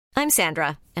I'm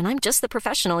Sandra, and I'm just the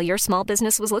professional your small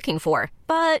business was looking for.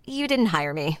 But you didn't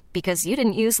hire me because you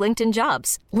didn't use LinkedIn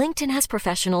Jobs. LinkedIn has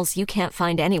professionals you can't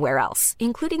find anywhere else,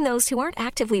 including those who aren't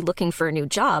actively looking for a new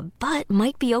job, but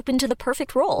might be open to the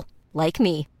perfect role, like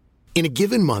me. In a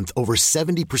given month, over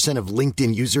 70% of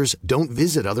LinkedIn users don't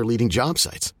visit other leading job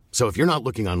sites. So if you're not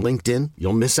looking on LinkedIn,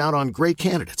 you'll miss out on great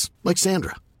candidates like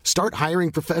Sandra. Start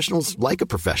hiring professionals like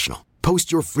a professional.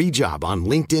 Post your free job on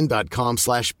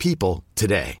linkedin.com/people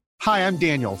today. Hi, I'm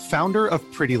Daniel, founder of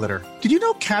Pretty Litter. Did you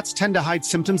know cats tend to hide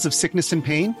symptoms of sickness and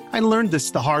pain? I learned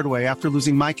this the hard way after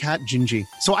losing my cat, Gingy.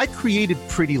 So I created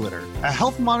Pretty Litter, a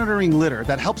health monitoring litter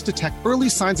that helps detect early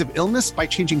signs of illness by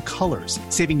changing colors,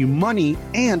 saving you money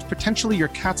and potentially your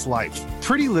cat's life.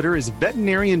 Pretty Litter is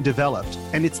veterinarian developed,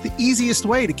 and it's the easiest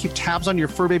way to keep tabs on your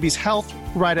fur baby's health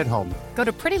right at home. Go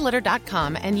to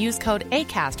prettylitter.com and use code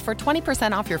ACAST for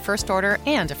 20% off your first order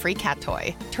and a free cat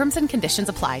toy. Terms and conditions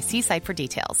apply. See site for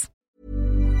details.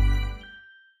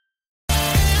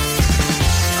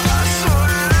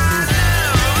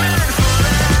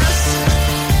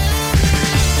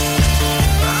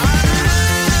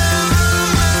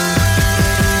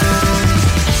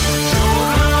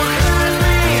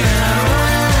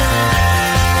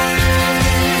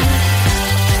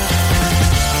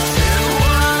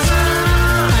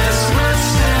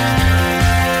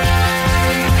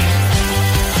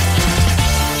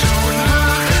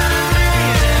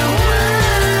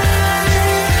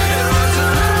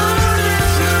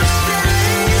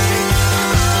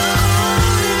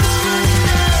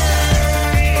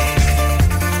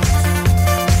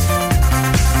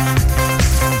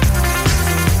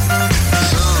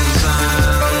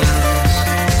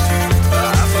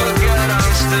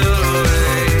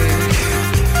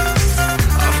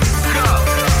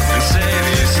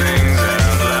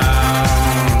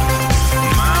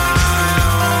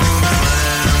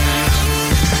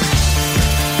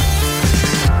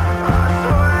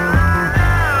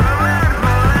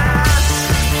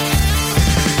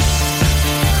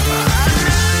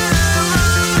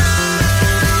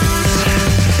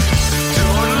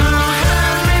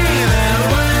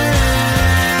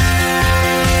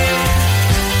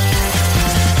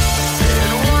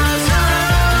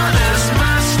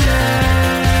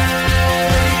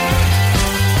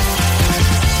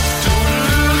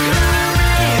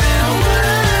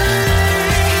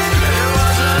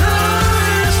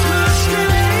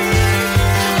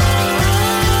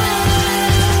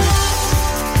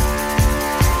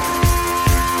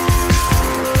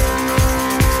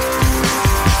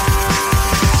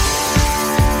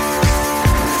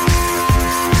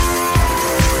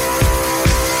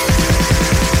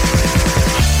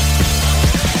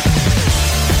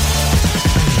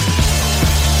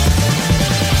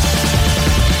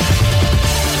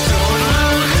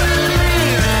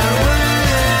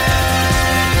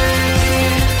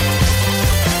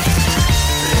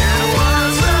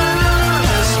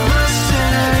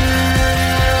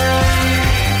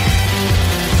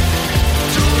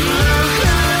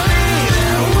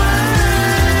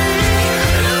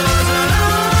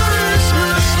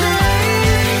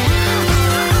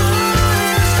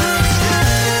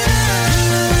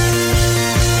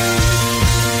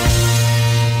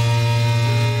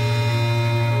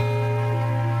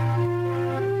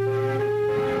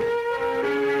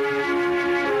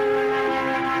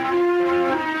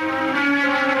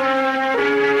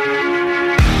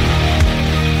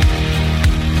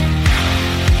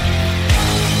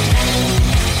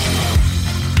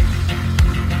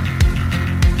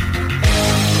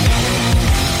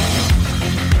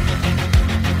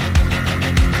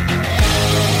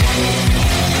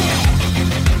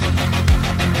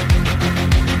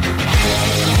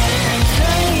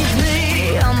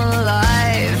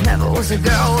 a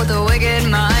girl with a wicked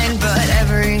mind, but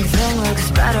everything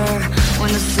looks better when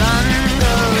the sun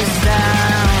goes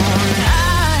down.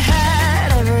 I had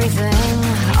everything,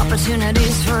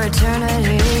 opportunities for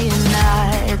eternity, and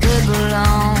I could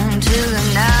belong to the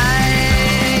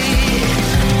night.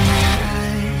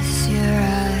 Your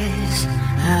eyes,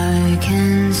 I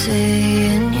can see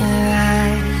in your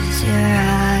eyes,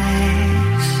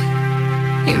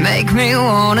 you make me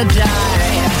wanna die.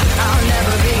 I'll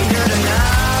never be good enough.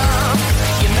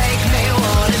 You make me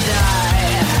wanna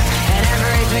die. And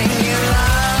everything you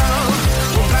love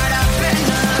will burn up in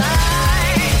the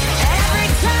light. Every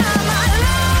time I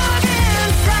look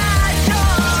inside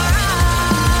your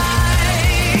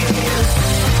eyes,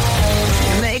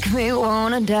 you make me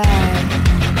wanna die.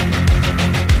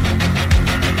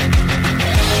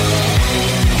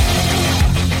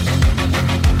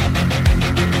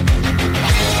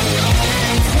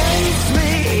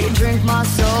 Drink my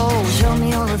soul, show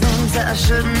me all the things that I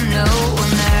shouldn't know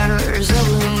when there's a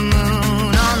blue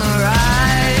moon on the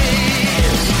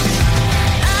rise.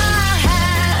 I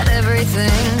had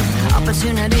everything,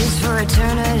 opportunities for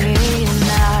eternity, and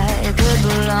I could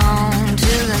belong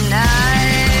to the night.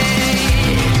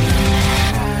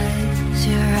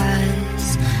 Your eyes,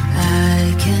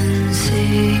 I can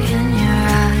see in your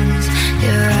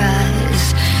eyes,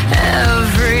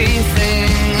 everything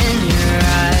in your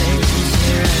eyes.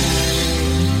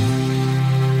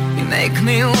 You make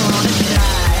me wanna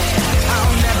die.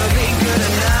 I'll never be good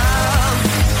enough.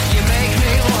 You make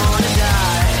me wanna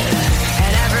die.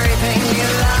 And everything you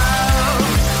love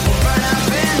will burn up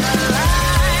in the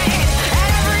light. And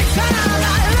every time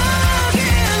I look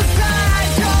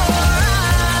inside your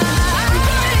eyes,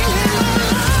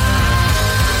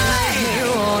 you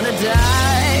wanna die.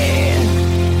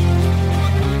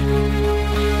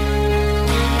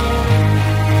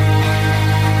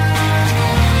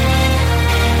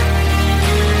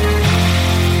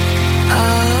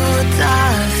 I'll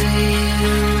die for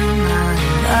you, my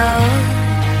love,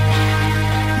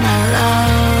 my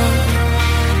love.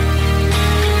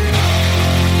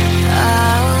 I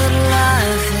would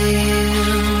lie for you,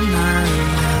 my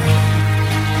love,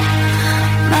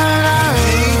 my love.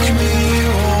 Make me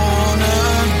wanna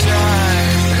die.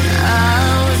 I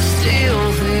would steal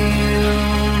for you,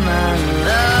 my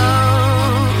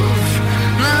love,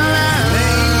 my love.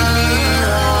 Make me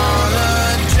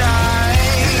wanna die.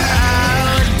 I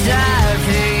would die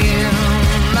for you,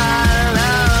 my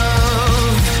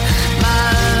love, my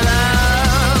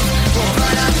love. We'll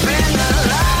burn up in the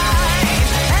light.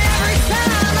 Every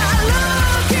time I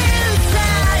look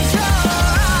inside your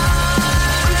eyes,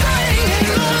 I'm praying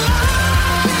the light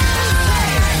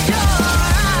inside your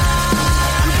eyes.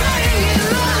 I'm praying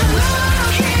the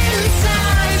look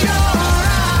inside your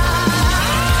eyes.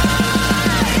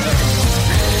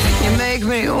 You make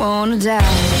me wanna die.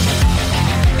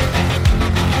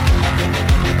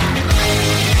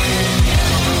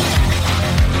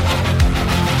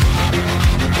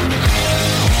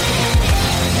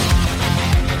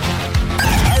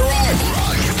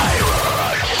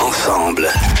 Ensemble,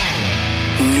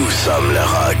 nous sommes le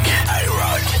rock.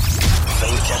 IROCK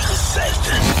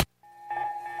 247.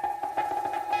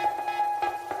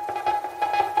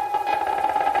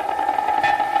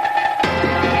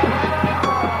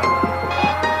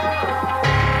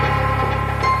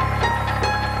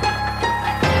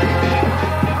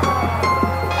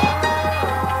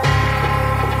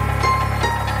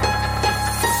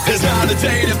 There's not a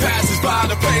day that passes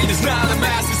by, the pain is not a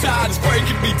mass inside, it's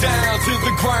breaking me down to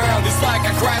the ground. It's like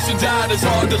I crash and died, it's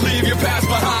hard to leave your past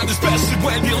behind, especially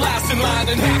when you're last in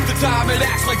line. And half the time it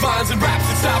acts like vines and wraps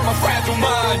inside my fragile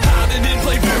mind. Hiding in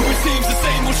plain view, it seems the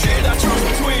same old shit I choose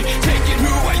between taking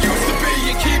who I used to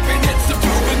be and keeping it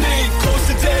subdued beneath. Close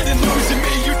to dead and losing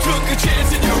me, you took a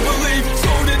chance and you believe.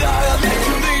 So did I let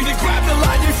you lead and grab the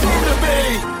line you threw to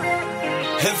me.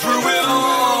 And through it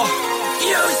all,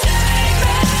 you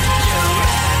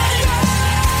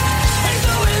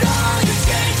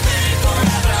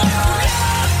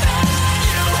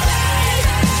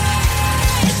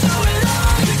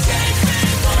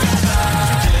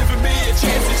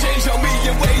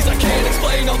ways I can't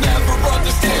explain. I'll never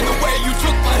understand the way you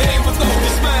took my hand with no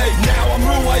dismay. Now I'm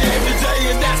who I am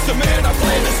today, and that's the man I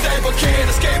plan to stay, but can't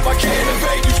escape, I can't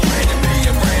evade. You screamed at me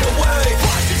and ran away.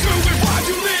 Why'd you do it? Why'd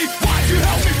you leave? Why'd you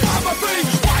help me find my feet?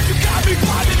 Why'd you got me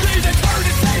blindly, then turn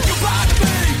and say goodbye to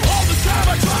me? All the time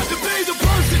I tried to be the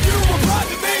person you were proud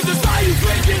to be. Just how you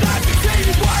thinking I can see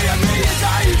is why I'm me and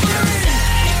how you dream.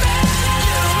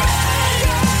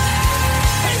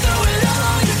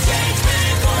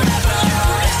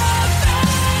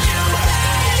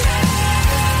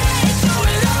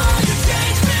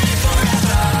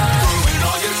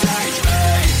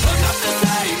 I'm not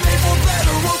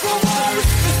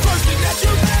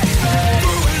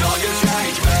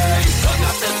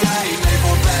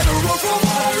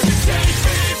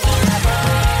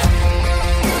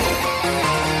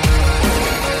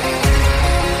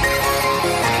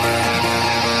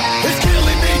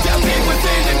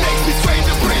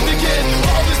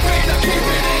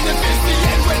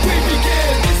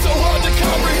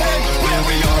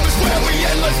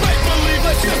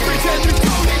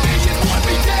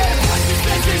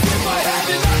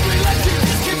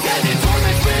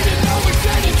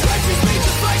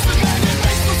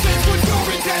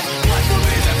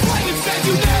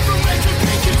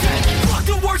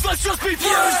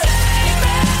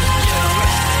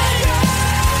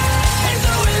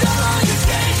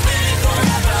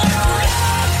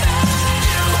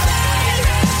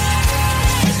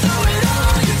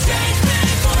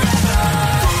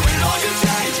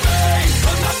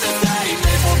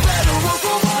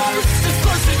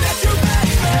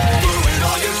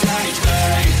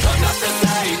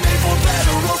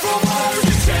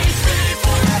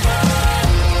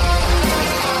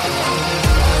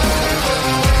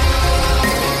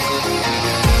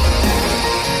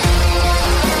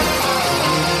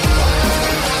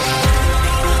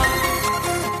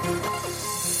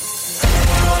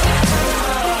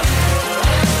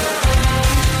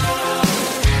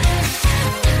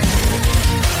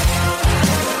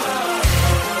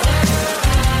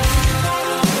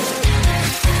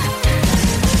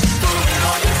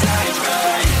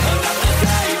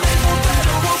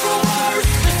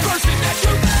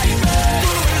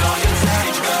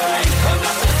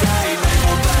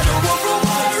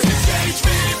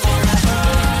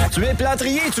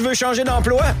plâtrier et tu veux changer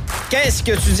d'emploi? Qu'est-ce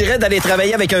que tu dirais d'aller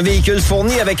travailler avec un véhicule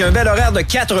fourni avec un bel horaire de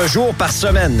 4 jours par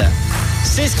semaine?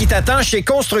 C'est ce qui t'attend chez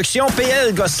Construction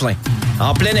PL Gosselin.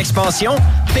 En pleine expansion,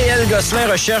 PL Gosselin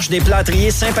recherche des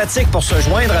plâtriers sympathiques pour se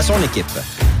joindre à son équipe.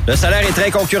 Le salaire est très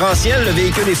concurrentiel, le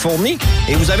véhicule est fourni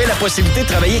et vous avez la possibilité de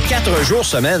travailler 4 jours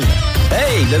semaine.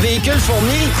 Hey, le véhicule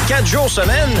fourni, 4 jours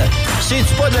semaine,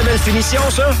 c'est-tu pas de la belle finition,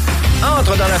 ça?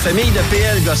 Entre dans la famille de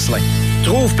PL Gosselin.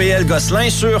 Trouve PL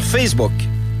Gosselin sur Facebook.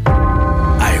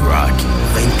 IROCK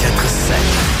 247.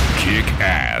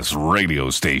 Kick-ass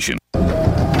radio station.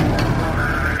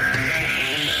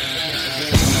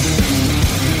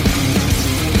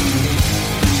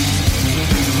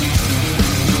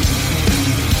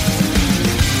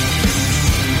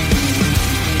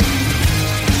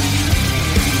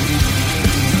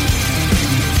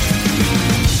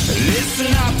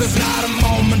 There's not a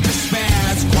moment to spare.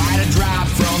 It's quite a drop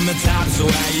from the top. So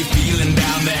how you feeling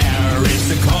down there? It's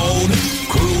a cold,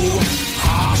 cruel,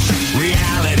 harsh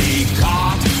reality.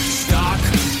 Caught, stuck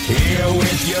here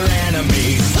with your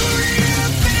enemies. Who do you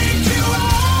think you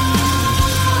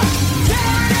are?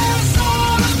 Tearing us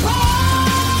all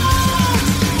apart.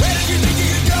 Where did you think you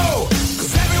could go?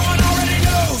 'Cause everyone already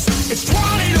knows it's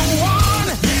 20 to 1.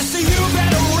 Yes, so you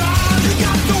better run. You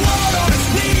got the world on its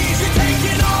knees. You're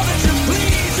taking all that you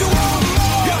please. You want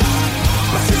more,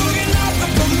 but you get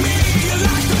nothing from me. You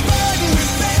like the burden we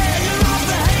bear. You love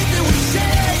the hate that we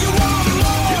share. You want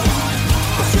more,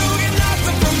 but you get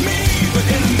nothing from me. But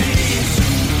enemies,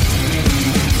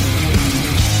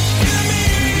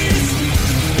 enemies.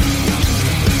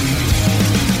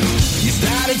 You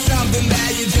started something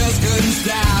that you just couldn't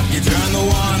stop. You turned the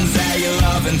ones that you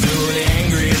love into the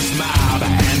angriest mob.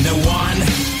 And the one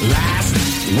last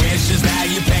wish is that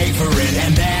you pay for it.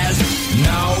 And there's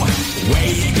no way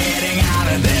you're getting out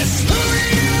of this. Who do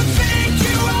you think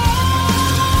you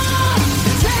are?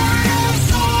 Tearing us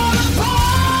all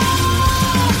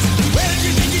apart. Where did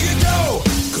you think you could go?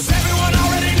 'Cause everyone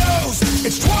already knows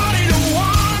it's 20 to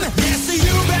 1. Yes, so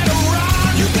you better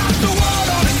run. You got the world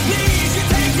on its knees.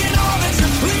 You're taking all that you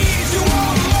please. You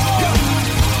want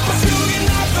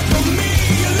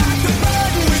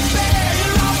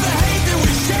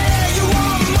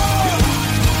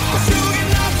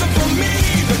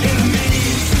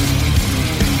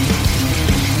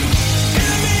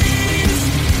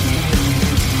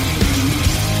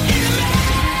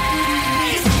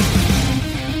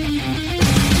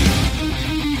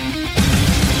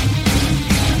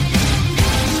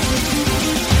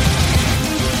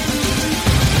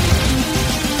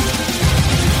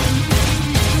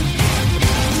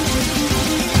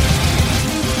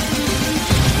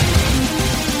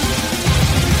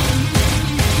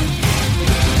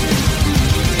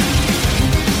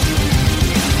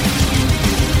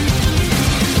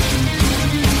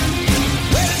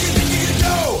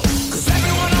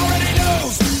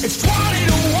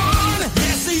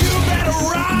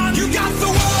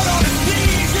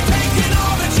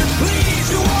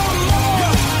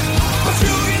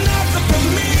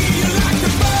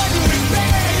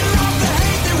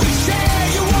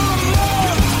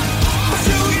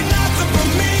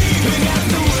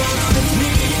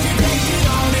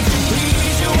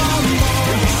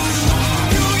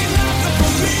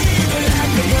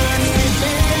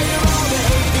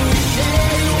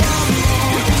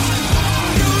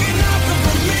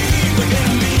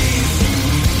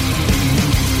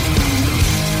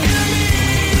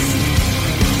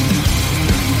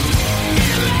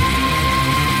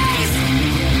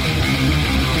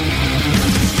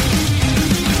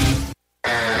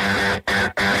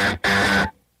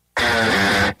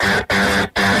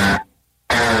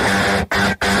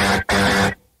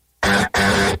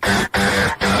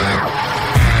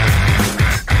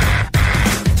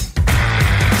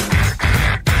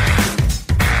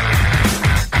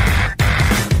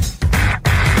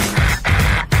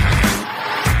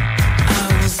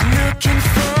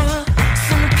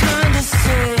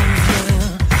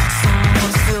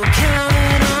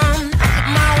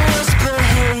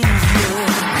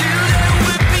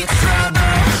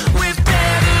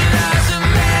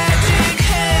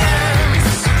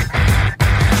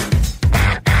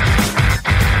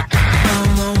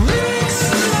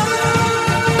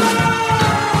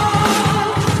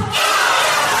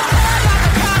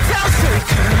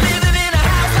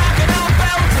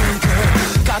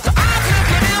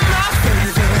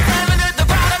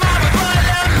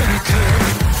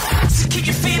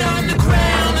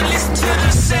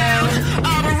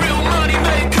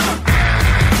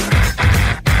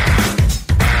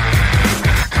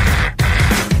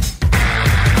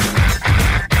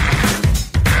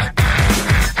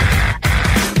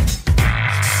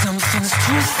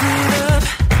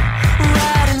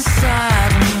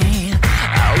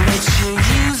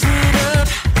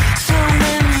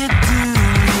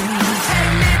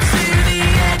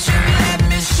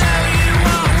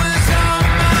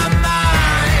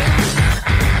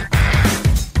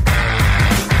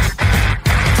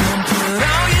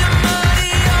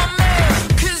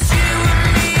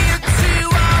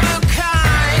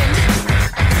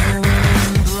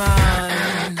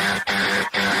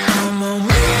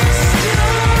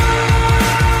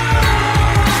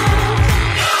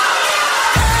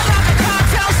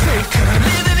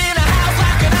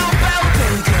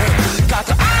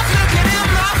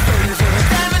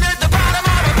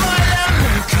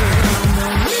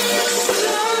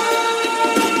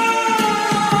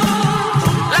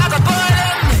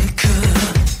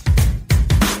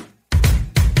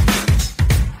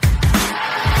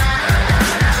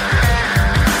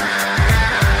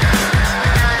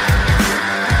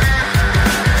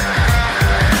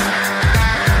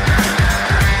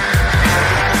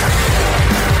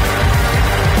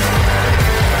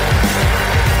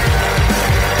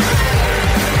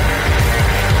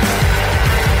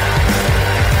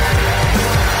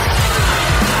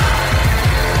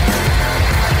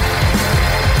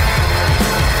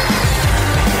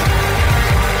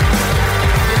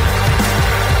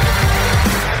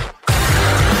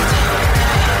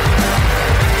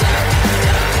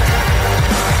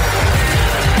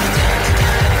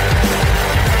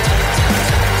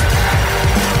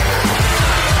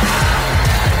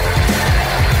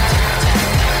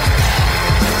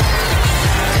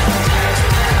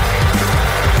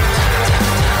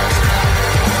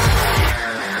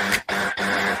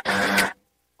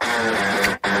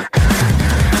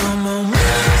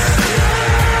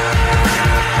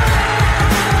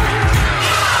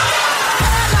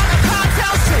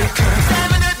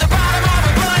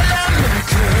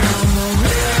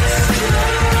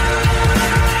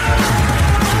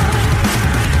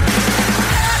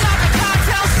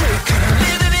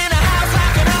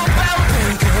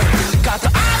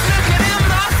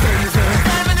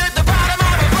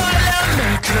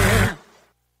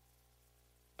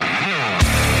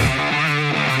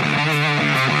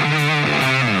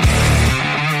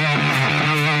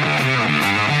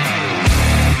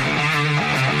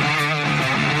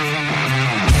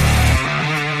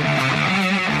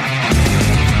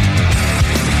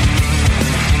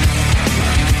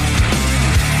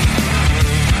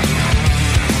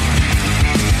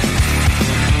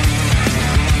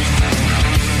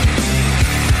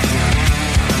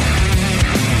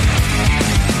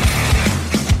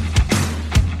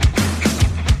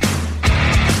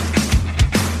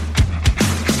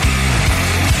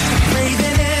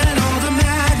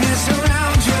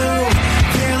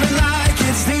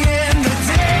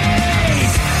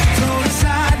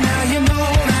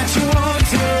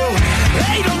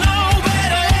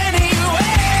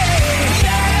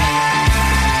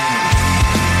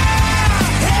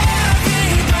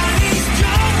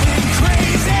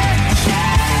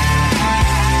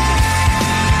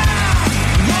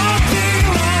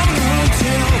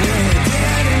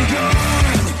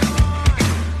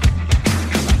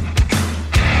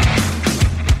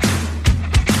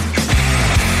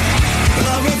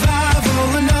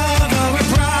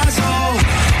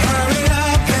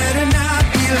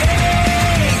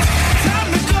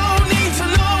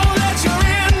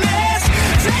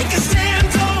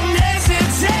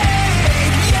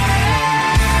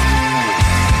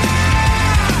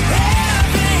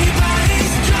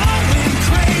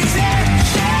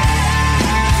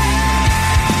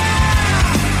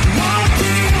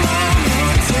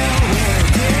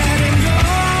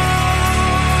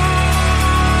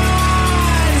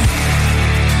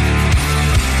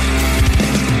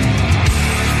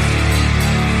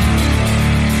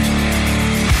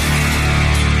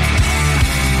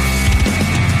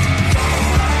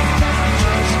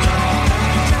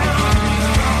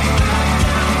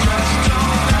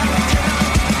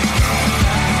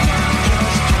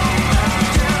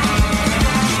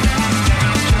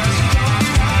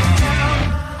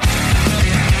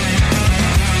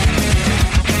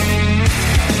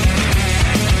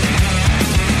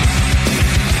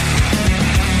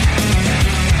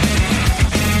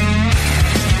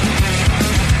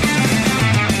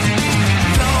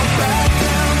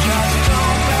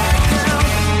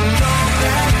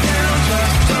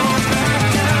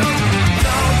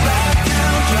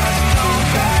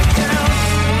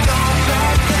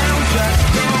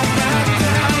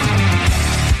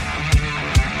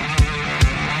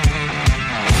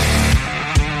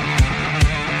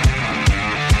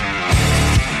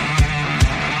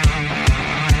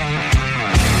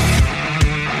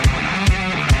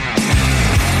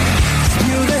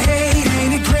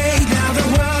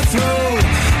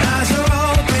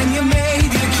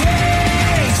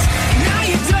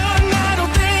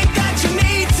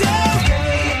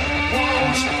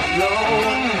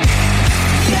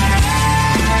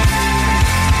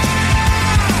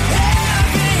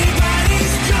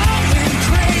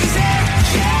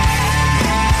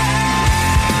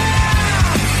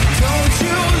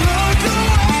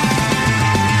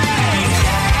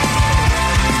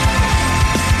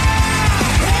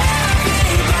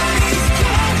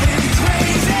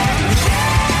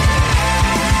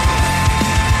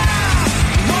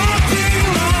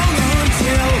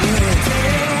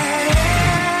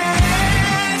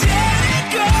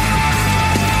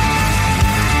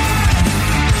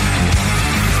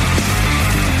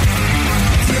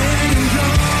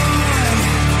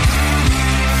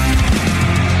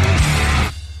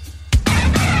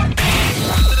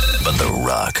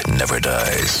never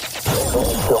dies.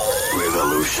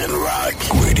 Revolution Rock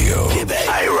Radio. Québec.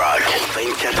 IROCK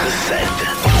 247.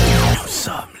 Nous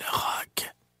sommes le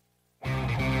rock.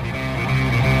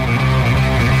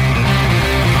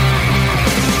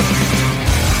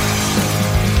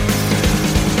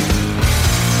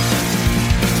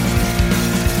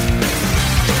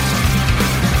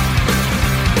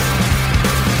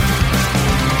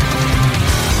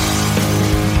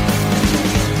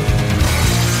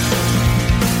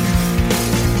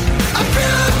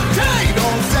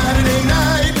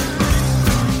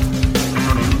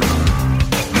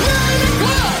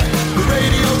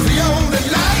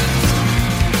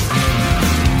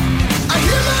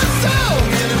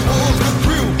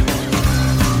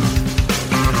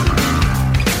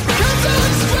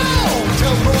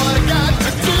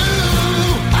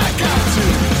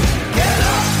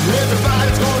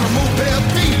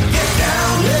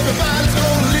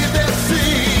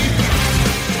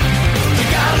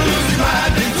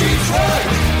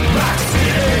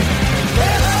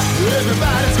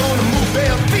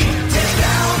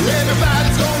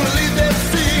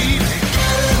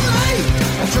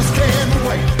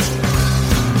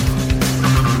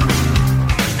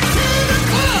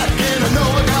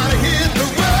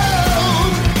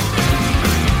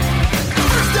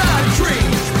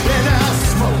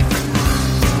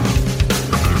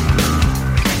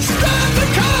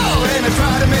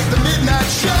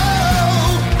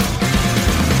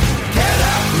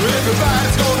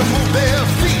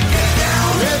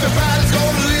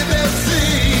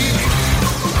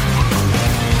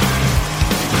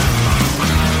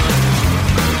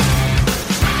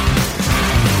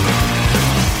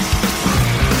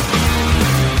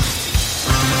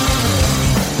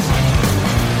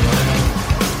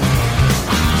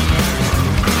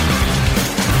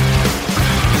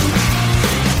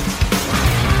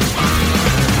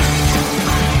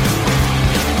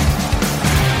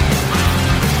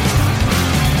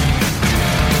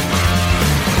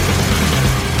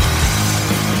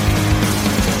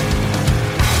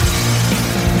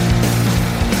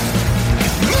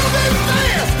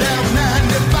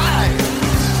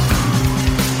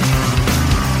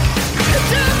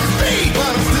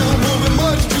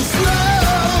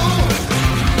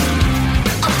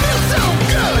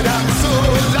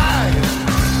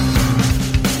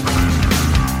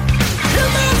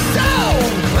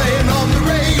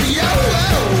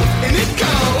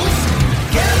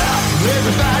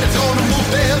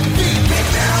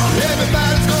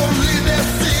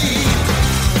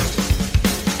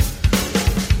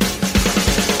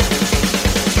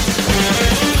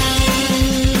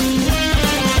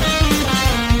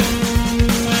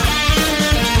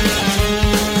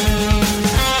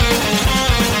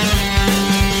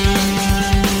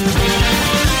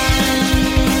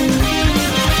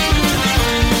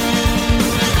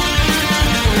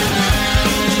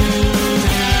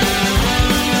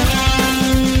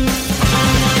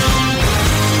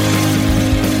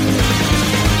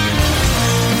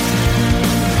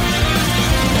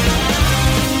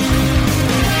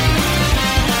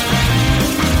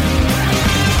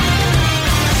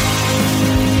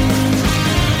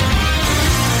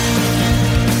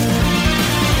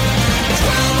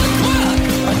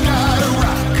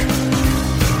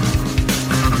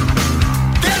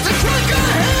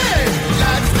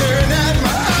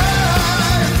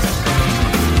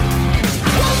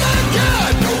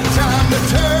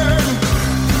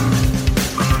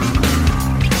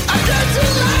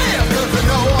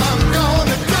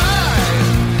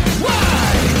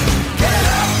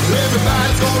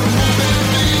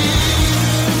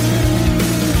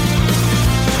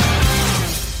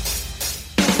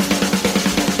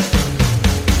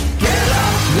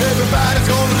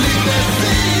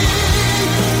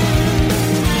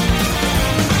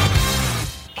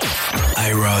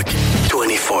 IROCK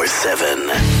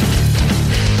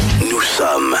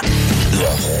 24/7.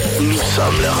 Nous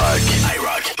sommes le rock.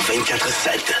 IROCK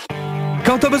 24/7.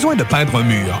 Quand tu as besoin de peindre un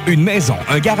mur, une maison,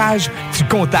 un garage, tu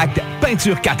contactes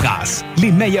Peinture 4As,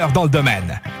 les meilleurs dans le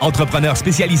domaine. Entrepreneurs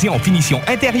spécialisés en finition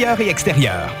intérieure et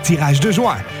extérieure, tirage de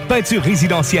joints, peinture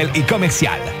résidentielle et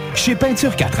commerciale. Chez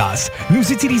Peinture 4As,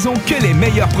 nous utilisons que les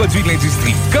meilleurs produits de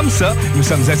l'industrie. Comme ça, nous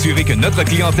sommes assurés que notre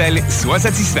clientèle soit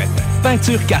satisfaite.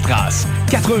 Peinture 4As,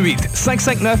 88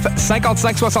 559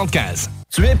 5575.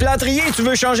 Tu es plâtrier et tu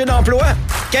veux changer d'emploi?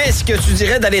 Qu'est-ce que tu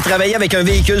dirais d'aller travailler avec un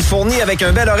véhicule fourni avec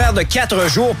un bel horaire de 4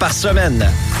 jours par semaine?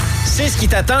 C'est ce qui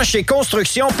t'attend chez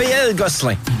Construction PL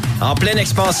Gosselin. En pleine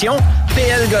expansion,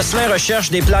 PL Gosselin recherche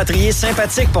des plâtriers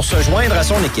sympathiques pour se joindre à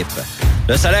son équipe.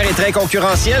 Le salaire est très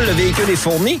concurrentiel, le véhicule est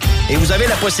fourni et vous avez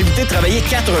la possibilité de travailler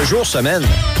 4 jours semaine.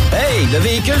 Hey, le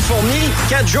véhicule fourni,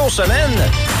 4 jours semaine,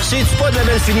 c'est-tu pas de la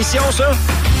belle finition, ça?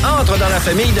 Entre dans la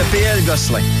famille de PL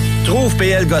Gosselin. Trouve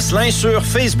PL Gosselin sur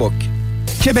Facebook.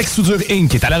 Québec Soudure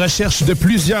Inc. est à la recherche de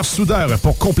plusieurs soudeurs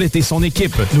pour compléter son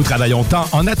équipe. Nous travaillons tant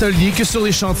en atelier que sur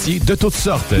les chantiers de toutes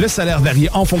sortes. Le salaire varie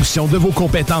en fonction de vos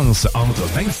compétences, entre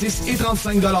 26 et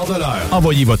 35 $ de l'heure.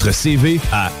 Envoyez votre CV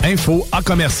à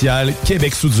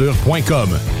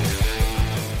info@québecsoudure.com.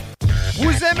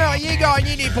 Vous aimeriez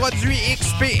gagner des produits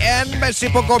XPN? Ben,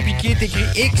 c'est pas compliqué. T'écris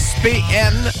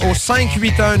XPN au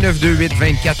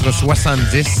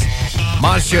 581-928-2470.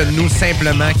 Mentionne-nous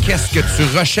simplement qu'est-ce que tu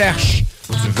recherches.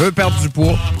 Tu veux perdre du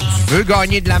poids, tu veux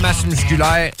gagner de la masse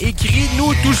musculaire,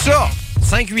 écris-nous tout ça.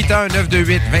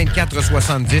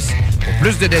 581-928-2470. Pour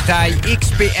plus de détails,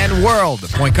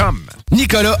 xpnworld.com.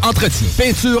 Nicolas Entretien.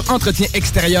 Peinture, entretien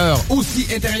extérieur, aussi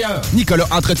intérieur. Nicolas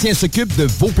Entretien s'occupe de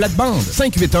vos plates-bandes.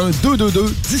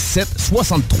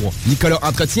 581-222-1763. Nicolas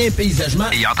Entretien, paysagement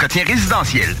et entretien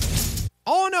résidentiel.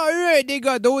 On a eu un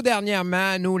dégât d'eau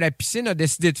dernièrement. Nous, la piscine a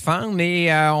décidé de fendre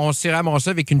et on s'est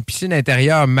ramassé avec une piscine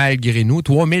intérieure malgré nous.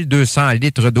 3200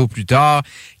 litres d'eau plus tard.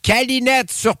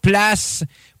 Calinette sur place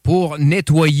pour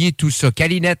nettoyer tout ça.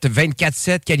 Calinette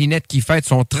 24/7, Calinette qui fête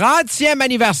son 30e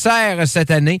anniversaire cette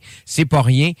année. C'est pas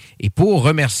rien. Et pour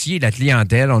remercier la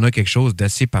clientèle, on a quelque chose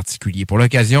d'assez particulier. Pour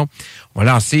l'occasion, on va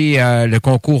lancer le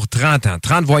concours 30 ans.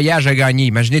 30 voyages à gagner.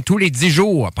 Imaginez tous les 10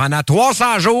 jours. Pendant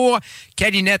 300 jours,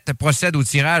 Calinette procède au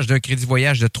tirage d'un crédit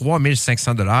voyage de 3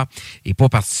 500 $. Et pour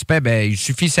participer, il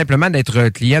suffit simplement d'être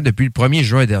client depuis le 1er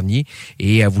juin dernier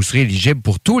et vous serez éligible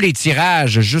pour tous les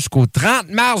tirages jusqu'au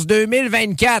 30 mars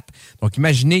 2024. Donc,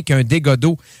 imaginez qu'un dégât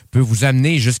d'eau peut vous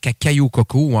amener jusqu'à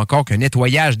Caillou-Coco ou encore qu'un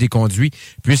nettoyage des conduits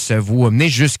puisse vous amener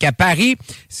jusqu'à Paris.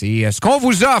 C'est ce qu'on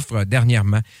vous offre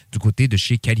dernièrement du côté de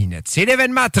chez Calinette. C'est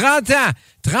l'événement 30 ans.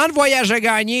 30 voyages à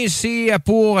gagner. C'est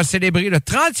pour célébrer le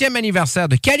 30e anniversaire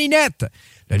de Calinette,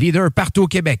 le leader partout au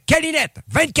Québec. Calinette,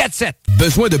 24/7.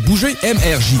 Besoin de bouger?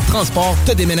 MRJ Transport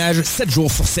te déménage 7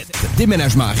 jours sur 7.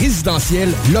 Déménagement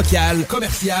résidentiel, local,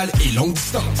 commercial et longue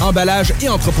distance. Emballage et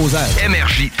entreposage.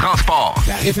 MRJ Transport.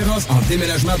 La référence en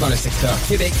déménagement dans le secteur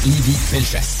Québec, Lévis,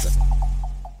 Bellechasse.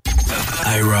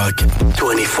 IROCK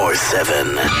 247.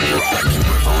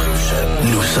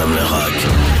 Nous sommes le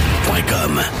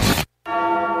rock.com.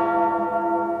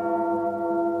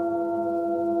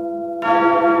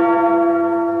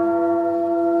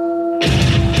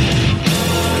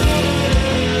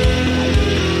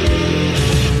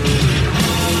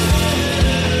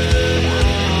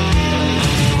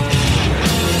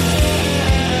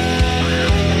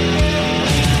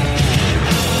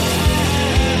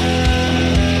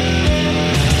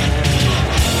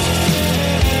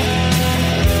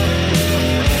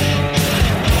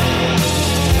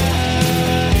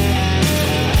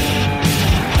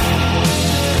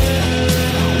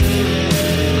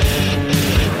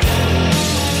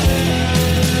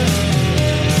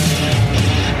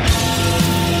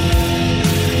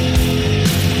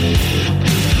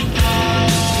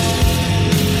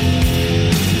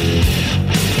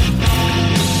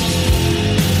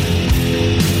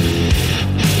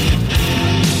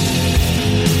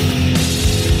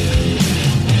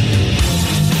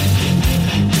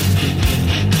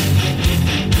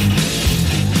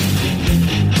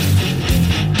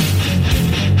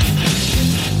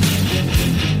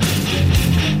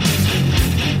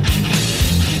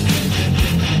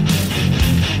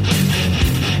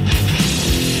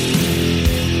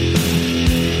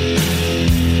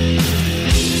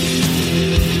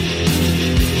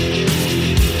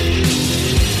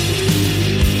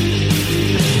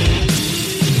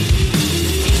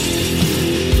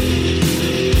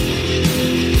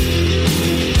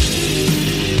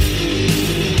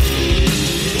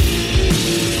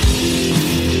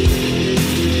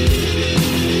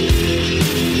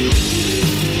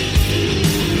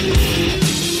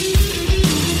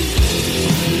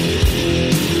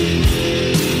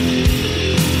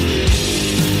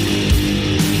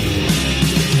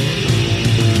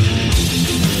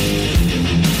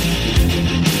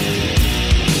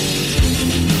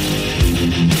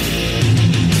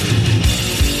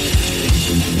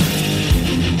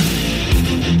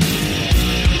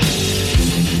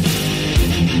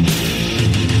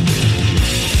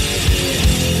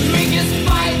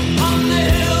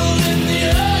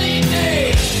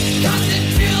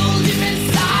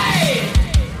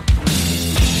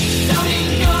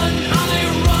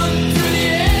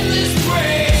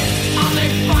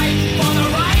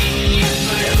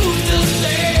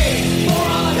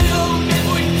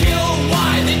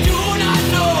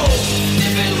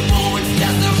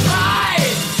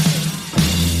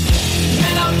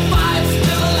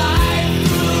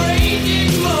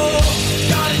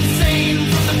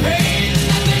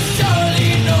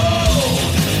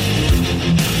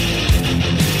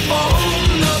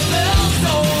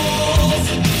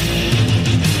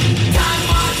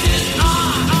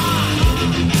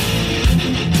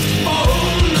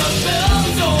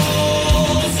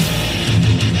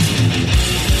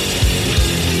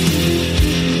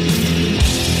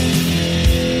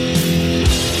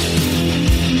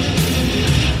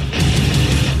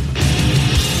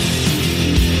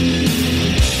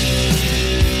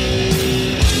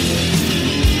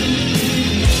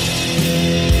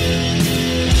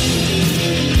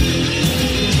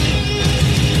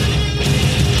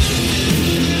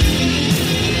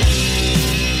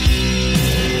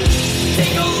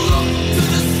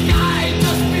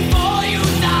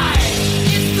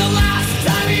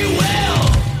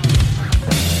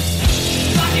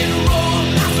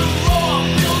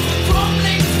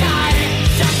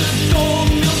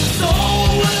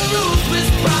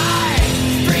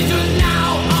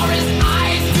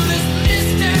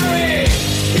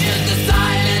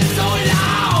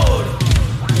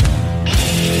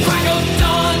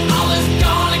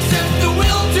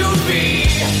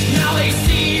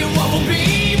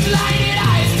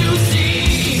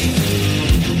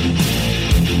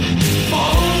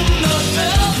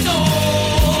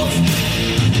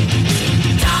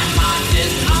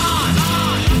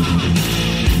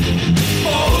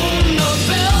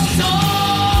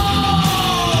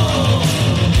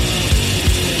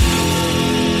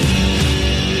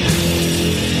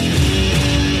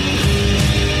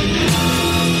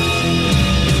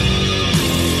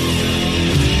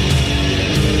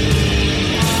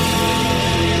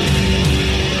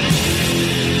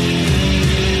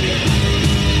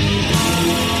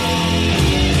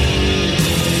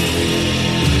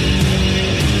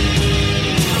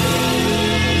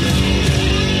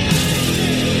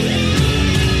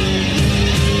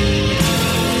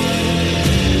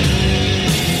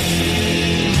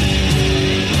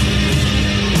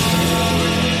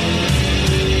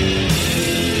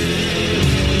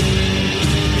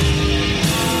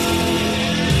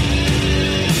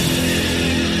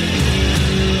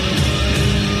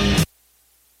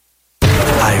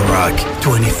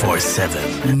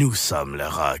 24/7. Nous sommes le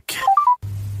rock.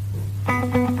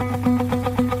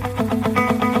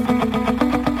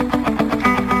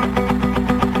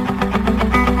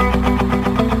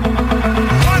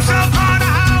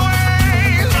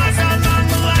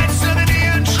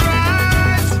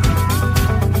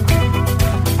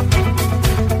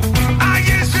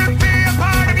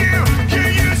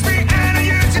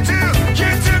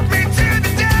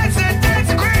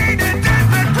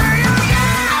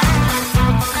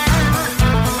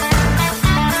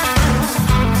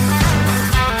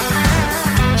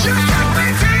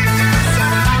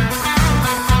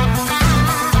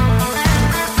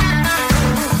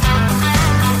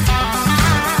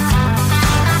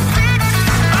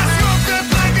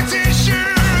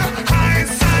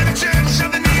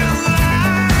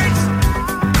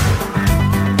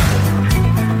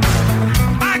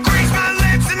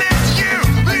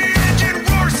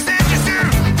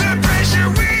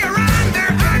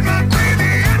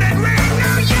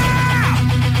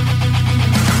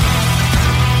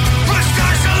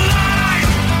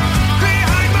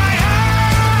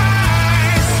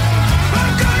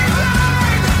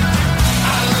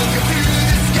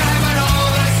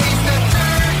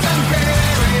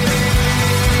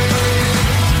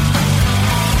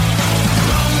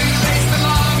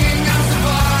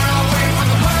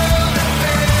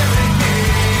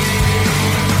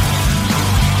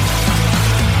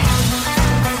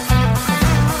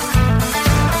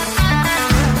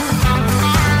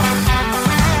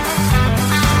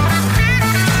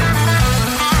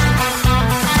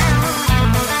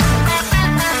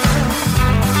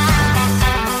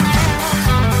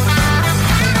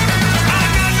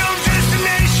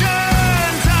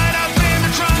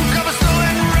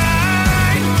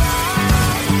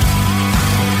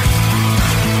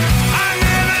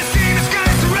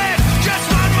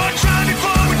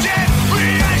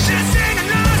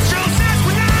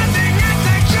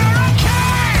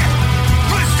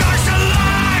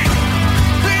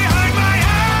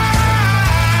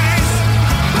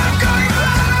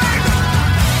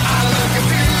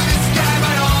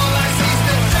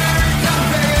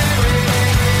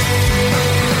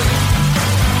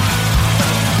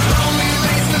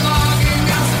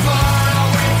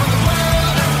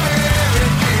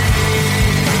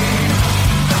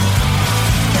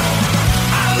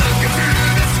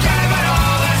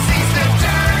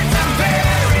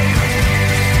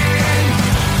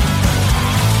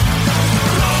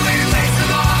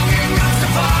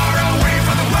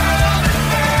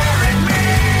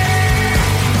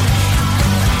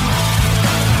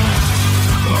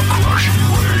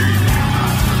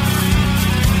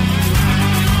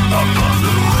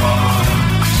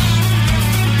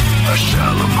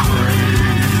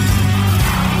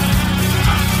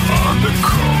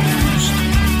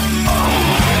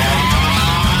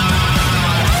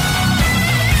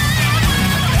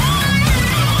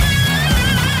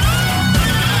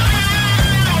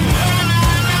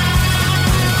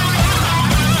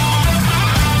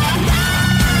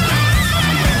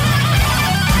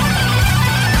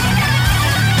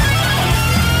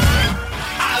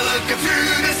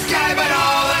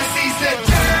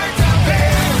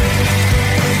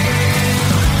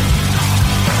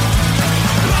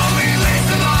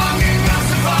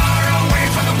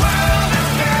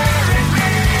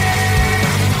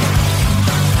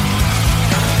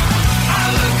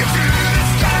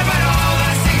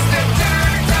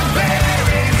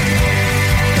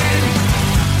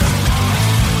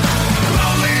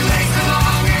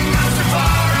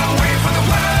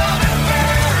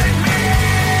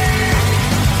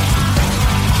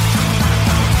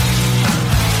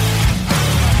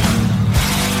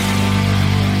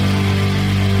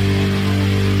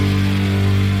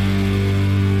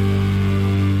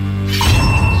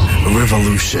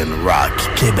 Revolution Rock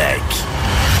Québec.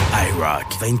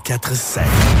 IROCK247.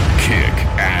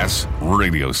 Kick-ass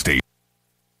radio station.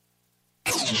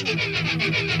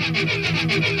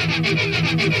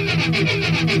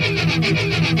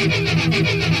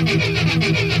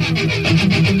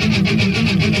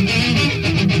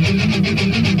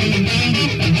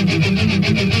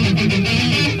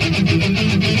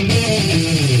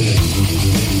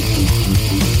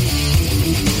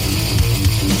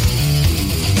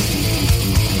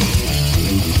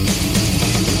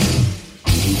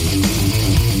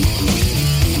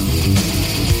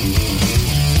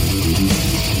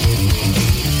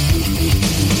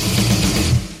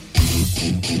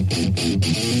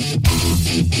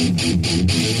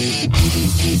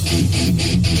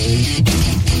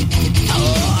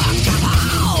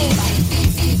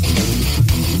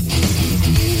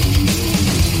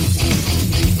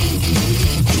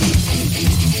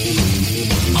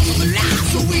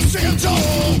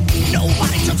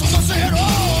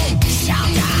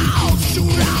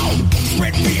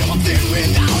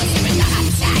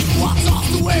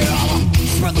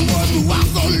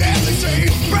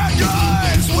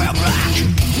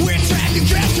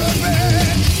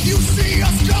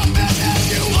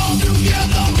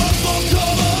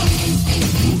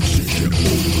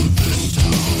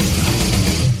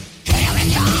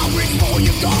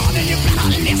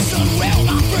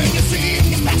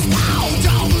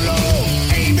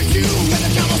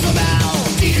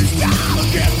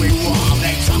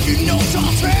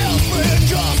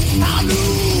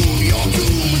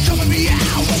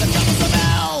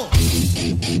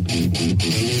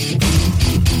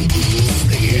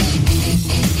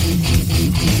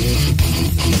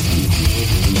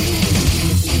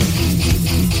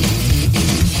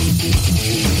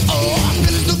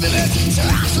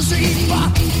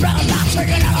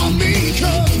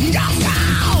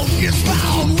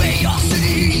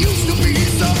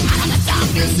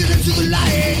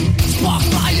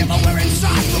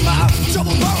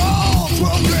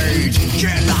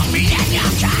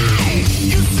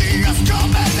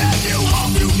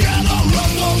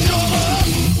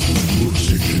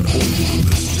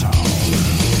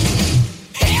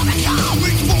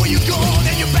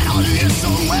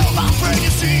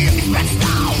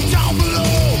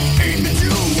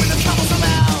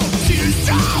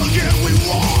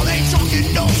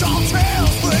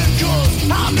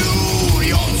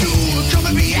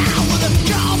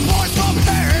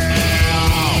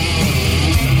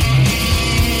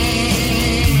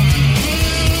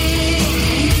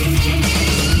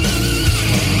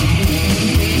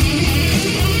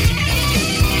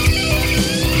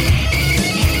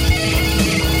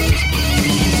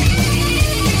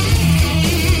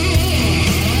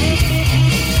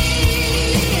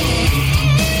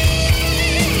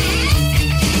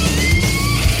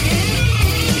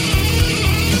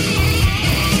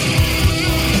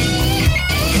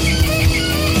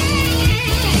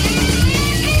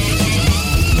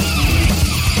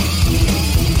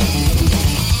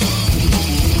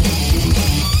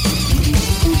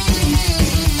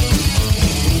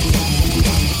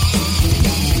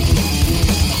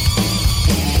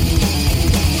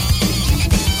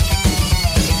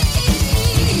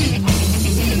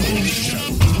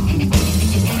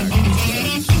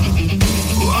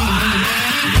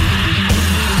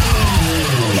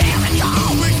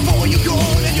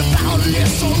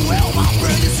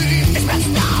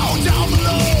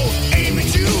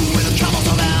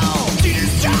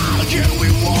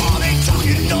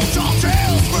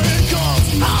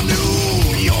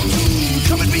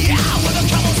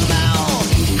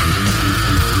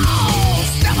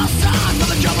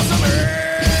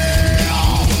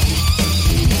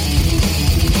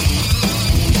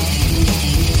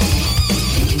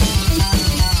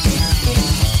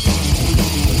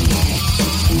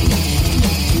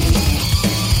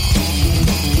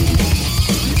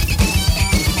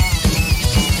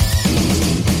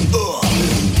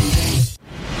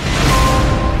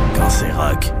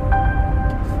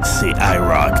 C'est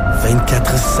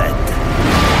IROCK247.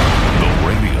 The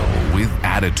radio with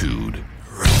attitude.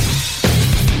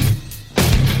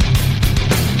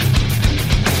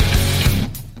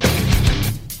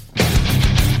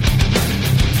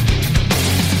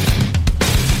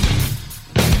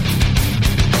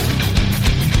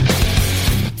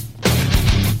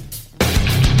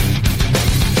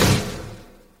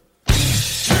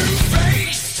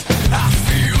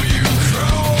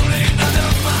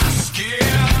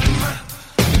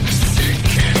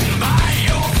 Sticking by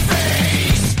your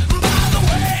face. By the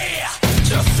way,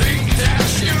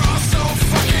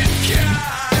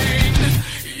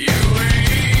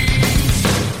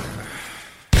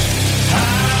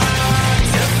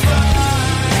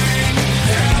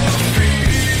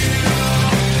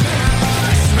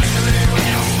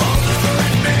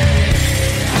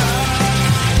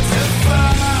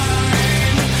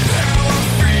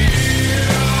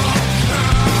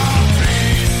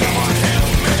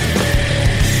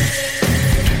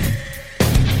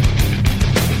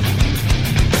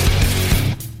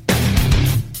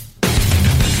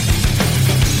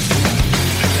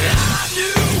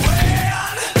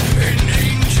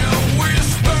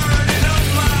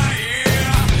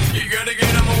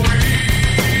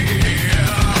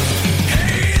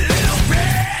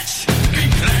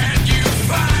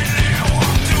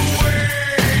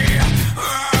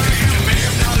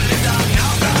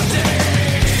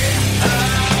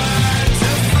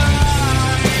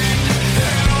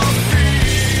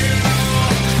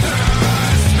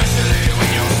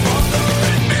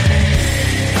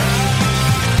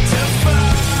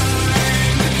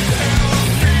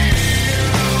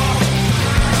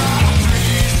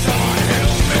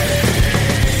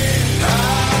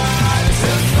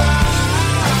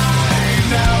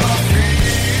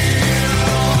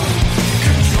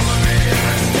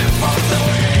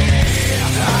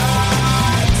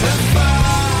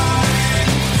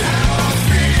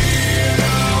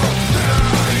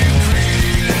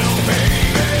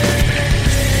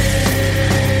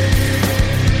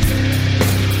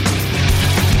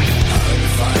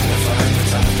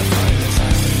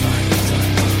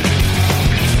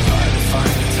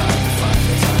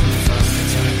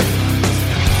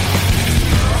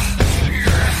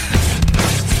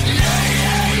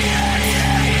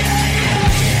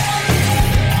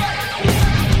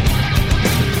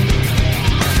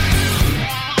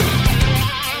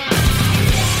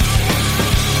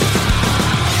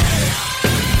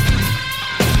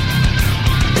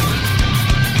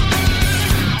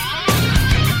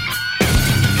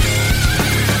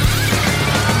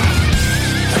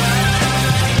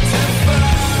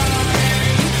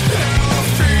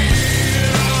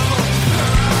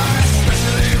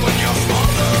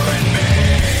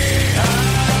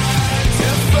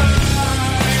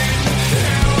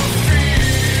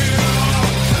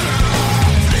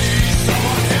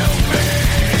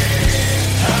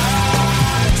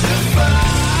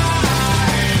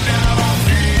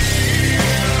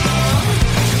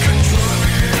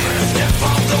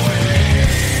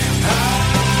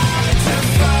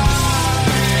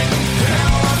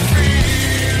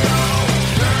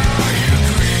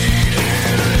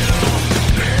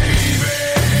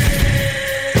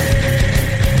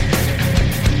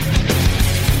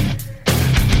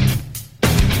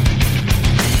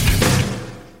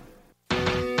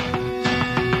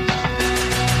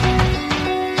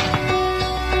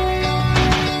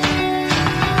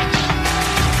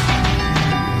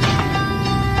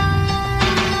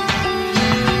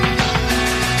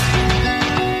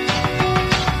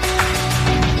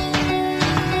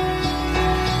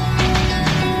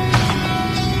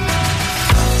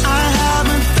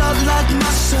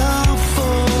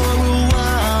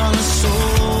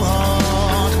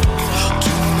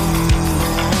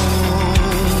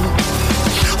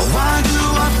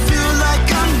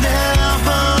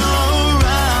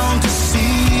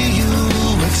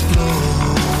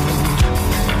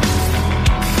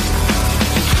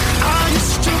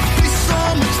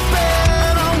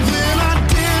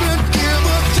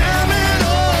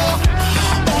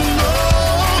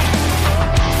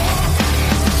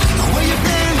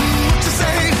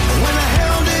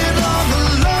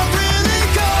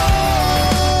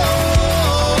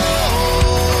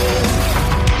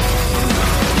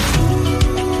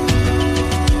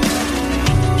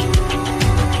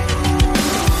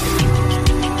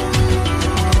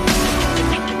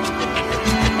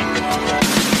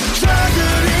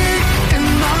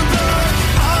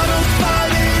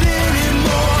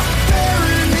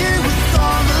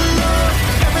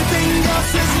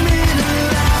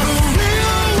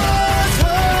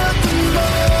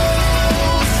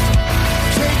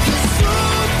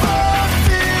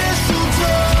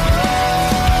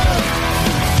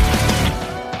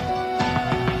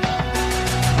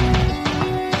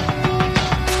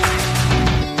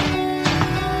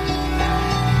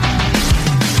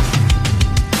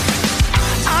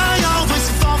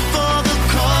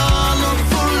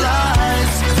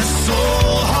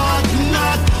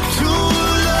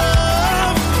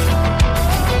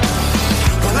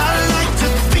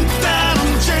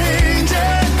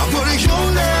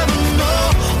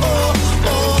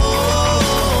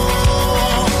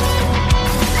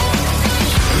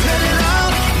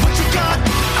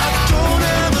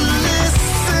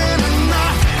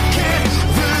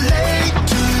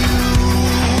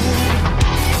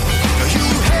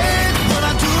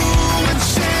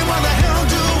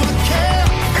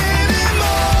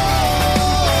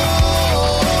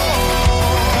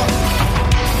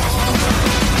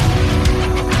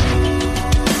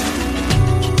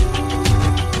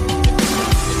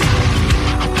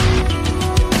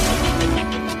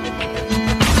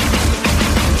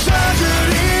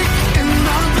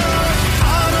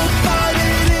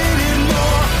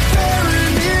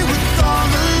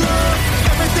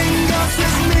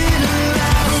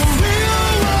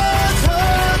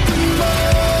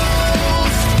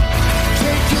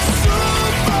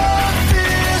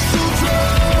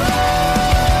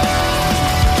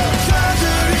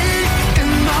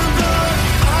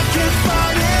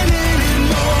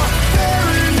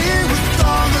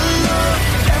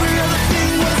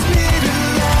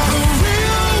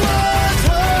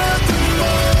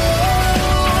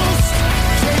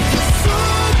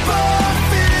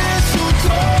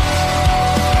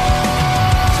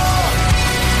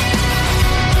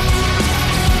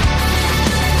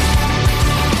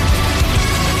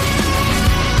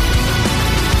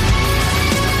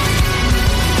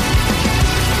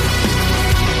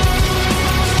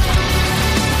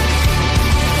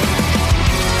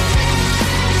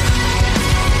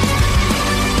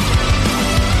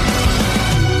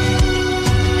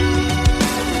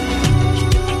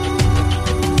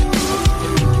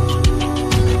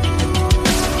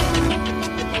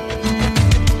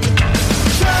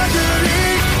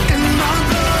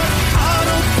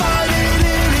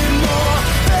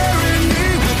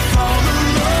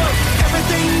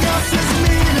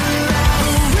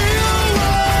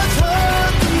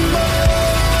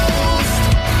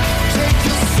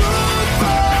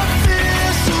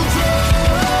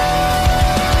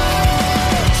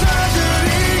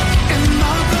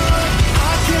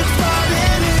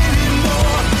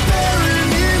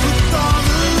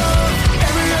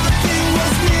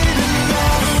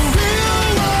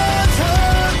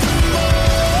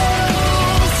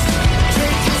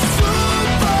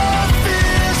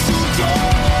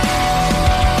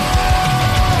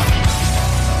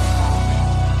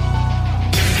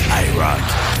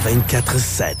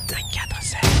 24/7.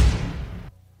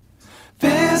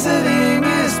 Visiting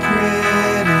is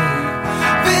pretty,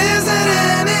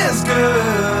 visiting is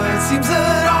good. Seems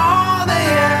that all they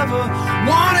ever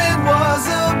wanted was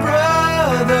a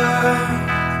brother.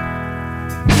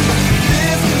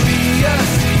 This could be a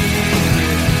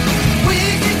secret, we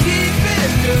can keep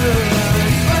it good.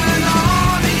 But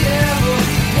all they ever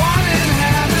wanted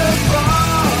had a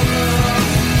father.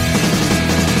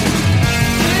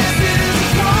 This is a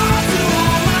call to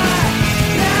all my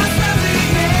past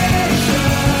resignation.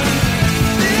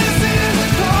 This is a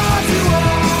call to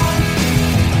all.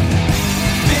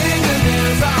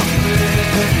 Fingernails are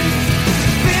pretty,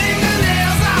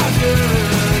 fingernails are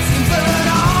good. Seems that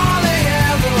all they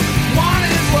ever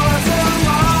wanted was a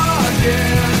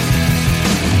market.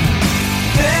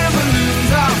 Their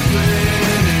balloons are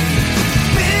pretty,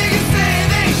 big and say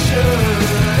they should.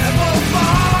 And will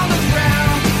fall on the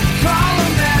ground, call a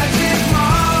magic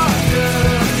marker.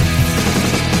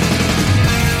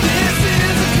 This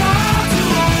is a call to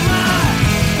all my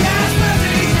past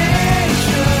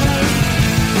resignation.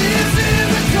 This is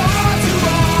a call to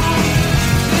all.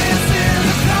 This is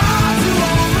a call to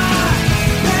all my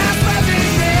past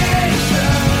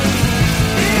resignation.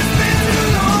 It's been too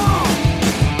long.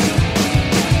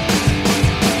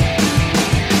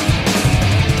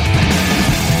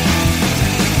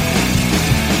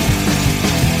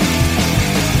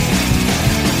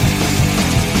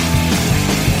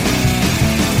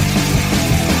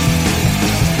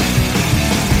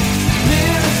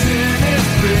 Medicine is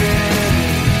pretty,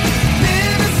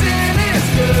 medicine is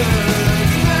good.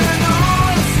 But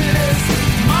all this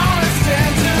smallest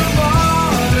and to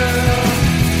water.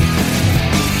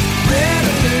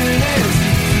 Ritalin is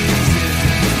easy,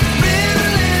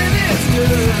 Ritalin is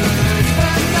good.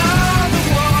 But another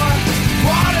one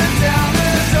watered down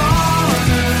the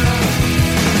donor.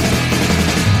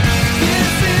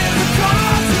 This is a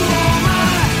call to all my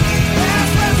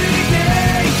past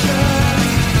resignation.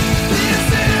 This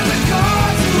is a call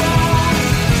to all.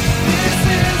 This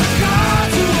is a call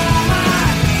to all my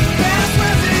past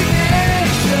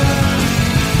resignation.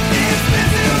 It's been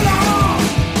too long.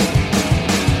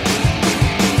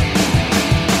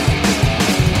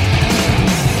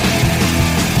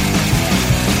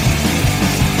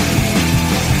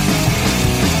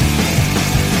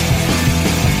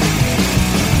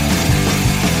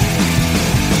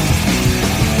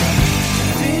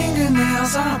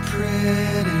 Fingernails are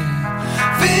pretty,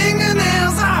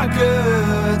 fingernails are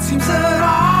good. Seems that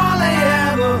all they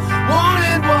ever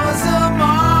wanted was a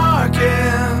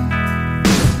marking.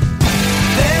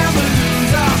 Their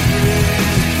balloons are pretty,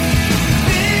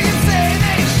 big and say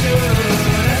they should.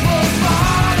 And will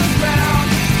fall on the ground,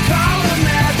 call a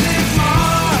magic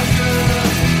marker.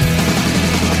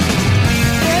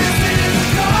 This is a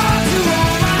call to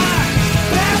all my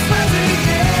past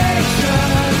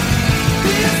resignation.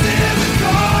 This is a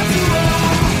call to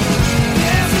all.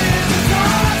 This is a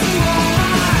call to all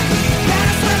my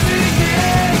past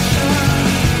resignation.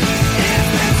 It's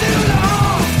been too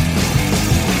long.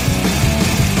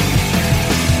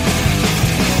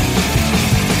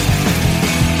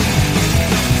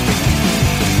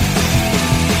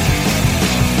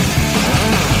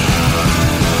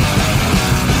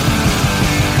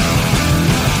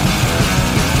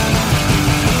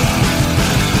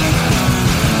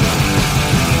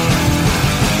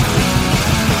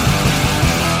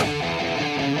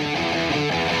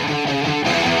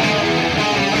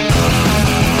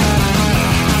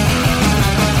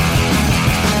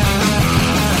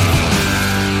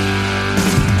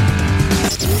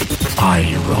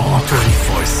 IROCK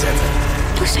 247.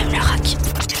 Tous aiment le rock.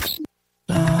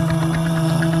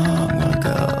 Long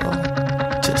ago,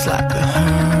 just like a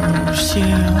hearse,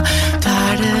 you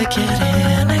died to get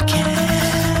in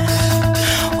again.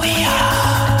 We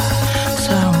are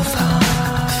so far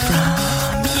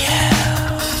from you.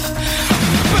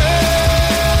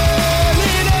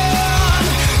 Burning on,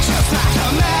 just like a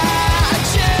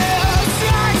match,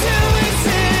 trying to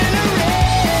incinerate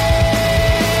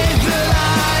the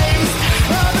lives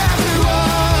of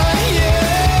everyone you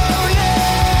know.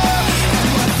 And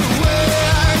what's the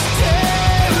worst to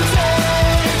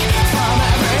take from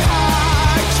every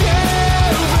heart you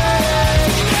break?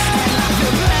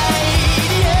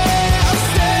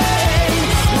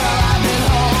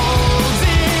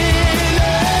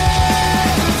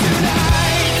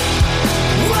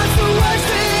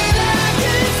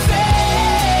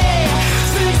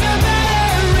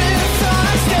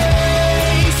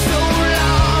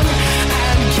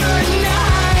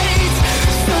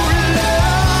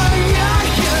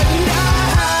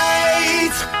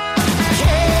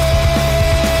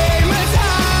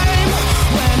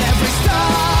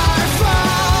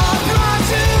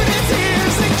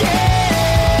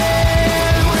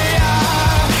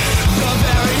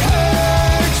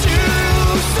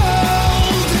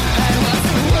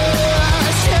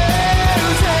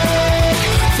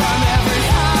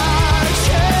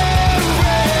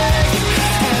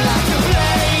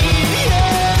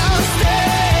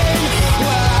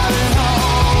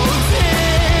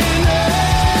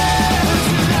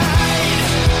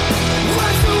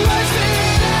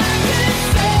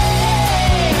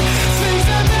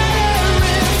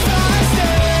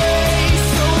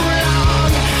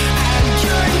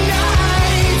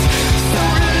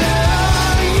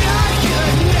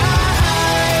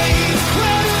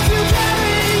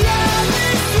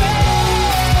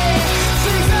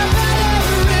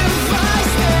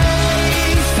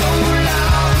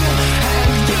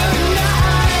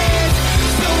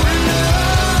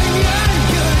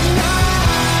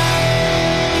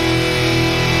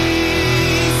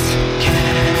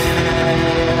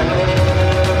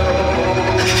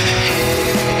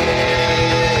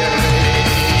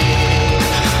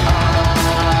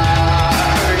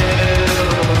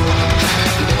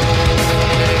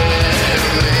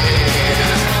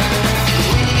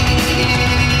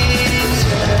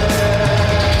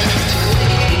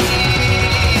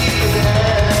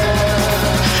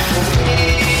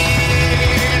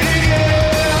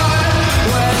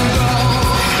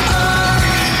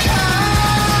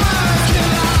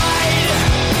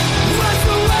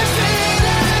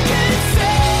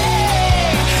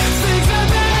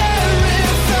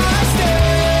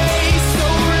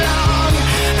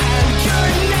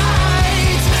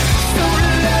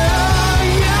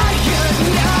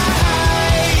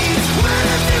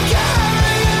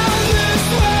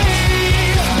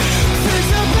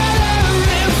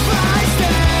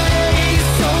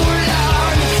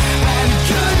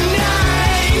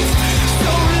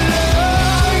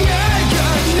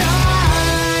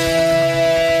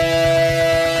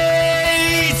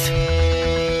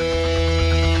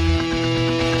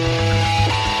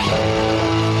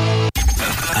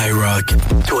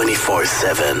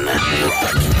 IROCK247.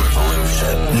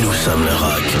 Nous sommes le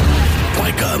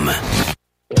rock.com.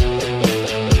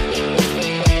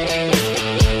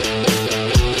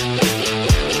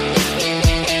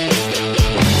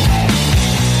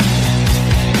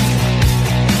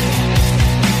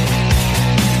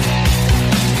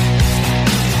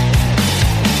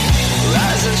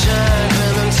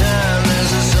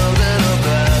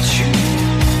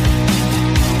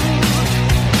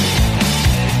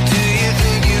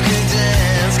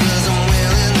 Dance, 'cause I'm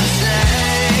willing to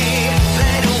say,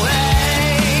 fade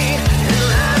away.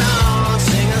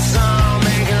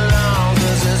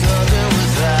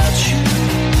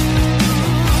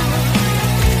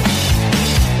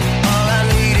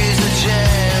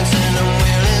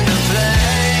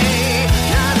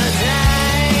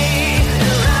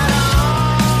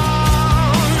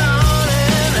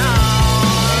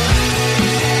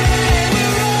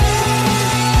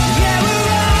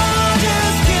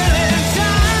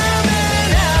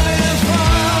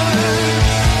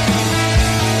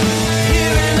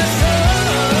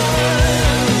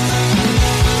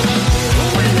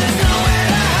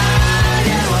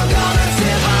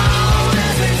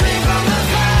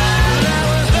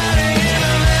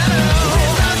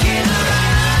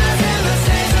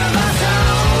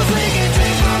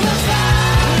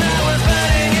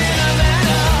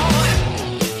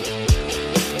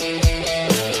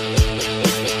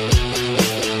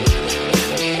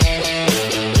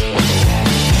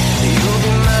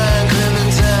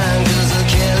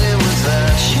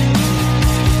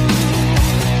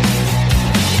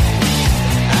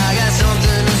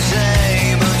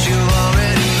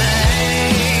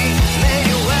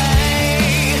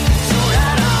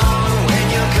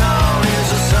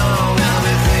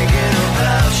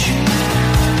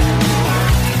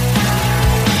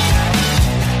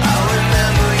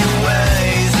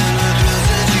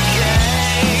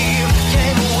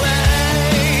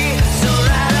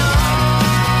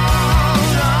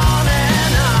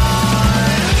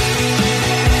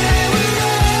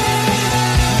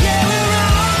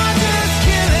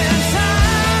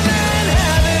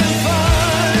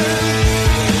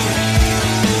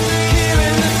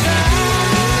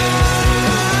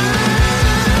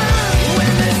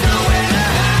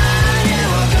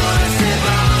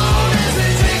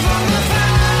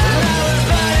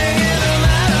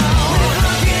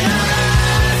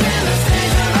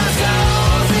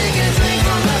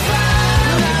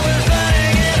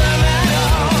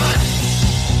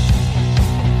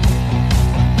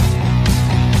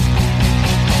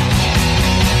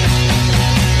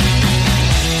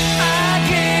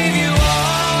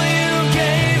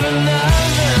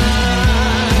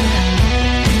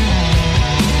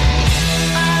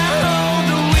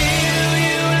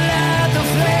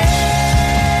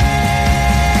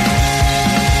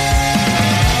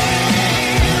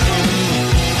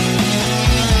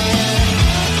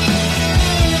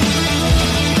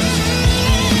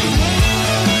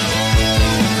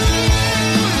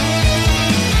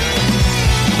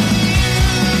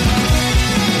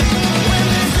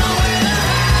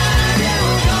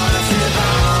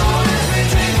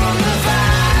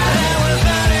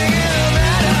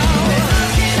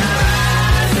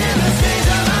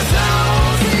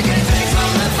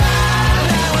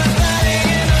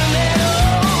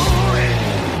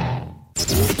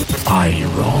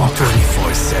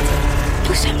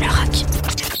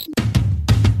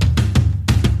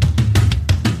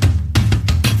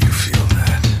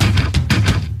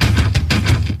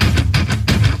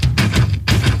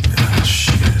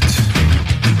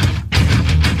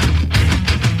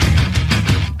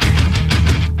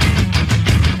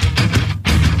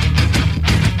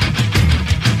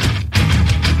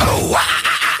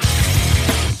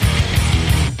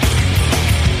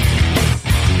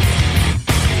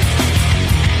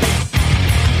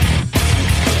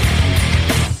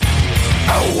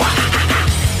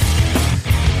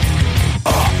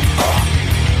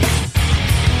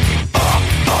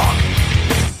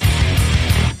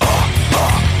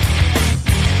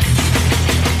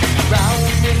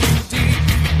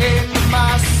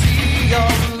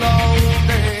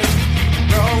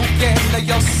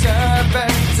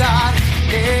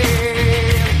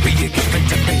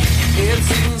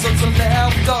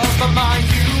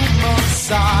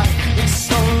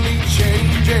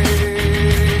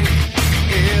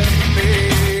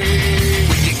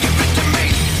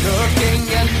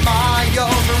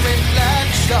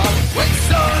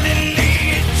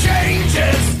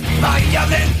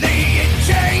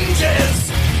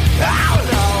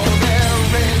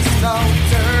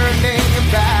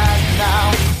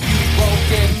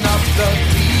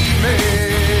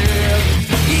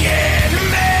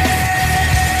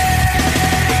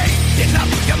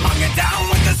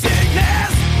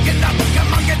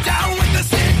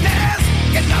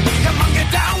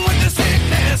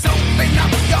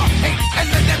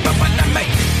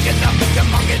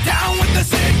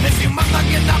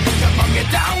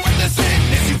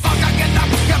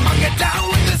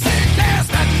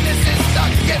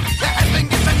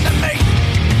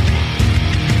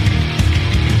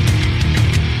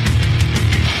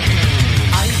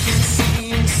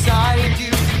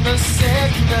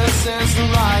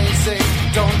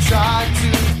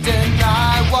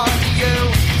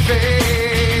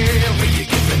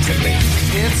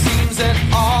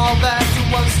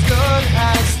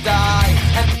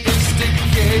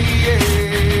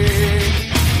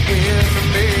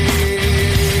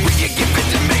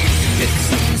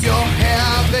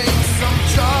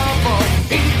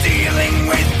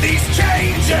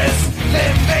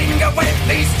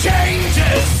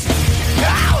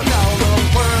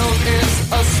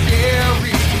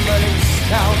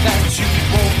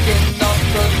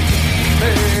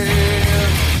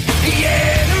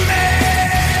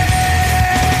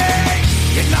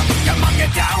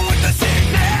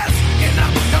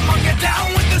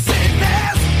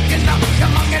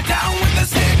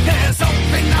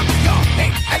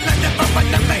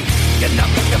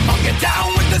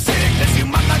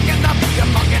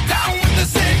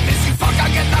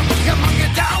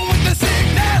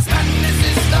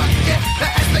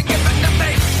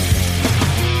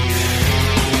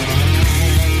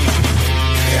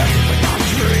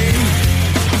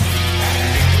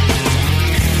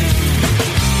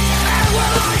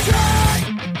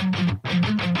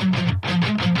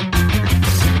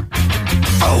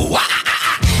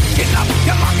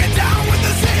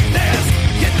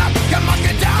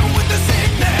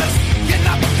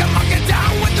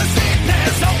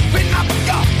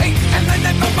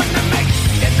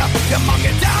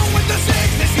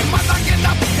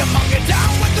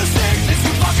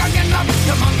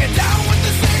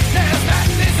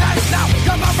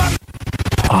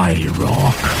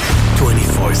 IROCK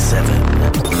 24/7.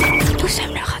 Nous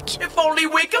sommes le rock. If only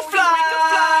we could fly.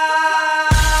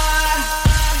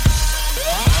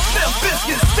 Limp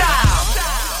Bizkit style.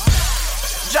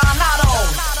 John Otto.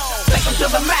 Take him to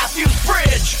the Matthews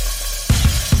Bridge.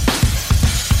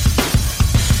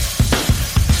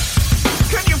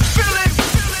 Can you feel it?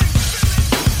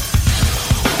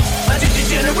 A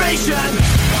generation.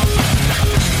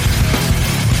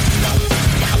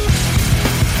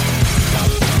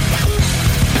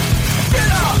 Get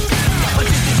up! A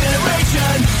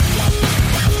generation.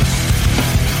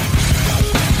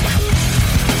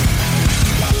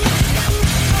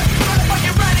 Are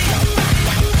you ready?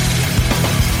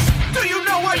 Do you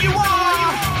know where you are?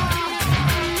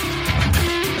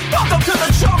 Welcome to the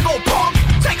jungle, punk.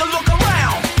 Take a look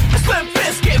around. It's Limp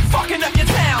Bizkit fucking up your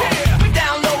town. We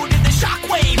downloaded the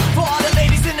shockwave for all the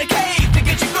ladies in the cave to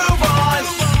get your groove on.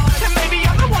 And maybe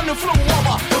I'm the one who flew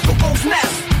over the cuckoo's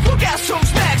nest. Well, guess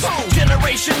who's next?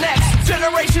 Generation X,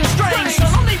 Generation Strange. So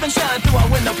don't even shine through our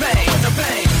window pane. So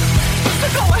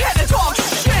go ahead and talk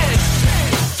shit.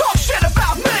 Talk shit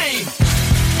about me.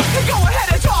 And go ahead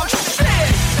and talk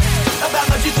shit about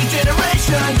my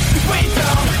generation. 'Cause we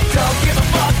don't give a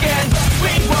fuck, and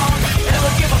we won't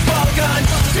ever give a fuck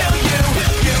until you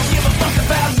give a fuck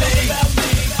about me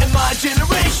and my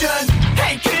generation.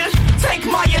 Hey kid, take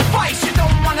my advice. You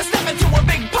don't wanna step into a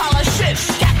big pile of shit.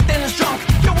 Captain's drunk,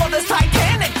 your world is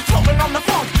Titanic, floating on the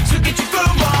funk, so get your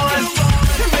groove on.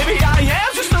 And maybe I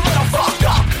am just a little fucked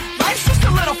up. Life's just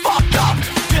a little fucked up.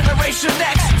 Generation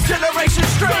X, Generation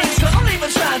Strange. So don't even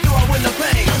shine through our window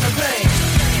pane.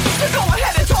 So go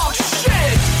ahead and talk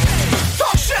shit.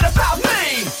 Talk shit about me.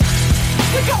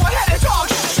 And go ahead and talk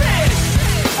shit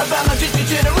about my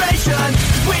generation.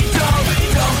 We don't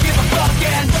give a fuck,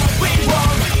 and we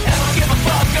won't ever give a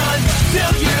fuck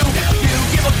until you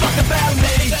give a fuck about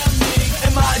me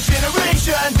and my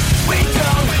generation. We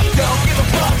don't give a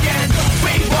fuck, and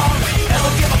we won't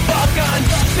ever give a fuck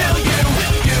until you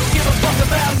give a fuck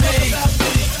about me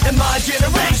and my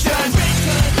generation.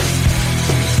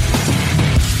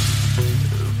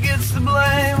 Who gets the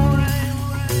blame?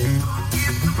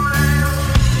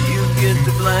 You get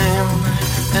the blame,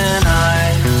 and I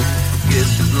get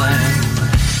the blame.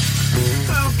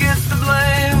 Who gets the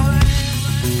blame?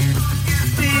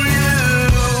 You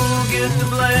get the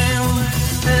blame,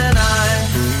 and I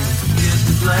get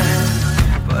the blame.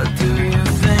 But do you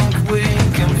think we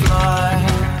can fly?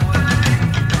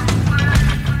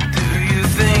 Do you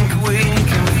think we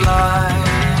can fly?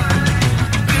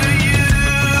 Do you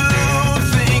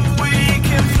think we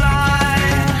can fly?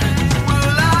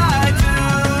 Well, I do.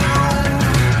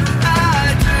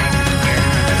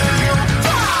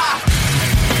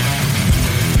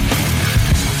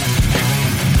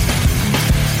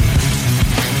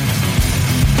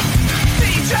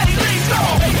 DJ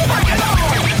Lethal, bring it on!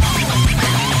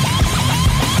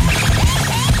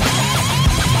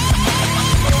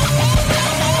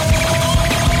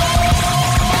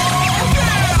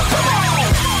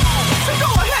 So go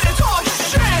ahead and talk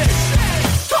shit.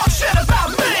 Talk shit about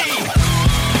me.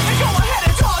 And go ahead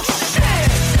and talk shit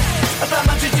about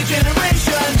my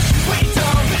generation. We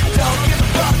don't give a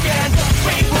fuck, and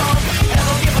we won't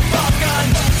ever give a fuck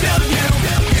until you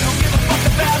give a fuck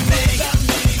about me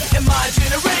and my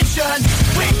generation.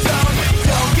 We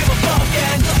don't give a fuck,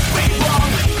 and we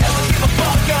won't ever give a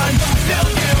fuck until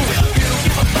you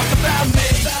give a fuck about me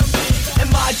and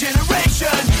my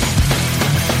generation.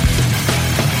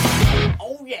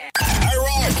 Oh yeah.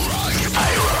 IROCK.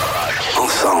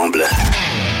 Ensemble,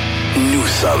 nous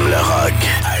sommes le rock.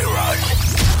 IROCK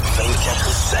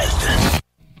 24/7.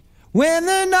 When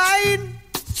the night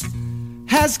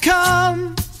has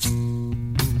come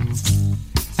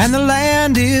and the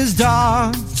land is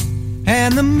dark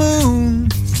and the moon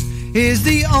is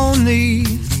the only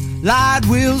light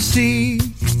we'll see,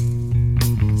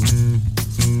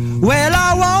 well,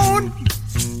 I won't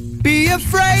be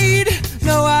afraid.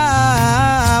 No,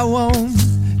 I won't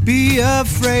be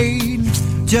afraid.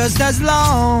 Just as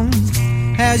long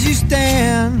as you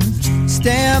stand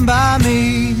by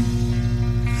me.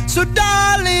 So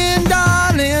darling,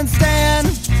 darling, stand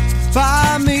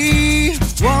by me.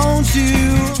 Won't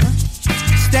you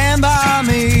stand by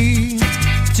me?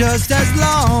 Just as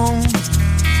long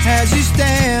as you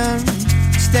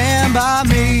stand by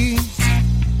me.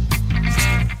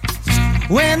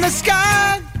 When the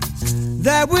sky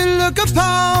that we look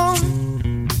upon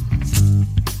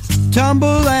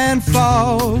tumble and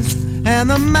falls, and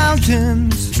the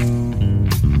mountains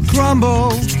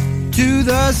crumble to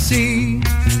the sea,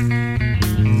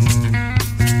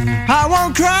 I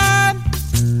won't cry,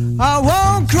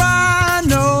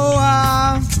 no,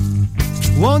 I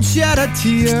won't won't shed a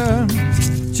tear,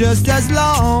 just as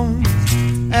long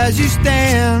as you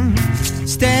stand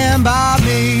by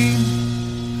me.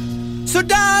 So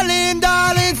darling,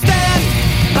 darling, stand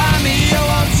by me, oh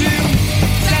won't you?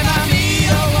 Stand by me,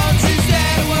 oh won't you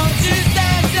stand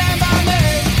by me?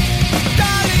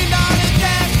 Darling, darling,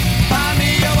 stand by me,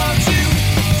 oh won't you?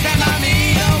 Stand by me,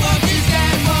 oh won't you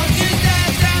stand by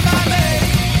me?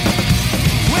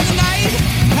 When the night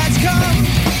has come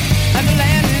and the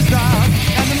land is dark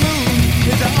and the moon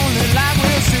is the only light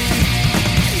we'll see,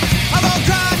 I won't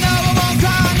cry, no, I won't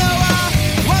cry, no, I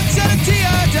won't shed a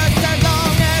tear, just as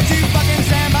long as you fucking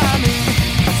stand by me.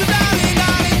 So darling,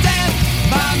 darling, stand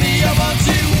by me, oh won't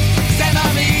you? Stand by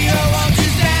me, oh won't you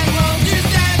stand by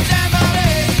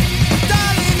me?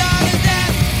 Darling, darling,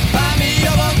 stand by me,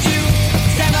 oh won't you?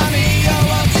 Stand by me, oh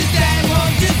won't you stand by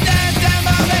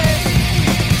me?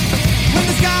 When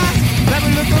the sky that we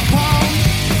look upon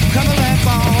come a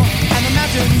landfall and the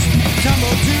mountains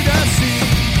tumble to the sea,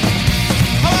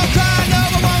 I won't cry, no,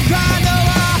 I won't cry, no,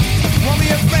 I won't be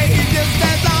afraid, just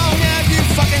as long as you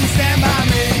fucking stand by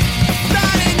me.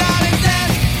 Darling, darling,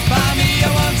 stand by me,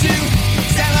 oh won't you?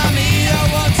 Stand by me,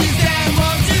 oh won't you stand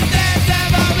by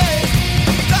me?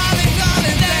 Darling,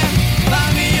 darling, stand by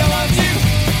me, oh won't you?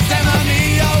 Stand by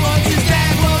me, oh won't you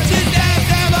stand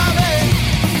by me?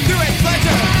 Do it,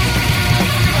 Fletcher!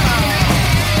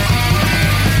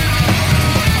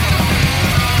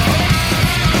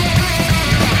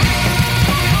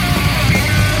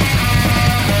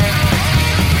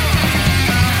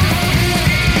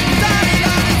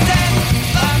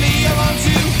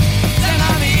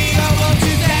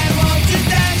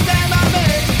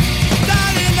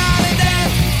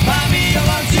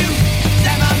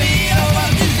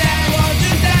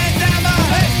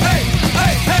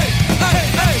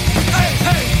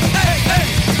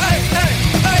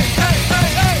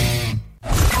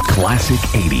 Classic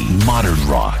 80s, modern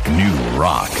rock, new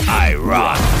rock.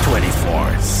 IROCK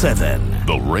 247.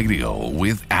 The radio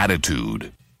with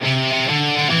attitude.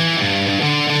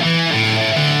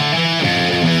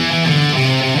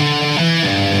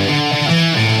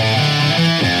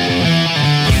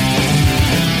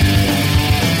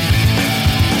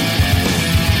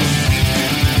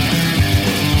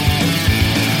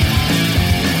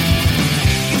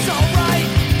 It's alright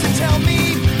to tell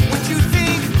me what you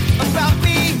think about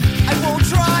me. I won't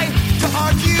try to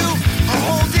argue or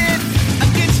hold it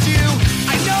against you.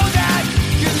 I know that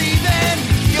you're leaving.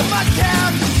 You must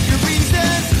have your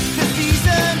reasons. The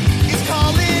season is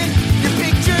calling. Your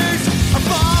pictures are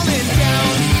falling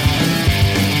down.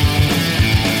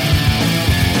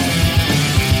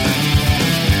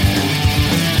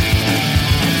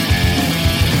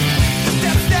 The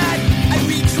steps that I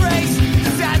retrace,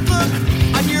 the sad look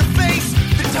on your face,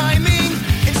 the timing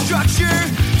and structure.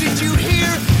 Did you hear?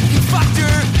 You fucked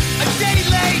her. A day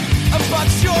late, a buck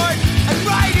short. I'm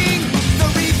writing the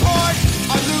report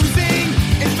on losing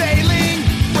and failing.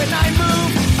 When I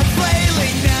move, I'm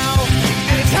flailing now,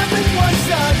 and it's happened once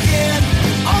again.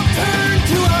 I'll turn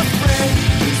to a friend,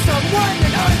 someone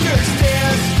that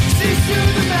understands, sees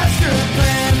through the master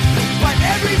plan. But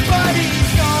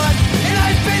everybody's gone, and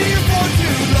I've been here for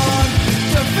too long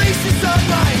to face this on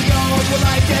my own. Well,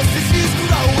 I guess this is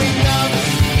growing up.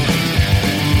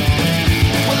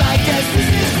 Well, I guess this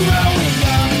is growing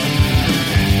up.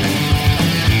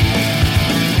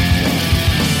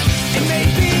 And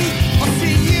maybe I'll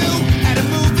see you at a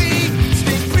movie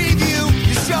sneak preview.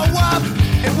 You show up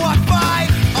and walk by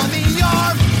on the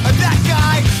arm of that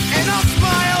guy, and I'll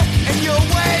smile and you'll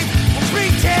wave. We'll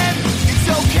pretend it's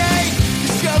okay. The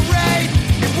charade,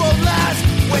 it won't last.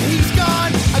 When he's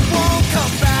gone, I won't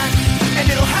come back, and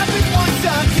it'll happen once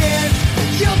again.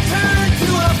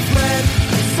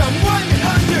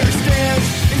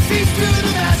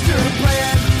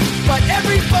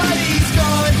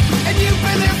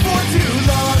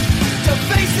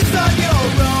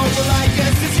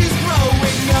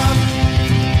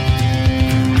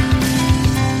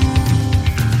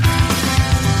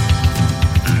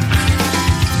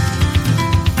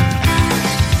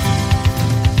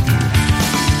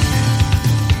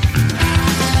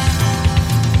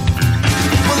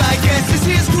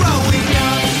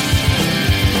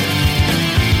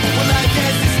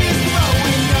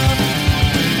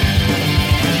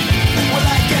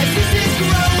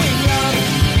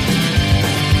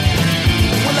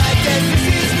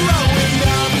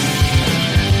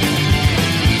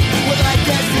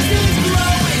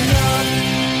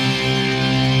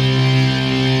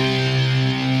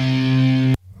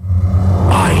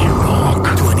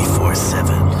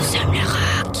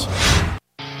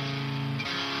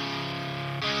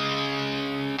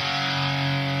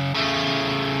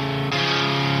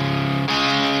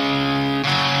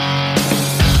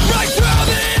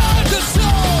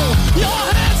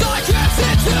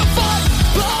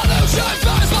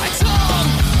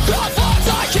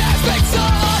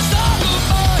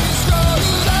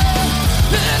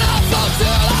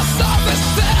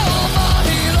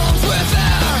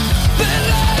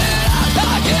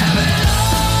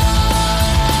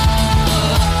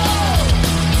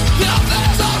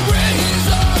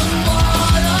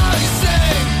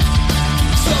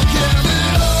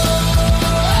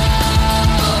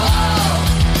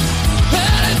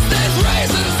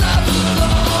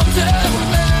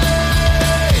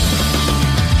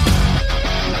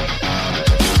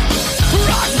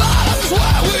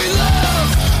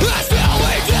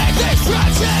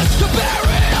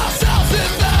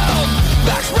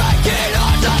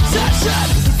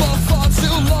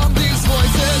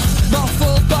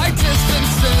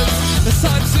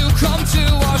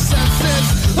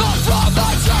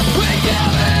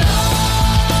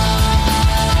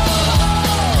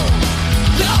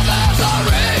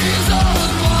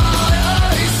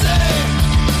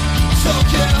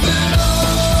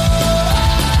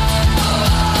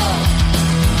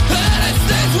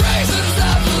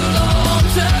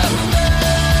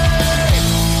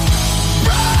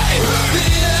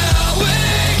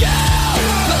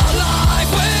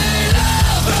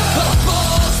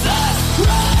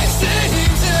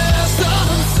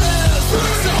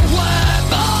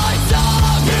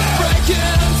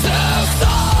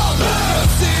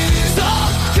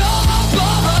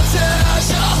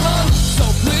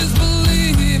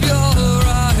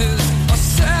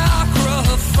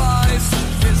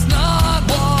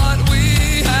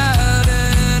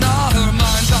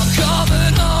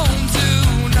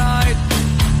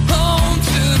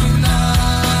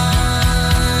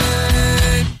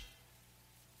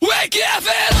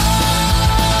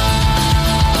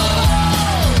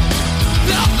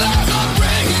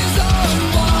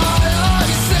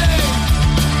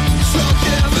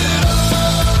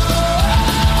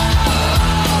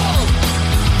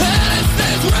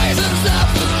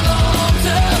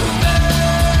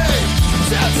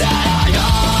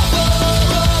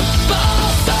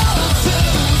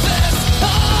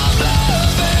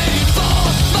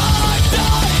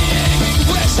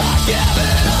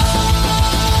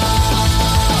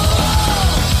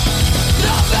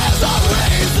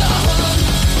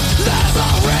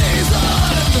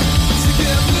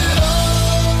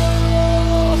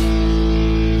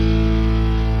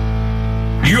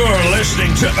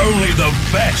 to only the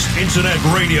best internet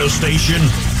radio station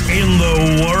in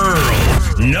the world.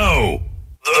 No,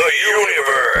 the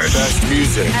universe. Best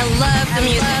music. I love the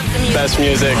music. Best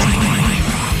music.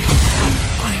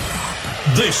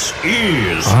 This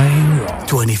is IROCK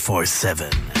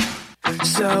 24/7.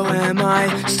 So am I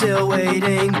still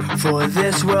waiting for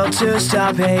this world to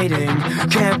stop hating?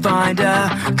 Can't find a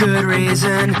good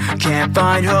reason, can't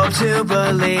find hope to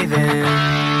believe in.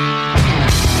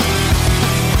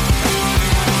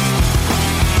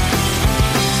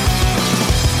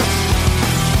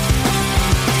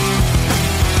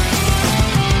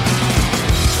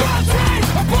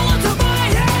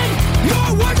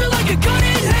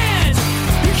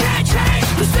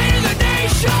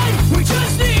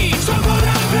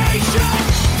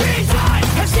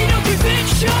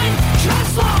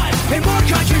 And more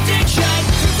contradiction.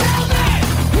 Tell me,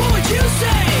 what would you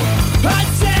say?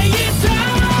 I'd say it's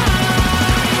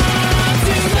time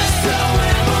to let go.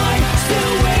 Am I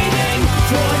still waiting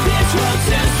for this world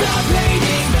to stop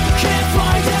hating? Can't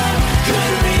find a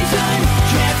good reason,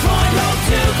 can't find hope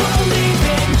to believe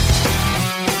in.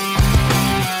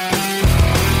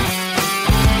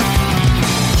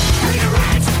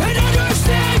 Ignorance and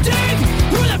understanding,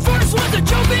 we're the first ones to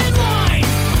jump in line.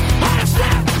 Out of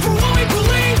step for what we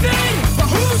believe in.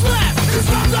 But who's left? 'Cause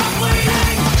I'm not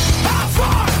bleeding. How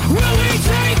far will we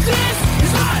take this?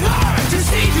 It's not hard to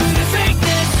see through the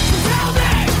fakeness. Tell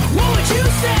me, what would you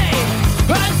say?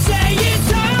 I'd say it's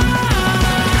time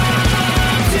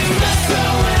to let go.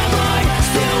 Am I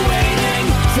still waiting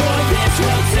for this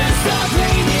world to stop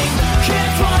hating?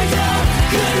 Can't find a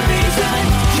good reason,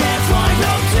 can't find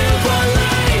hope to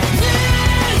believe.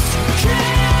 This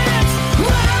can't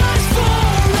last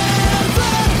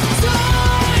forever.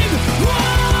 Time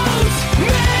won't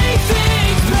make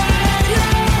things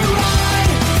better. I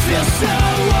feel so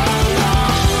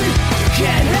alone,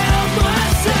 can't help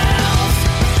myself,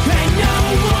 and no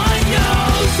one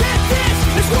knows that this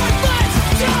is worthless.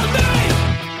 Tell me,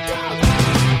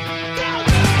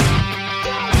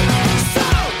 so.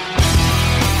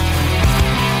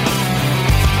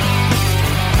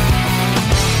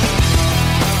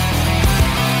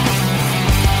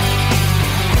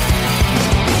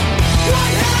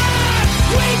 What have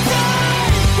we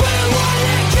done with what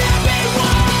it can't be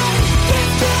won?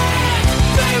 This can't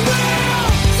be real,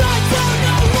 so I don't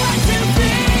know what to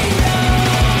feel.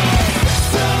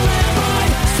 So am I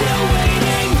still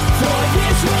waiting for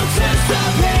this world to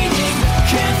stop hating?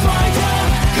 Can't find a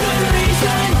good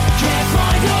reason, can't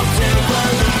find hope to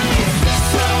believe.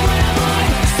 So am I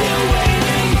still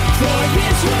waiting for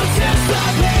this world to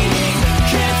stop hating?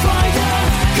 Can't find a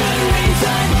good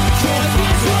reason for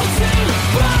this world to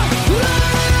believe.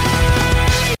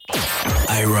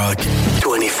 IROCK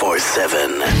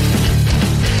 24/7.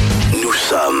 Nous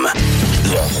sommes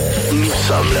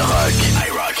le rock.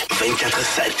 IROCK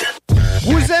 24/7.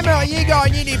 Vous aimeriez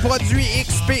gagner des produits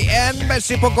XPN? Ben,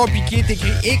 c'est pas compliqué. T'écris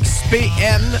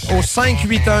XPN au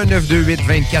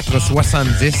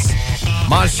 581-928-2470.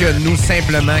 Mentionne-nous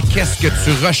simplement qu'est-ce que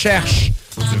tu recherches.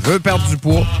 Tu veux perdre du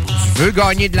poids? Tu veux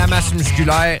gagner de la masse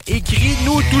musculaire?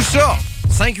 Écris-nous tout ça.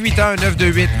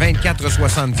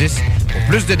 581-928-2470. Pour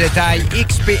plus de détails,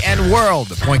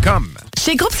 xpnworld.com.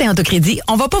 Chez Groupe Saint-Autocrédit,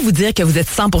 on va pas vous dire que vous êtes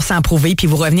 100% approuvé puis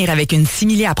vous revenir avec une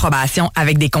simili-approbation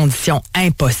avec des conditions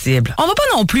impossibles. On va pas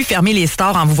non plus fermer les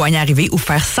stores en vous voyant arriver ou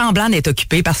faire semblant d'être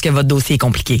occupé parce que votre dossier est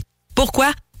compliqué.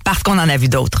 Pourquoi? Parce qu'on en a vu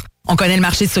d'autres. On connaît le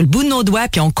marché sur le bout de nos doigts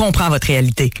puis on comprend votre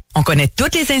réalité. On connaît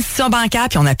toutes les institutions bancaires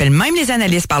puis on appelle même les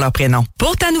analystes par leur prénom.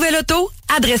 Pour ta nouvelle auto,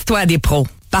 adresse-toi à des pros.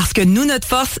 Parce que nous, notre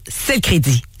force, c'est le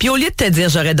crédit. Puis au lieu de te dire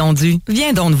j'aurais donc dû,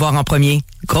 viens donc nous voir en premier.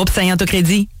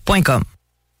 GroupeSaintAutoCrédit.com.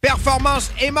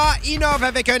 Performance Emma innove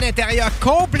avec un intérieur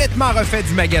complètement refait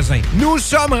du magasin. Nous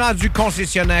sommes rendus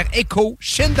concessionnaires Eco,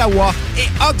 Shindawa et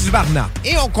Oxvarna.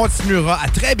 Et on continuera à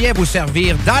très bien vous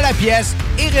servir dans la pièce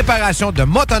et réparation de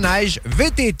motoneige,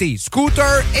 VTT,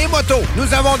 scooter et moto.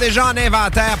 Nous avons déjà en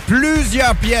inventaire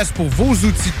plusieurs pièces pour vos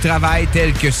outils de travail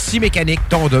tels que scie mécanique,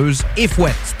 tondeuse et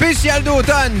fouette. Spécial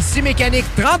d'automne, scie mécanique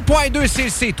 30.2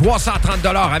 cc, 330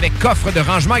 $ avec coffre de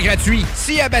rangement gratuit.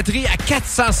 Scie à batterie à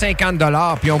 450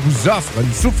 $, puis on vous offre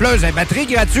une souffleuse à batterie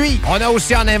gratuite. On a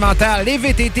aussi en inventaire les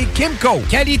VTT Kimco.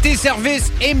 Qualité, service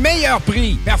et meilleur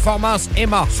prix. Performance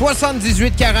Emma,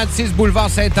 7846 boulevard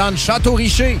Sainte-Anne,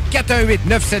 Château-Richer,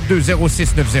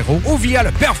 418-972-0690 ou via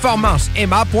le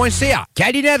performanceemma.ca.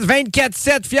 Calinette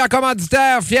 24/7, fier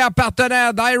commanditaire, fier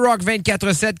partenaire d'IROCK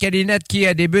 24/7. Calinette qui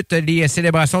débute les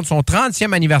célébrations de son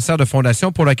 30e anniversaire de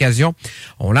fondation. Pour l'occasion,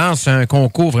 on lance un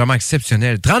concours vraiment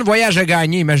exceptionnel. 30 voyages à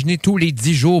gagner. Imaginez tous les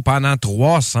 10 jours pendant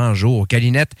 3 300 jours.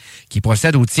 Calinette qui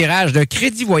procède au tirage de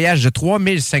crédit voyage de 3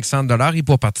 500 $ et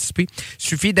pour participer, il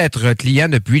suffit d'être client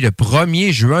depuis le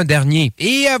 1er juin dernier.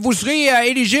 Et vous serez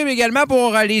éligible également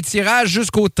pour les tirages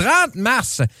jusqu'au 30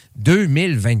 mars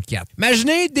 2024.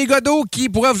 Imaginez des gars d'eau qui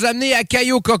pourraient vous amener à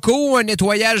Cayo Coco, un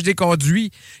nettoyage des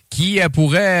conduits qui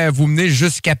pourrait vous mener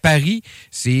jusqu'à Paris.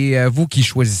 C'est vous qui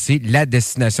choisissez la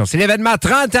destination. C'est l'événement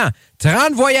 30 ans,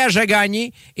 30 voyages à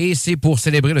gagner et c'est pour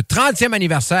célébrer le 30e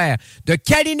anniversaire de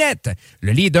Calinette,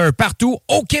 le leader partout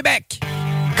au Québec.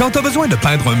 Quand tu as besoin de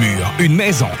peindre un mur, une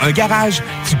maison, un garage,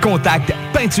 tu contactes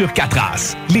Peinture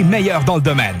 4as, les meilleurs dans le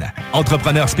domaine.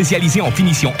 Entrepreneurs spécialisés en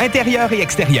finition intérieure et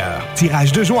extérieure,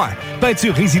 tirage de joints,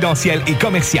 peinture résidentielle et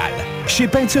commerciale. Chez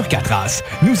Peinture 4as,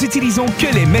 nous utilisons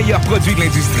que les meilleurs produits de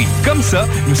l'industrie. Comme ça,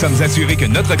 nous sommes assurés que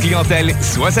notre clientèle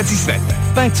soit satisfaite.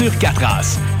 Peinture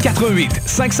 4as, 88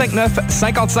 559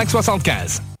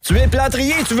 5575. Tu es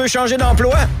plâtrier et tu veux changer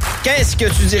d'emploi? Qu'est-ce que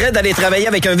tu dirais d'aller travailler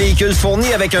avec un véhicule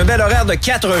fourni avec un bel horaire de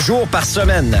 4 jours par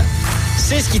semaine?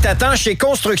 C'est ce qui t'attend chez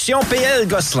Construction PL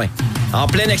Gosselin. En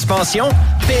pleine expansion,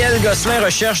 PL Gosselin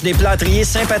recherche des plâtriers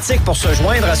sympathiques pour se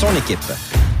joindre à son équipe.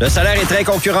 Le salaire est très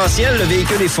concurrentiel, le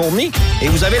véhicule est fourni et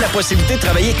vous avez la possibilité de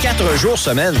travailler 4 jours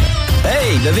semaine.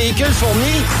 Hey, le véhicule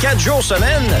fourni, 4 jours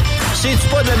semaine, c'est-tu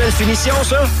pas de la belle finition,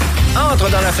 ça?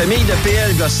 Entre dans la famille de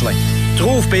PL Gosselin.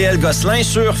 Trouve PL Gosselin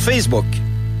sur Facebook.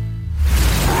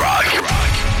 Rock.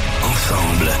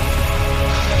 Ensemble.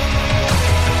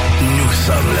 Nous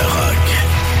sommes le rock.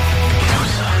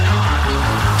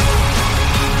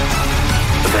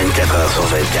 24 heures sur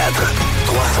 24.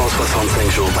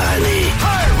 365 jours par année.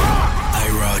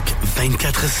 IROCK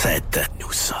 247.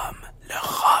 Nous sommes le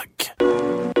rock.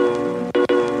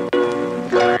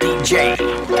 DJ.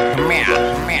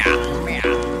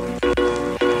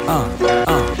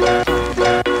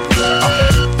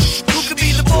 Who could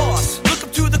be the boss? Look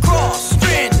up to the cross.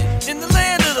 Stranded in the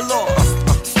land of the lost.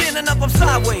 Standing up, I'm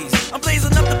sideways. I'm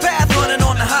blazing up the path, running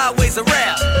on the highways of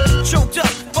rap. Choked up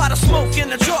by the smoke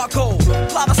and the charcoal.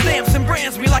 Lava stamps and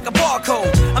brands me like a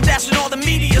barcode. I'm dashing all the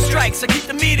media strikes. I keep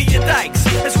the media dikes.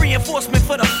 It's reinforcement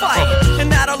for the fight.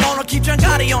 And that alone, I'll keep John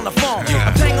Gotti on the phone.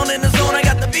 I'm tangled in the zone, I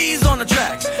got the bees on the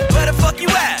track. Where the fuck you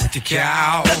at? The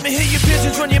cow. Let me hear your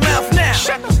pigeons run your mouth now.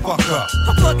 Shut the fuck up.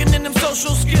 I'm plugging in them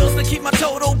social skills to keep my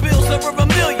total bills over $1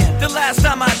 million. The last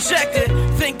time I checked it,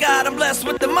 thank God I'm blessed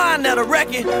with the mind that'll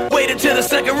wreck it. Waited till the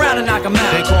second round and knock 'em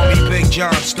out. They call me Big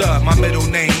John Stud, my middle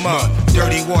name Mud.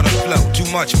 Dirty water flow, too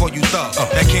much for you thug.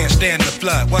 That can't stand the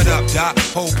flood. What up, Doc?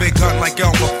 Whole big gun like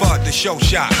Elmer Fudd, the show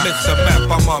shot. Miss the map,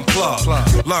 I'm unplugged.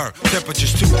 Learn,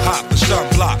 temperature's too hot, the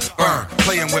sunblock. Burn,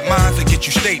 playing with minds to get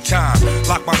you state time.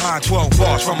 Lock behind 12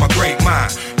 bars from a great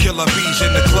mind. Killer bees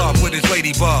in the club with his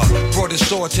ladybug. Brought his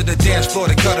sword to the dance floor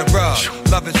to cut a rug.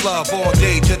 Love is love all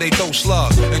day till they throw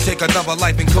slugs. And take another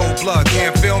life in cold blood.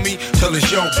 Can't feel me till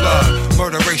it's your blood.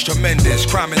 Murder rate's tremendous,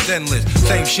 crime is endless.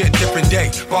 Same shit, different day.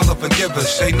 Father forgive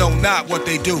us, they know not what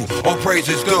they do. All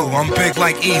praises due. I'm big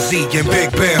like Easy and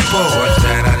Big Bamboo. What's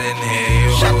that? I didn't hear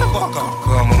you. Shut the fuck up.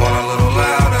 Come on a little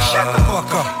louder. Shut the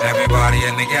fuck up. Everybody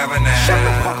in together now. Shut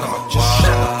the fuck up. Just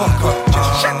shut the fuck up.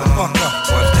 Just shut the fuck up.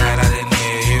 What's that? I didn't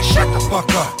hear you. Shut the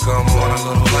fuck up. Come on a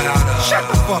little louder. Shut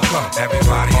the fuck up.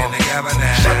 Everybody in together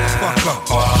now. Shut the fuck up.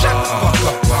 Shut the fuck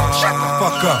up. Shut the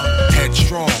fuck up.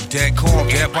 Headstrong, dead calm,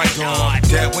 dead right on.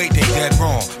 Dead weight, they dead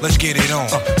wrong. Let's get it on.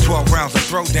 12 rounds of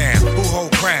throwdown. Who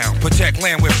hold crown? Protect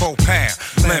land with 4 pounds.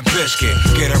 Limp Biscuit.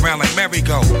 Get around like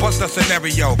merry-go. Bust a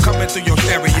scenario. Coming through your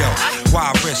stereo.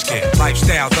 Why risk it?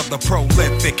 Lifestyles of the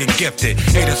prolific and gifted.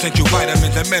 Essential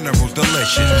vitamins and minerals,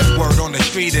 delicious. Word on the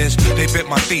street is they bit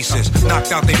my thesis.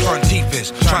 Knocked out they front teeth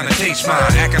is trying to taste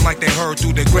mine. Acting like they heard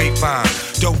through the grapevine.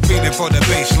 Dope feeding for the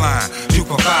baseline. 2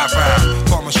 for 5 round.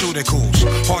 Pharmaceuticals.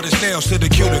 Hardest nails to the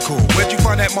cuticle. Where'd you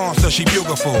find that monster? She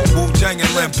beautiful. Wu-Tang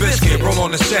and Limp Bizkit. Roll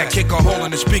on the set. Kick a hole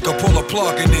in the speaker. Pull a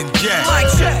plug and then jack. Mic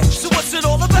check. So what's it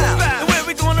all about? And where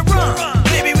we gonna run?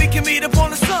 Maybe we can meet up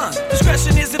on the sun.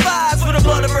 Discretion is advised for the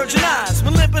blood of virgin eyes.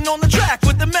 We're limping on the track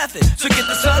with the method. So get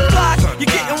the sunblock. You're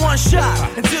getting one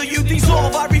shot. Until you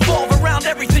dissolve, I revolve around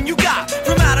everything you got.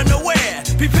 From out of nowhere.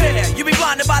 Prepare. You'll be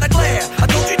blinded by the glare. I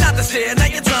told you not to stare. Now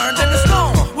you're turned into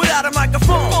stone. Without a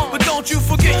microphone. But don't you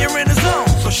forget you're in the zone.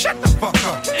 So shut the fuck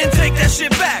up. And take that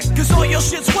shit back. Cause all your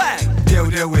shit's whack.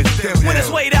 When it's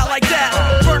weighed out like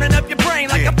that. Burning up your brain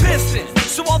like a piston.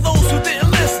 So all those who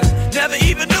didn't listen never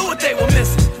even knew what they were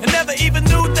missing. And never even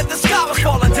knew that the sky was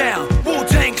falling down.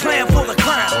 Wu-Tang Clan for the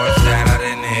crown. What's that? I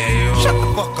didn't hear you. Shut the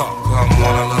fuck up. Come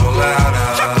on a little louder.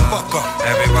 Shut the fuck up.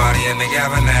 Everybody in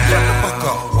together now. Shut the fuck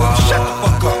up. Shut the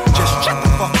fuck up. Just shut the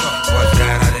fuck up. What's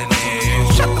that? I didn't hear you.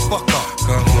 Shut the fuck up.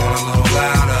 Come on a little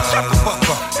louder. Shut the fuck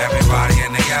up. Everybody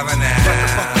in together.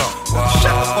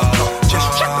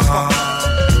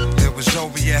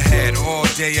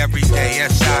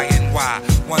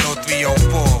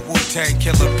 304, Wu-Tang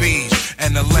Killer Bees,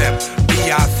 and the limp,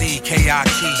 B-I-C-K-I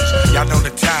keys. Y'all know the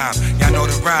time, y'all know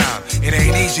the rhyme. It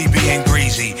ain't easy being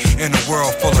greasy in a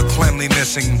world full of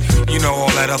cleanliness and you know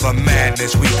all that other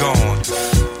madness. We gone.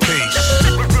 Peace.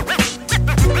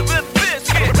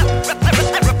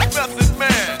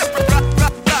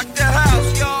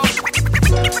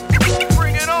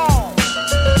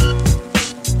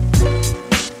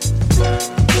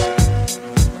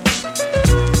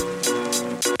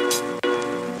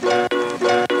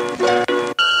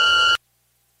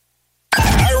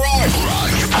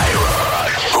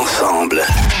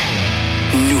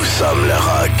 Nous sommes le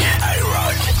rock.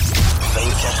 IROCK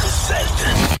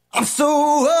 24/7. I'm so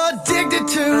addicted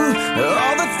to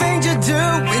all the things you do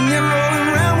when you're rolling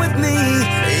around with me.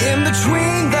 In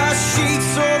between the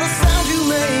sheets, all the sounds you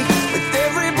make with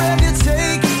every breath you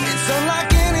take. It's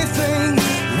unlike anything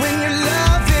when you're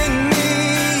loving me.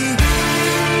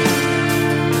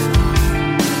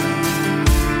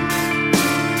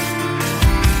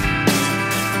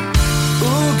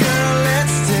 Ooh, girl,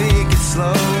 let's take it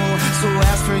slow. So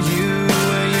as for you,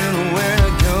 you know where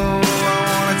to go. I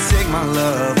wanna take my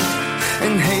love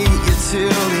and hate you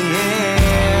till the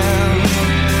end.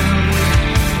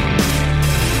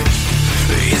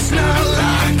 It's not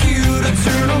like you to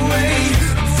turn away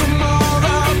from all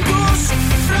the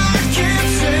bullshit I can't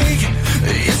take.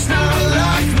 It's not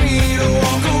like me to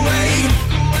walk away.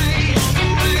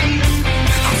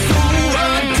 I'm so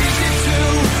addicted to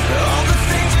all the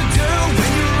things you do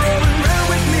when you're rolling around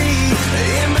with me.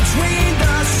 In between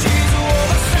the sheets, all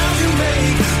the sounds you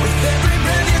make with every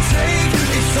breath you take.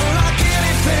 It's unlike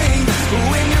anything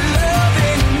when you're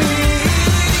loving me.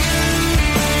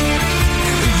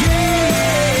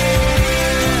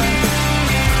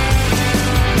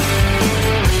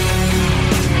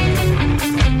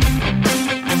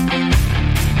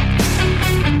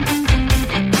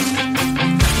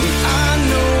 I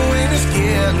know when it's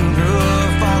getting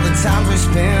rough, all the times we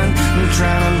spend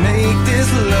trying to make this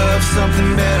love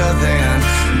something better than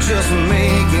just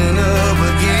making up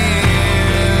again.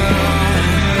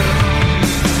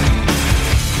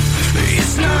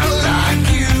 It's not like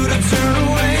you to turn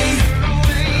away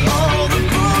all the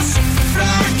bullshit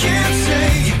I can't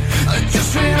take. Just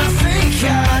when I think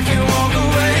I can walk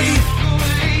away.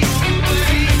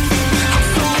 I'm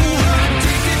so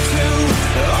addicted to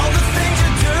all the things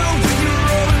you do when you're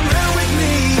rolling around with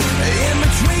me. In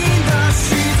between the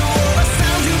sheets, all the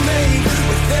sounds you make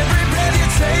with every breath you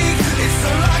take. It's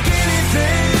unlike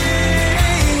anything.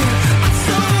 I'm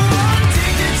so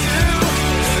addicted to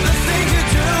the things you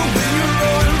do when you're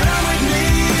rolling around with me.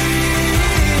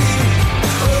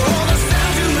 All the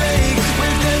sounds you make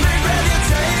with every breath you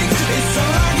take. It's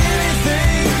unlike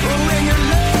anything when you're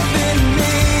loving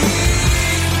me.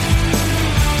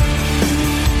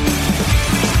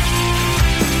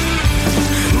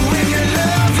 When you're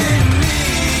loving me.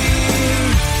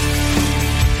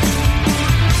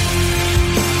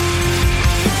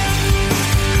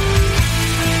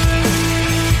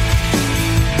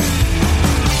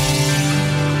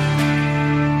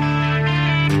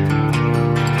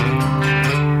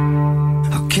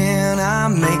 How can I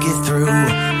make it through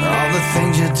all the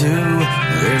things you do?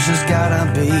 There's just gotta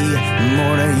be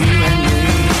more to you and me.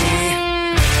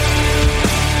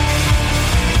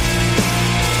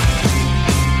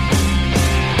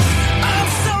 I'm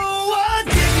so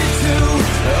addicted to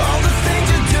all the things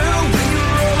you do when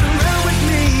you're rolling around with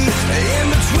me. In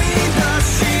between the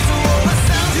sheets, all the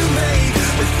sounds you make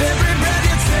with every breath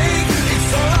you take.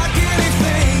 It's unlike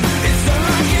anything. It's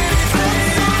unlike anything.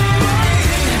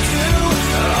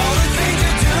 All the things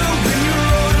you do when you're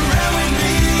rolling around with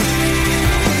me.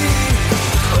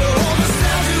 All the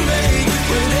sounds you make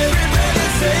with every breath you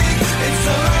take. It's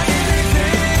unlike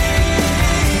anything.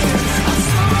 I'm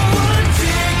so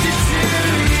addicted to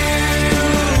you.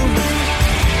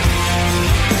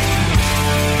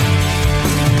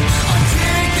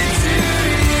 Addicted to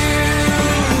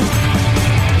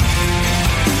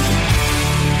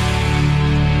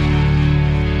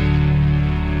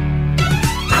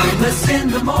Christmas in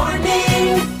the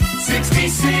morning,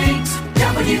 66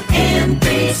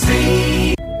 WNBC.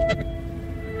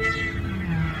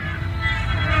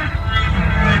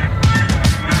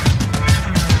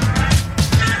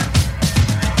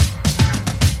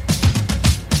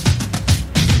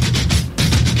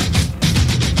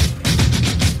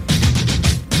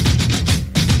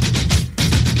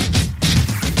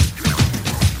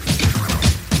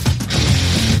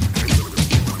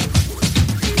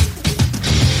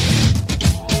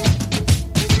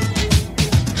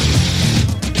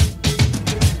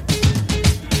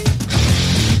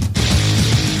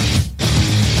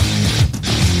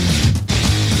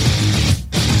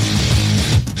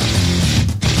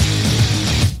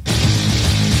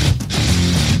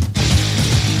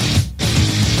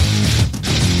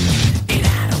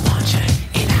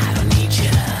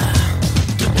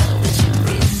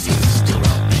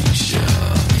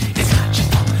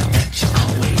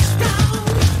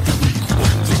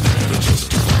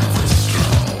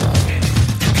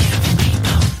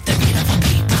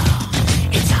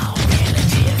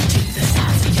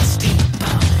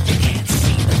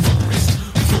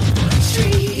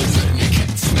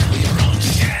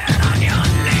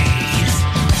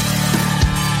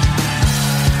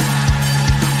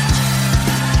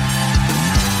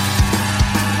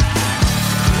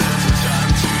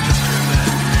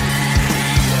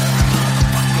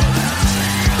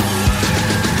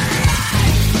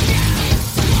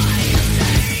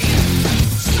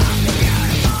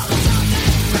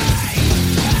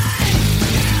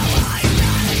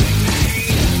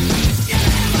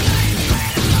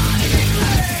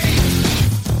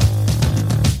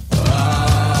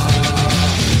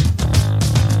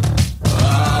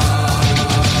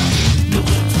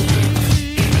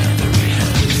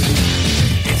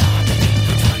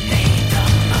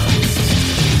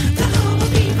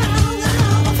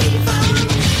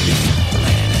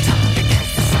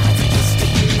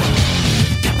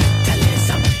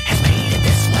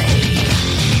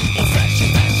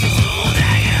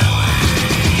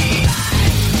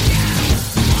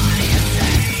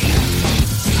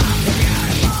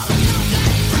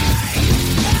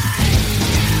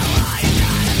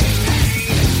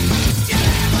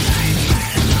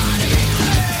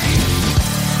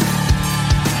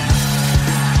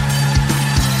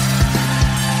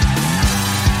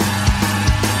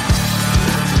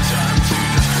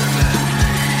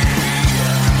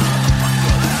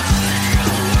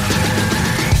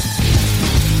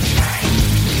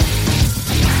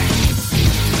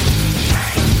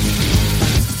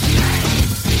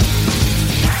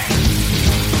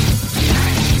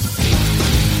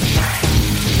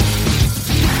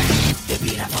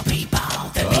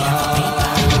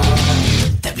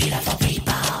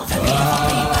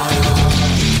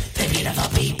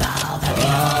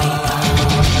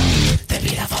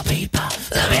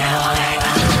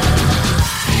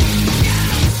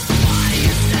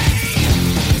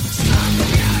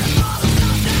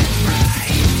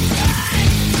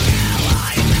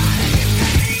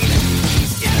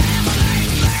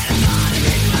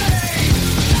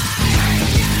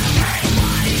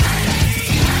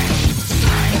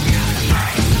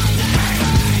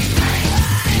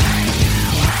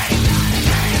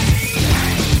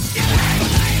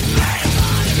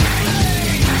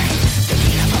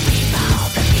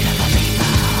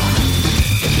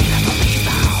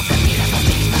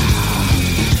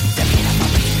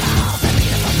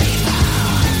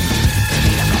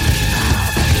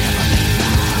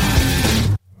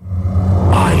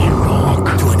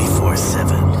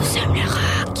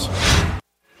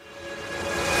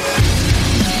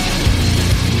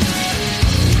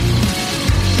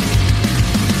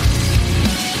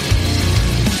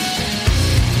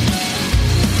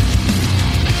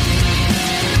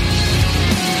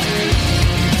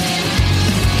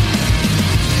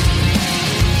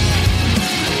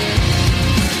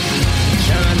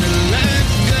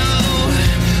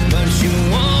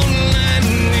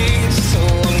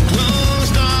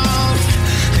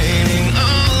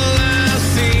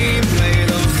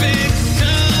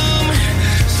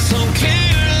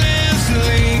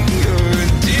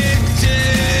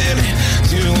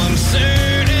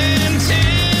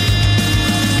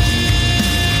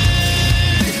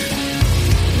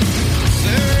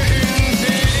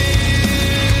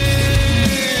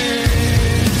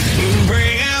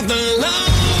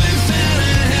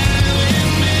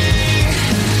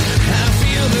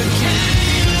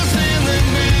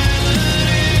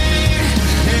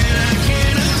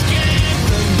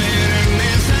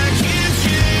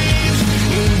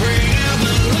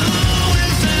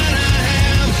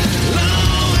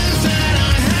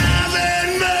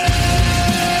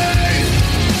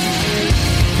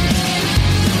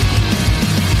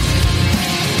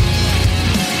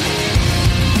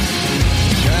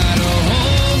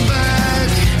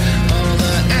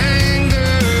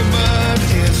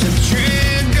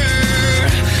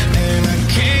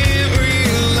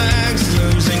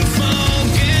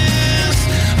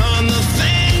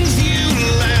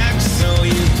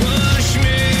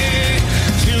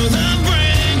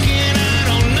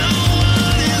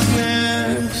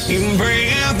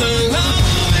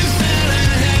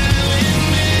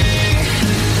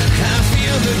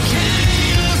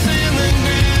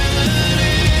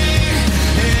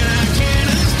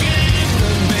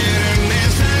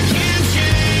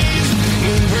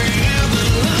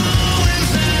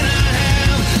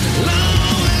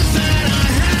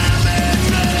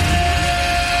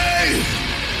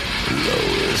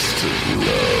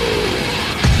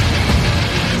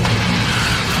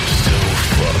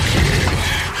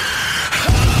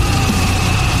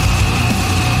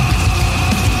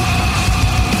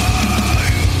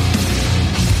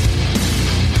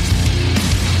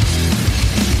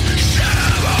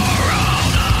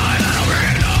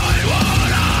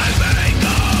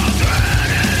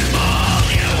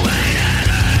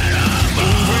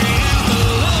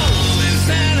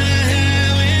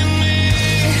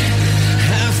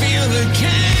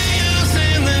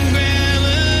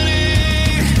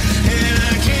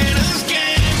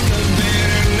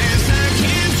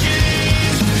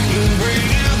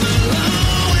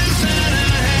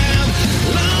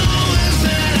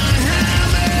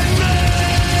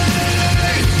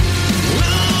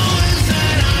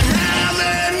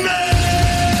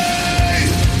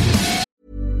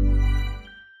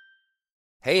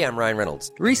 Hey, I'm Ryan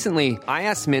Reynolds. Recently, I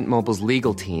asked Mint Mobile's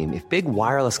legal team if big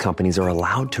wireless companies are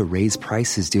allowed to raise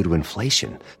prices due to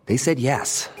inflation. They said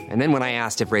yes. And then when I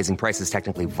asked if raising prices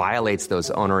technically violates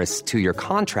those onerous two-year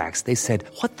contracts, they said,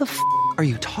 "What the f*** are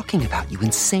you talking about, you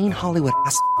insane Hollywood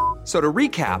ass?" So to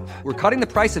recap, we're cutting the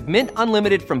price of Mint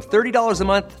Unlimited from $30 a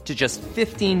month to just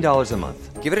 $15 a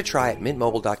month. Give it a try at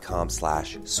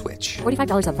mintmobile.com/switch.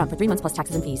 $45 up front for 3 months plus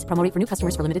taxes and fees. Promo rate for new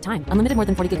customers for limited time. Unlimited more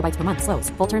than 40 gigabytes per month. Slows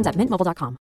full terms at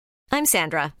mintmobile.com. I'm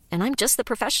Sandra, and I'm just the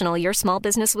professional your small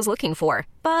business was looking for.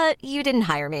 But you didn't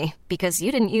hire me because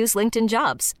you didn't use LinkedIn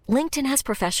Jobs. LinkedIn has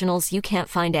professionals you can't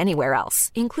find anywhere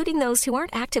else, including those who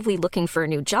aren't actively looking for a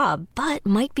new job, but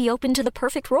might be open to the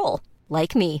perfect role,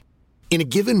 like me. In a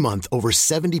given month, over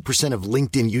 70% of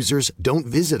LinkedIn users don't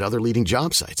visit other leading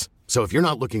job sites. So if you're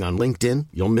not looking on LinkedIn,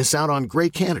 you'll miss out on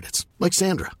great candidates like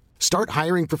Sandra. Start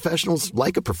hiring professionals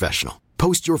like a professional.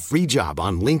 Post your free job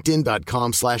on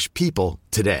linkedin.com/people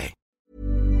today.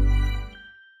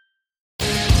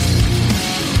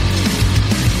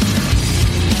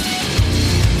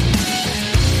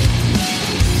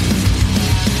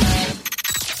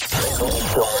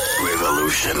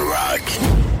 Revolution Rock.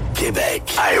 Québec.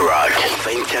 IROCK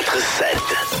 247.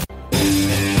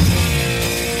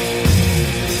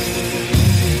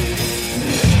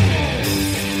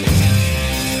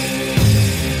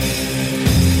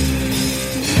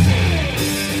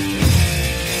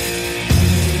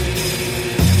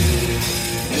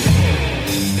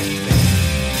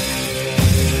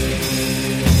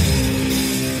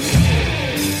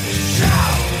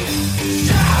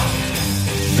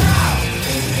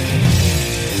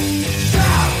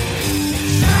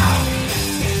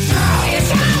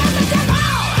 It's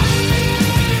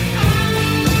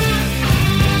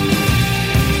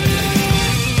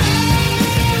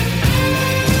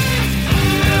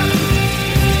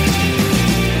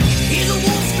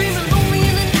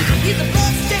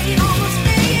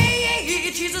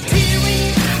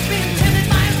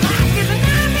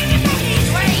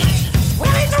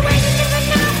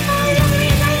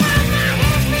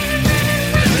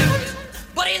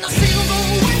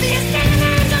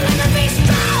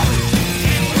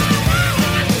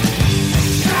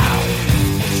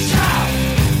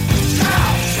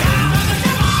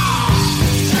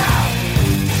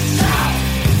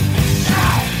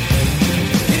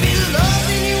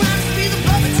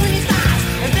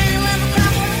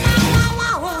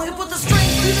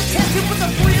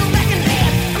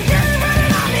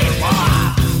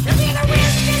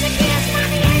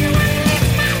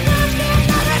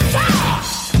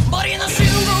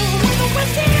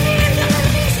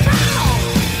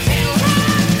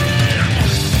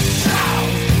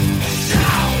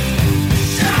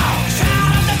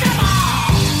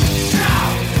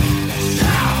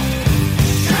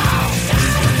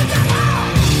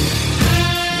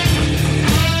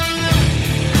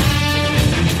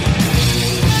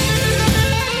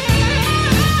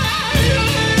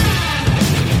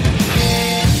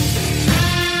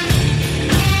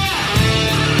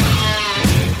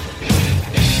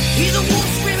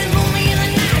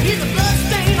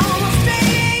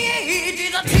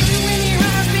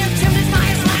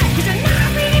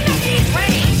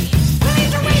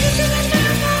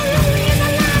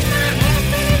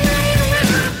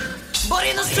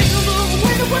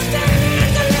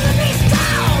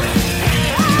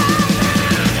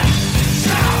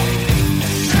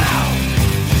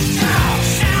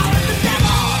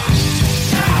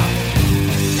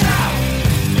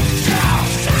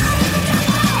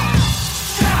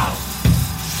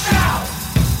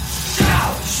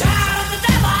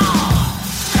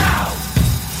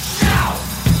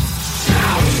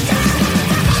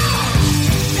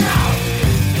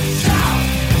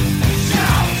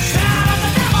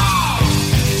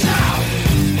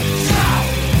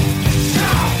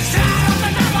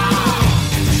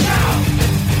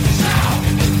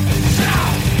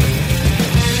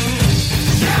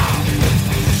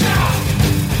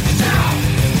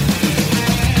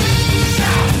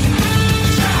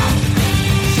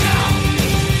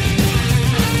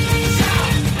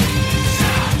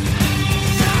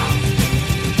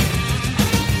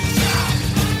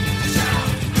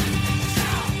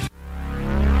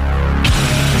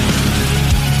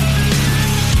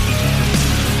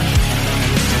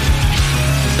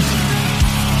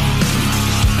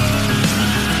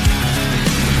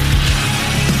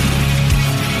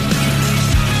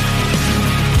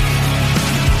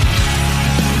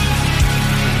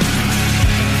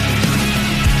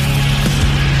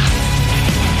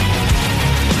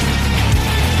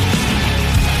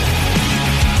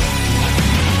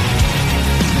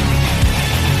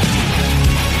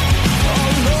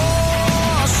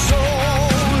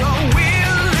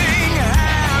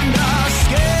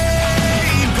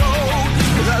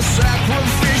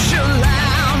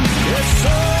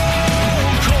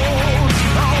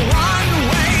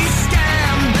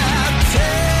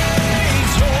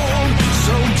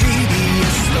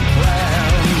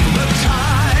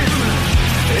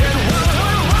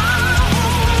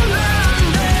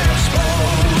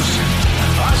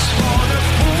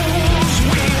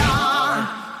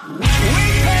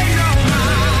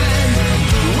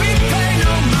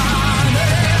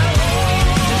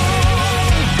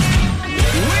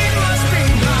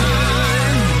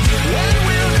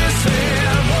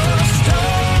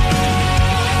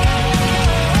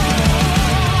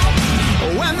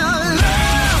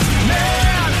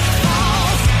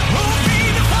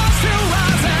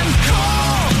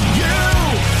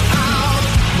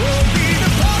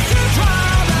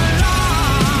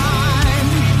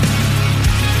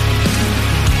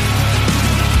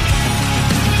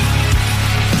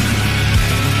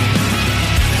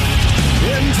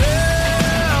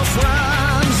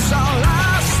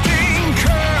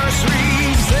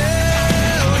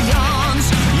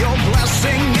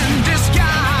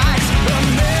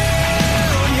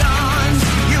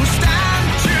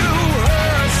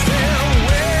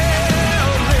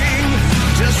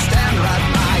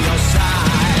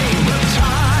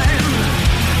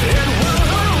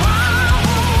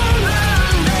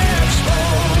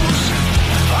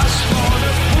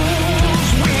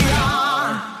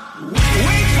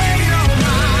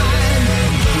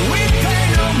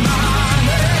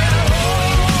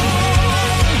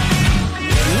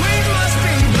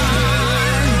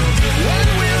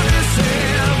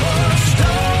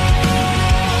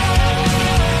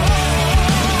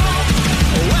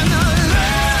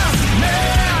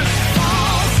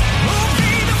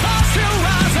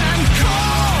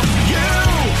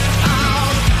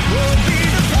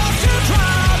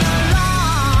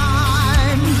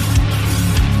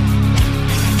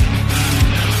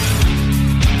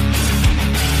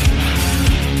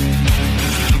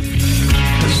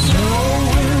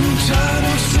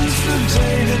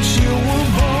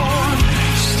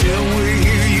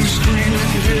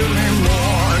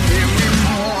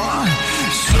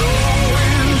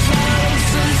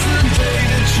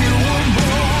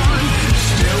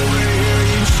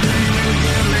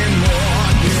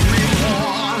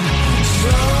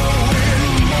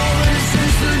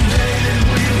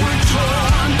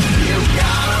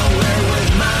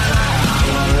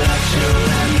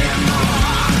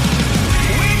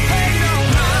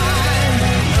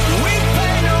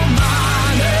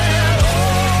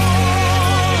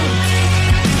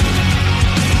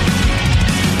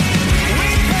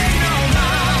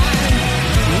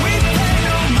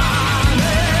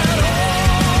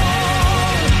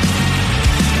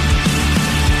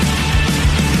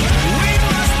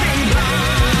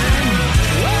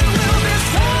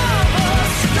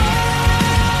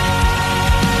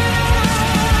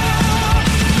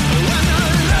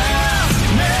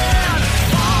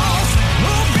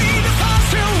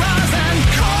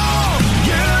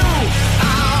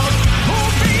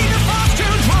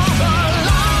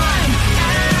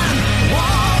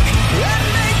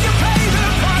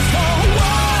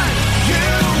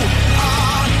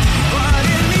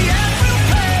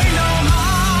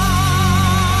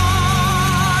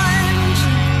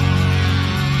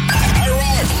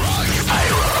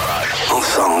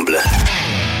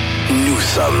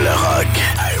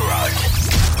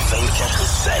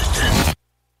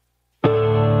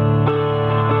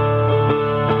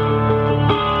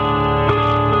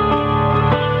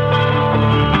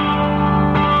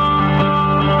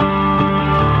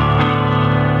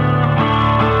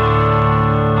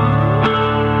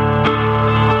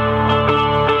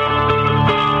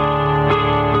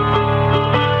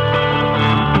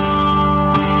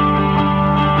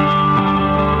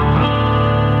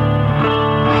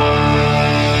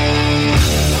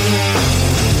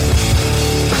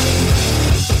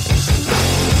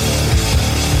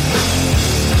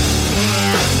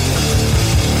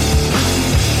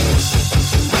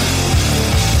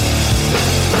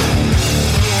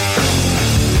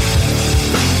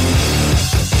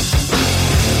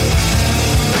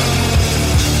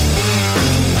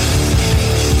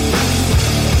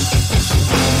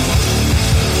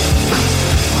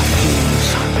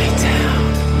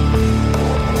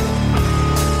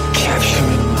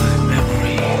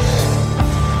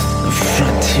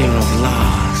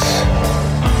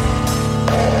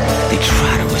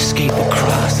escape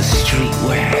across the street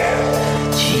where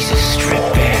Jesus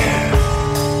stripped bare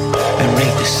and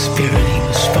raped the spirit he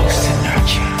was supposed to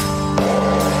nurture.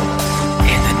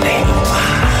 In the name of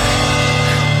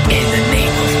mine, in the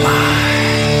name of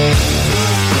mine.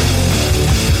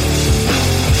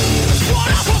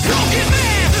 What of a broken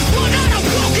man, what not a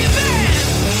broken man.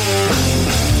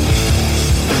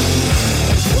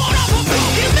 What of a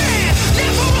broken man,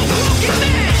 never a broken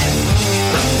man.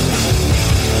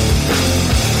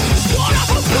 What of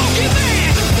a broken man,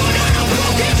 what not a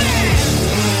broken man.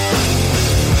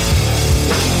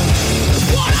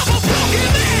 What of a broken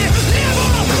man, never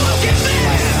a broken man.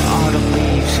 Where autumn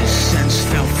leaves, his sense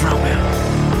fell from him.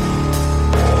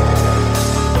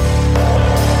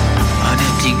 An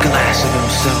empty glass of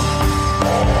himself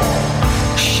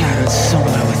shattered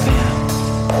somewhere within.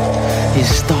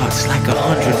 His thoughts like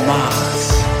 100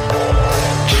 moths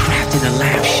trapped in a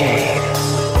lampshade.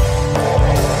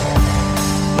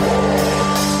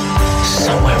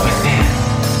 Somewhere within,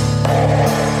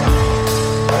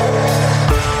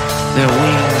 their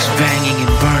wings banging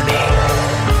and burning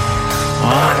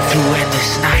on through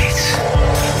endless nights.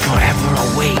 Forever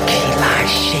awake, he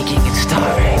lies shaking and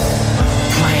starving,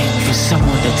 praying for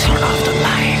someone to turn off the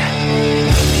light.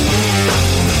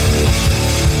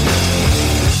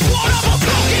 What of a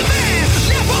broken man,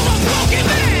 never a broken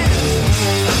man.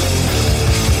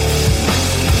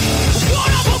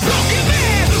 What of a broken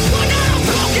man, what not a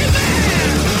broken man.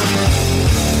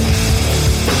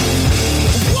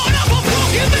 What of a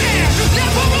broken man,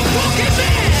 never a broken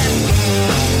man.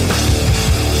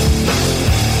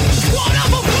 What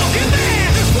of a broken man,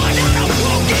 what not a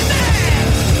broken man.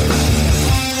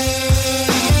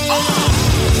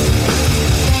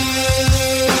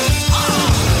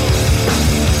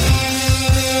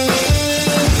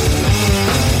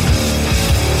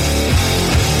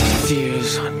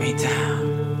 Fears hunt me down,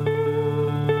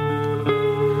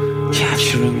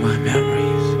 capturing my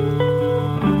memories.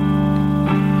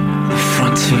 The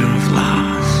frontier of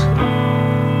loss.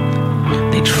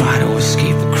 They try to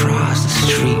escape across the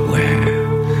street where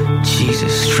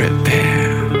Jesus stripped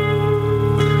bare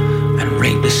and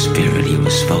raped the spirit he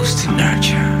was supposed to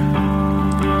nurture.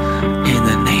 In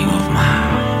the name of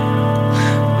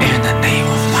mine, in the name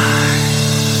of mine.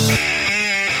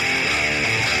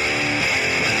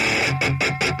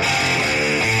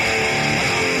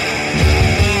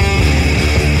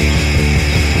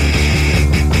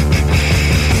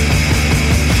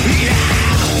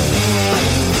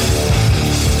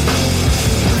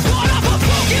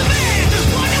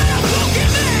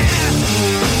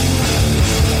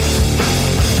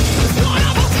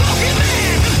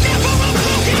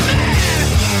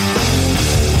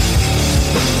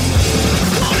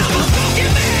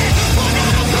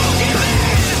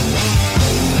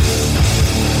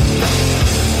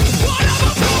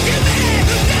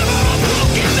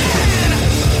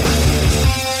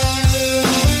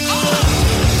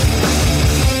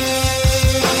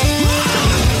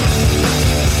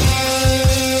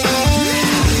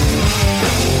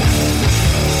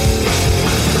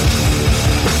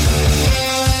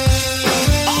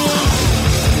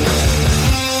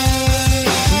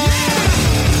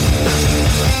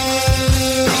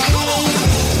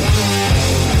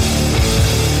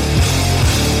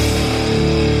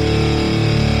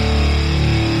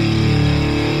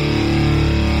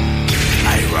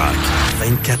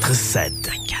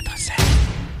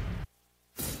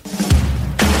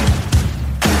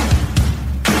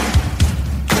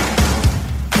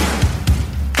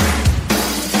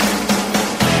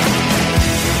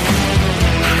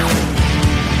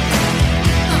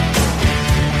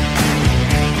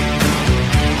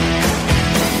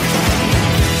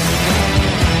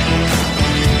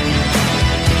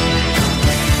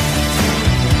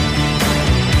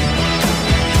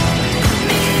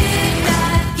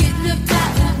 Midnight, getting up,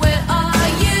 where are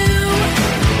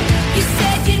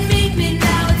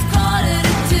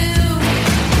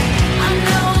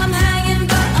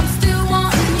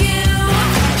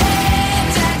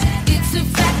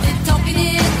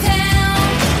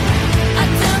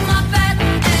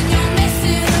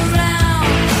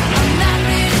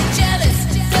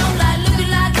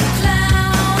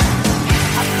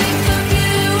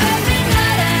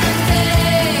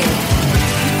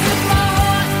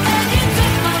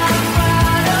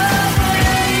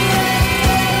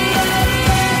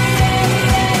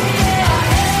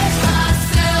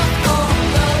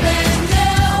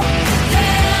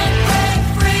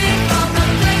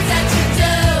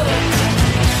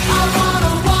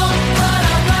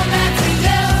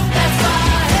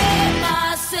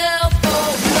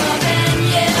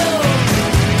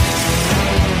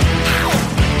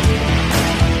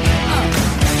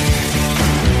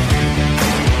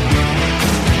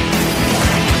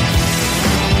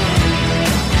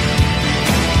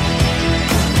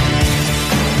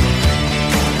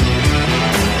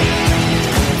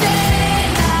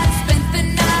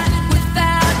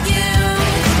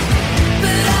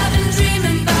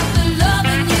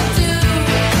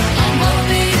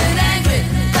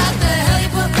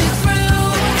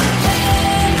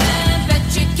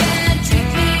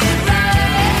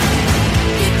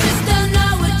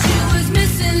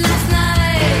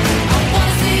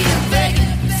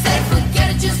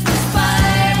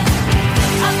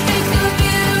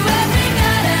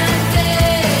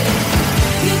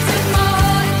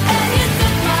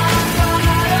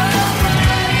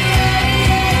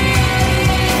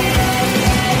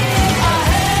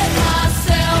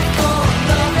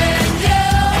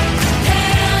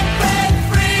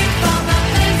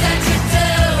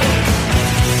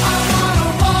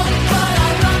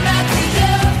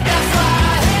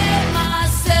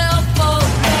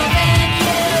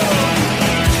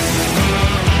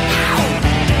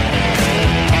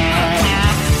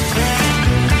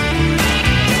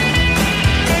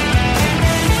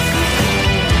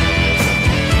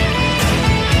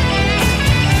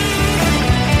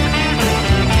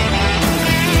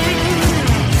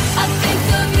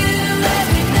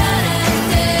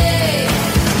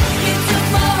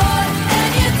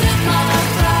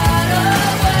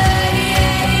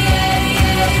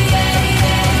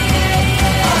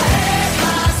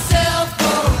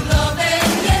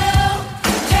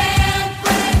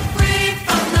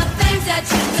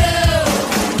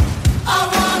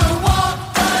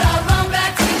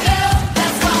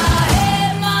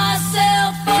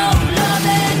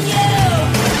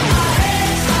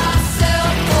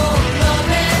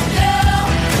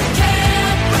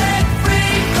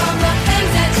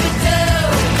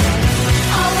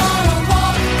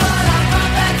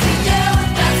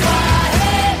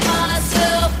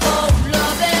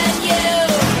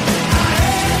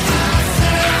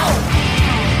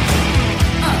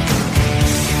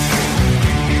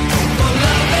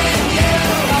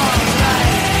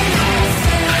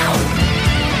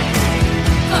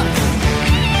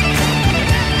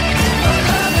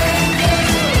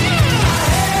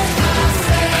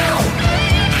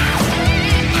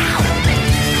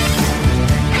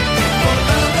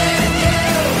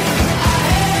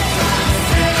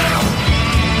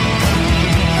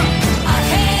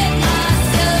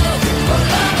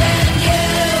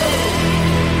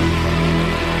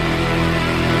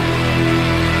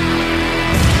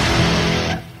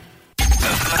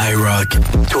iROCK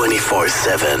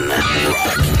 24/7.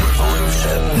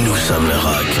 Nous sommes le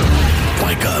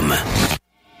rock.com.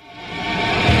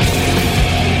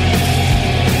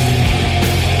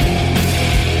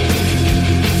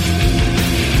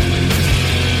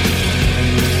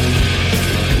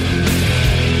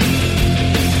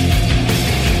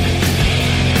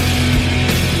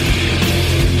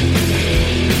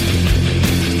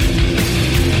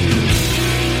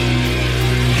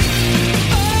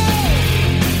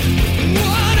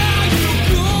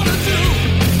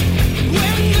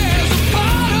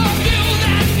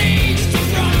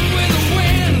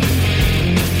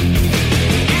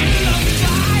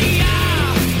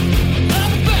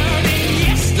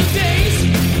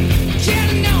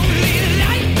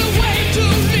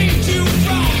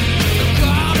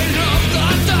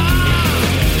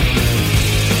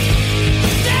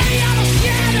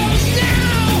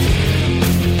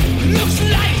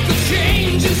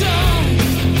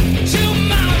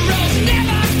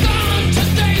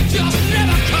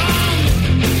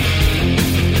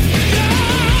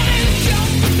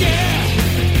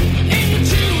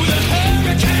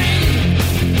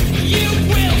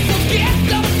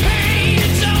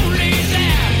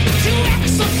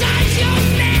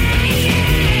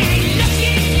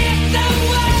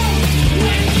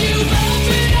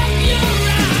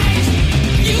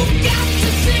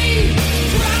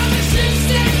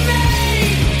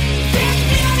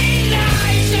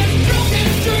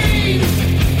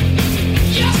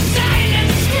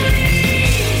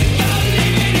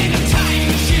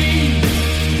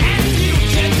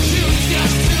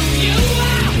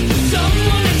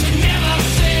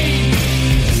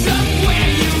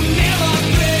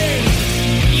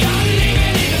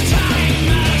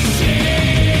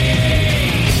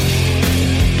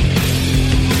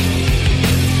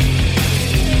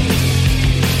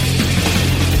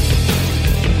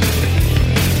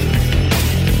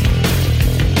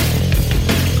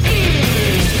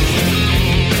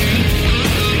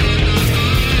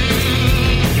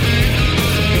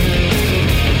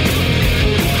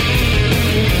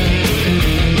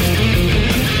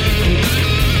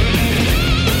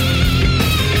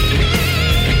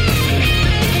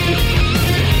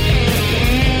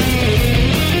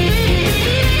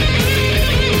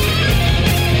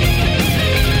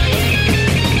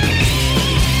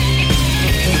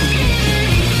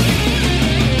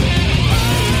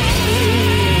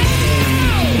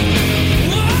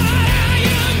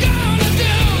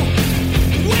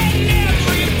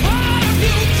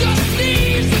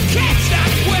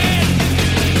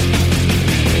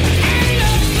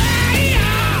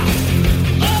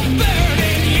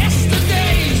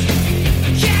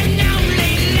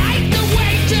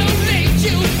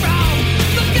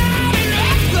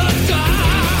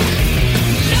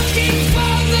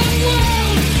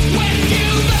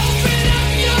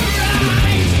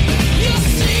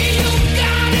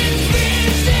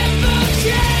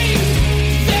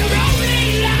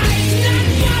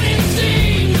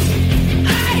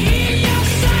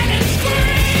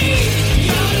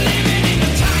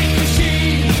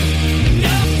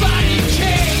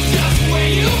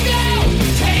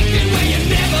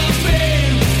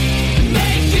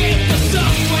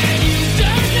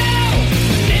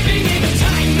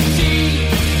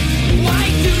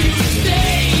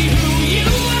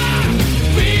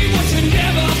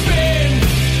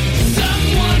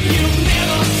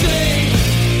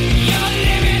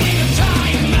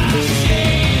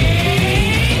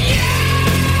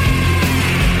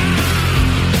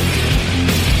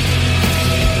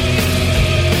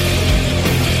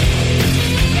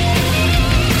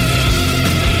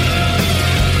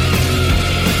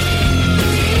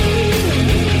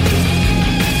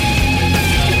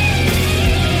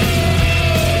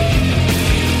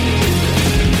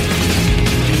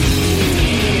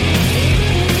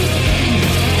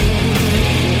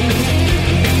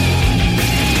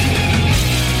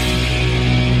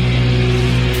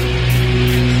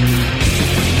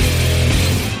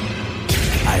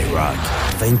 iROCK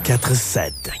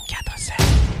 24/7.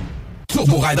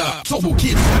 Turbo Rider, Turbo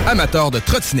Kids, amateurs de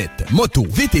trottinettes, motos,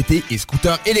 VTT et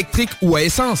scooters électriques ou à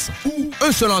essence. Ou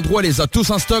un seul endroit les a tous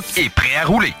en stock et prêts à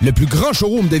rouler. Le plus grand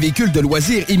showroom de véhicules de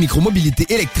loisirs et micromobilité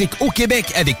électrique au Québec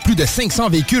avec plus de 500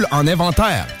 véhicules en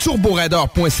inventaire.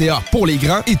 TurboRider.ca pour les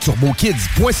grands et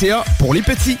TurboKids.ca pour les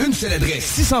petits. Une seule adresse,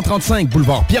 635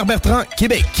 boulevard Pierre-Bertrand,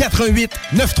 Québec, 88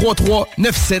 933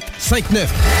 9759.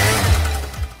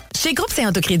 Chez Groupe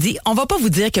Saint-Autocrédit, on va pas vous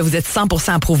dire que vous êtes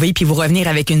 100% approuvé puis vous revenir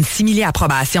avec une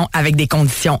simili-approbation avec des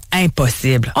conditions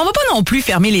impossibles. On va pas non plus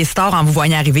fermer les stores en vous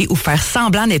voyant arriver ou faire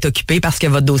semblant d'être occupé parce que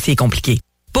votre dossier est compliqué.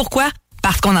 Pourquoi?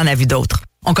 Parce qu'on en a vu d'autres.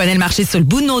 On connaît le marché sur le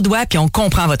bout de nos doigts puis on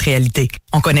comprend votre réalité.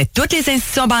 On connaît toutes les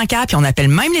institutions bancaires puis on appelle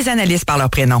même les analystes par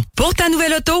leur prénom. Pour ta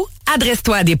nouvelle auto,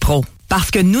 adresse-toi à des pros. Parce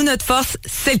que nous, notre force,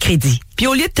 c'est le crédit. Puis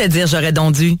au lieu de te dire j'aurais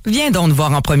donc dû, viens donc nous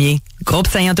voir en premier.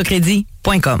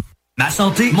 Groupe-autocrédit.com. Ma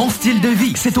santé, mon style de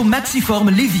vie, c'est au Maxiform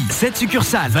Lévis. 7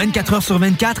 succursales, 24 heures sur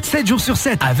 24, 7 jours sur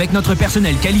 7. Avec notre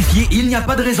personnel qualifié, il n'y a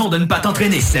pas de raison de ne pas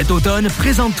t'entraîner. Cet automne,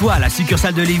 présente-toi à la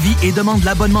succursale de Lévis et demande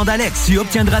l'abonnement d'Alex. Tu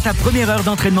obtiendras ta première heure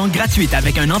d'entraînement gratuite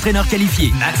avec un entraîneur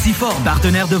qualifié. Maxiform,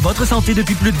 partenaire de votre santé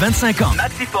depuis plus de 25 ans.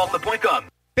 Maxiform.com.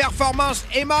 Performance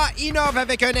Emma innove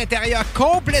avec un intérieur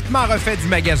complètement refait du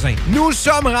magasin. Nous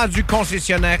sommes rendus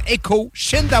concessionnaires Eco,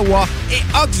 Shindawa et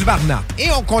Oxvarna.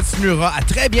 Et on continuera à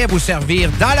très bien vous servir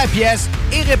dans la pièce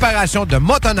et réparation de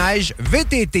motoneige,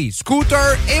 VTT,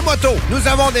 scooter et moto. Nous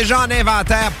avons déjà en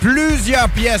inventaire plusieurs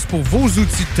pièces pour vos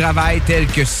outils de travail tels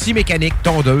que scie mécanique,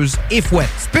 tondeuse et fouette.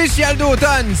 Spécial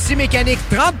d'automne, scie mécanique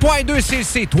 30.2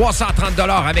 cc, 330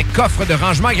 $ avec coffre de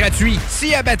rangement gratuit.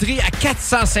 Scie à batterie à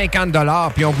 450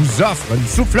 $ puis on vous offre une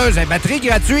souffleuse à batterie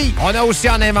gratuite. On a aussi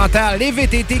en inventaire les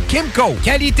VTT Kimco.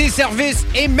 Qualité, service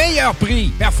et meilleur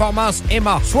prix. Performance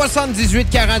Emma,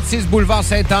 7846 boulevard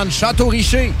Sainte-Anne,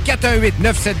 Château-Richer,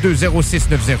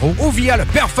 418-972-0690 ou via le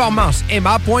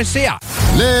performanceemma.ca.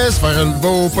 Laisse faire le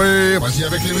beau père, vas-y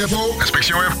avec les vrais pots.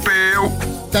 Inspection FPO.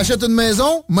 T'achètes une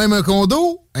maison, même un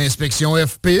condo, inspection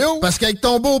FPO. Parce qu'avec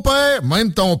ton beau-père,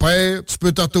 même ton père, tu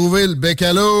peux te retrouver le bec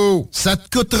à l'eau. Ça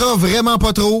te coûtera vraiment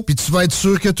pas trop, puis tu vas être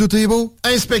sûr que tout est beau.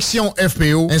 Inspection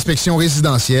FPO, inspection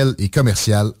résidentielle et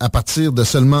commerciale à partir de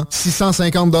seulement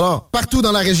 650 $. Partout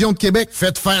dans la région de Québec,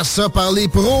 faites faire ça par les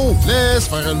pros. Laisse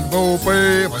faire le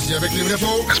beau-père, vas-y avec les vrais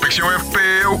pots. Inspection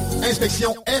FPO.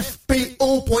 Inspection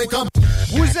FPO.com.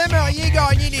 Vous aimeriez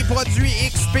gagner les produits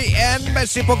XPN? Ben,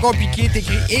 c'est pas compliqué.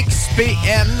 T'écris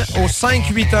XPN au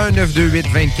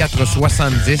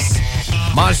 581-928-2470.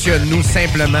 Mentionne-nous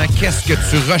simplement qu'est-ce que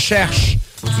tu recherches.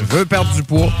 Tu veux perdre du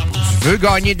poids? Tu veux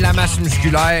gagner de la masse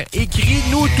musculaire?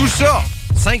 Écris-nous tout ça.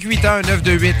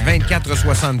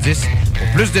 581-928-2470. Pour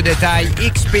plus de détails,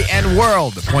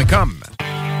 xpnworld.com.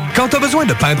 Quand tu as besoin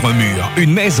de peindre un mur,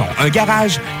 une maison, un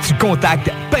garage, tu contactes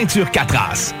Peinture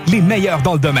 4as, les meilleurs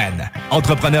dans le domaine.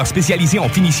 Entrepreneurs spécialisés en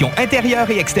finition intérieure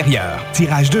et extérieure,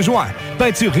 tirage de joints,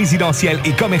 peinture résidentielle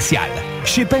et commerciale.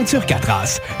 Chez Peinture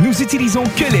 4as, nous utilisons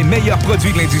que les meilleurs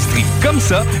produits de l'industrie. Comme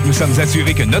ça, nous sommes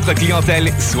assurés que notre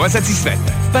clientèle soit satisfaite.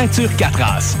 Peinture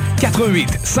 4as,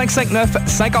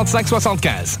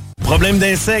 88-559-5575. Problème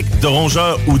d'insectes, de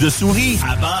rongeurs ou de souris?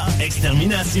 Abba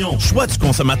Extermination. Choix du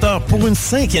consommateur pour une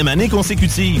 5e année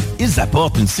consécutive. Ils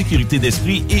apportent une sécurité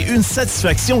d'esprit et une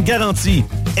satisfaction garantie.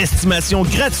 Estimation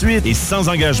gratuite et sans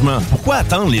engagement. Pourquoi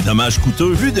attendre les dommages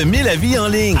coûteux vu de 1000 avis en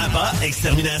ligne?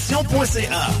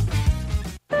 AbbaExtermination.ca.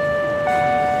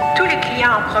 Tous les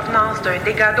clients en provenance d'un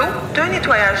dégât d'eau, d'un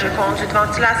nettoyage de conduits de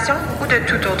ventilation ou de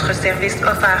tout autre service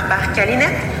offert par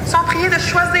Calinette sont priés de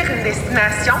choisir une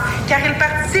destination car ils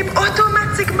participent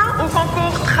automatiquement au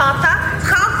concours 30 ans,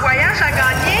 30 voyages à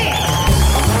gagner.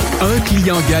 Un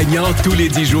client gagnant tous les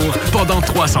 10 jours pendant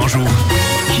 300 jours.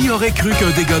 Qui aurait cru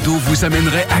qu'un dégât d'eau vous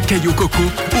amènerait à Cayo Coco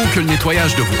ou que le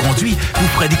nettoyage de vos conduits vous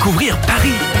ferait découvrir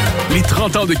Paris? Les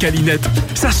 30 ans de Calinette,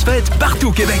 ça se fête partout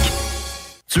au Québec.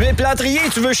 Tu es plâtrier et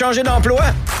tu veux changer d'emploi?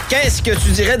 Qu'est-ce que tu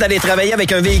dirais d'aller travailler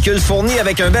avec un véhicule fourni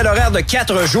avec un bel horaire de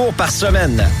 4 jours par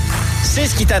semaine? C'est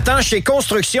ce qui t'attend chez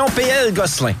Construction PL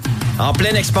Gosselin. En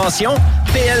pleine expansion,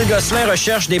 PL Gosselin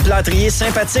recherche des plâtriers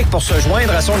sympathiques pour se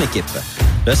joindre à son équipe.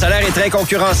 Le salaire est très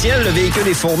concurrentiel, le véhicule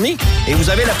est fourni et vous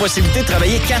avez la possibilité de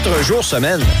travailler 4 jours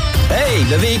semaine. Hey,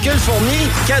 le véhicule fourni,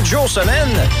 4 jours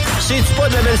semaine, c'est-tu pas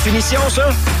de la belle finition,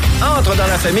 ça? Entre dans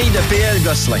la famille de PL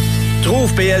Gosselin.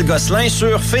 Trouve PL Gosselin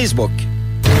sur Facebook.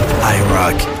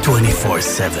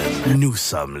 IROCK247, nous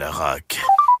sommes le rock.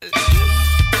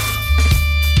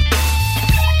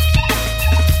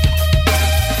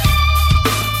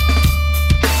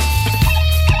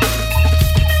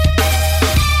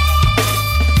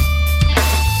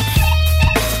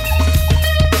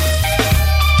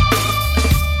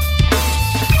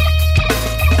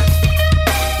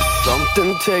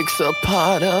 Something takes a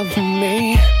part of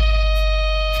me.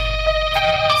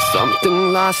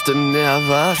 Something lost and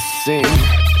never seen.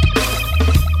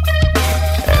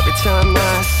 Every time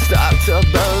I start to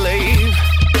believe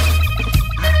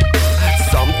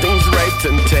something's raped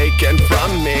and taken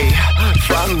from me,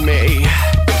 from me.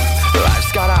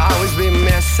 Life's gotta always be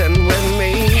messing with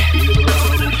me.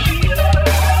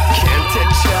 Can't it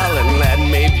chill and let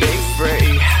me be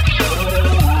free?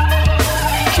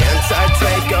 Can't I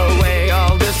take away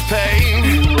all this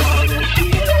pain?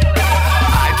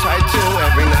 I try to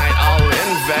every night, all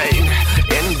in vain,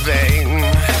 in vain.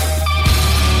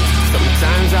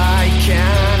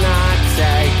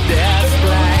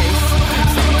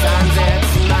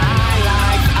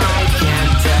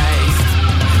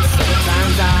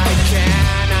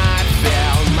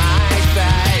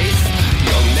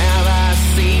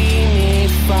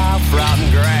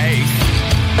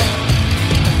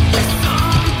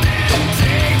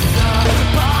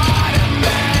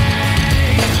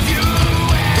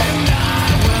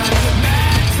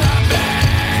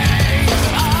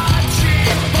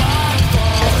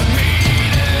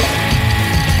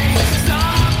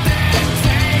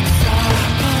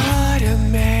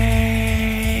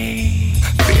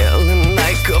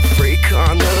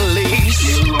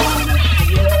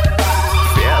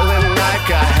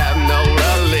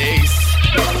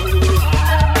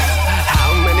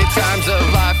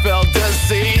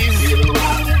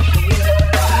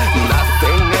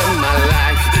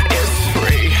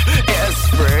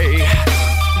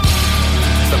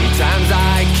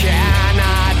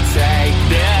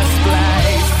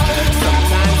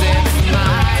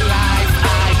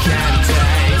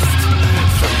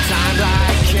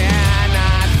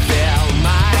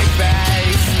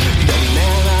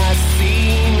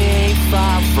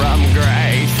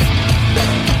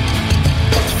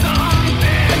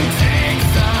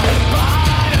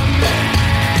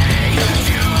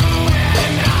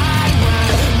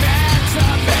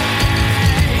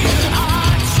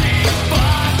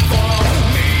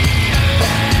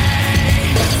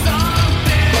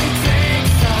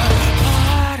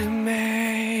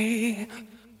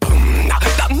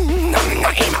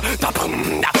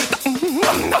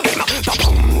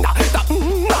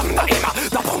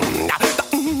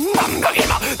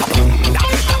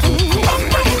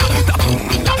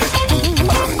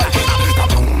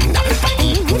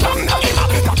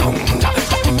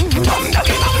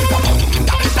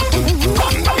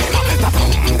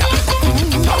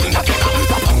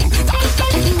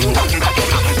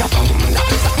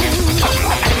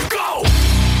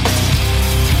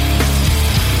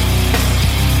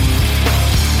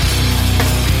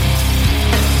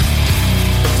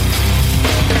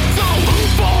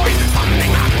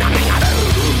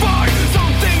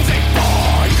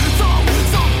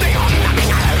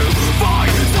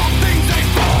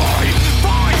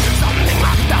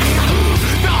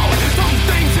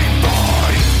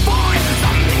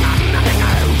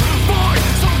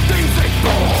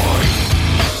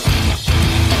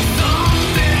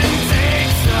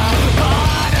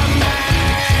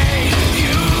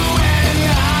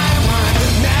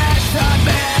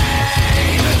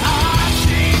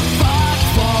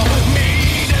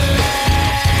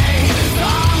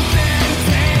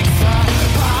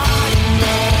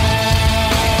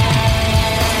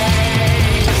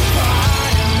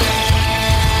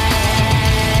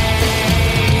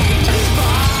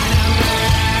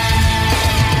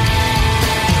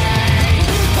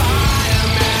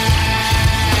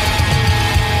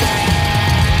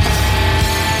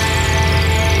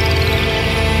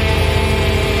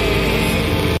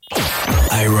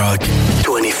 IROCK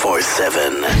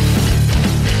 247.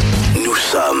 Nous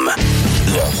sommes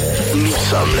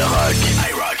le rock.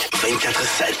 IROCK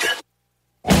 247.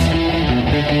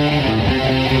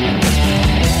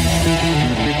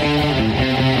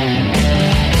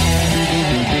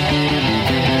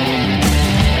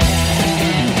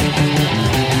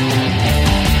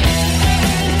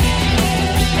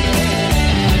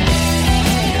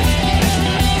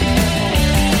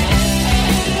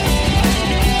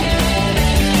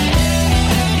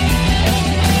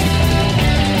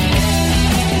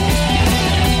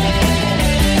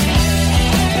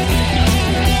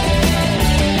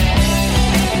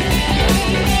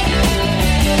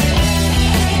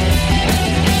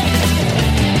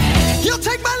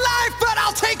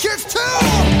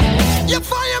 You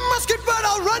fire musket, but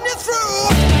I'll run you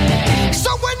through.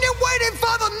 So when you're waiting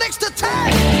for the next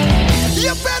attack,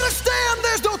 you better stand,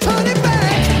 there's no turning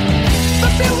back. The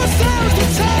fuel sounds, the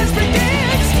charge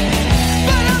begins.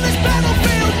 But on this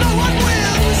battlefield, no one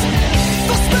wins.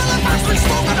 The smell of ice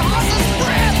smoke and a horse's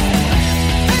breath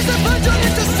is a virgin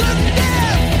into sudden death.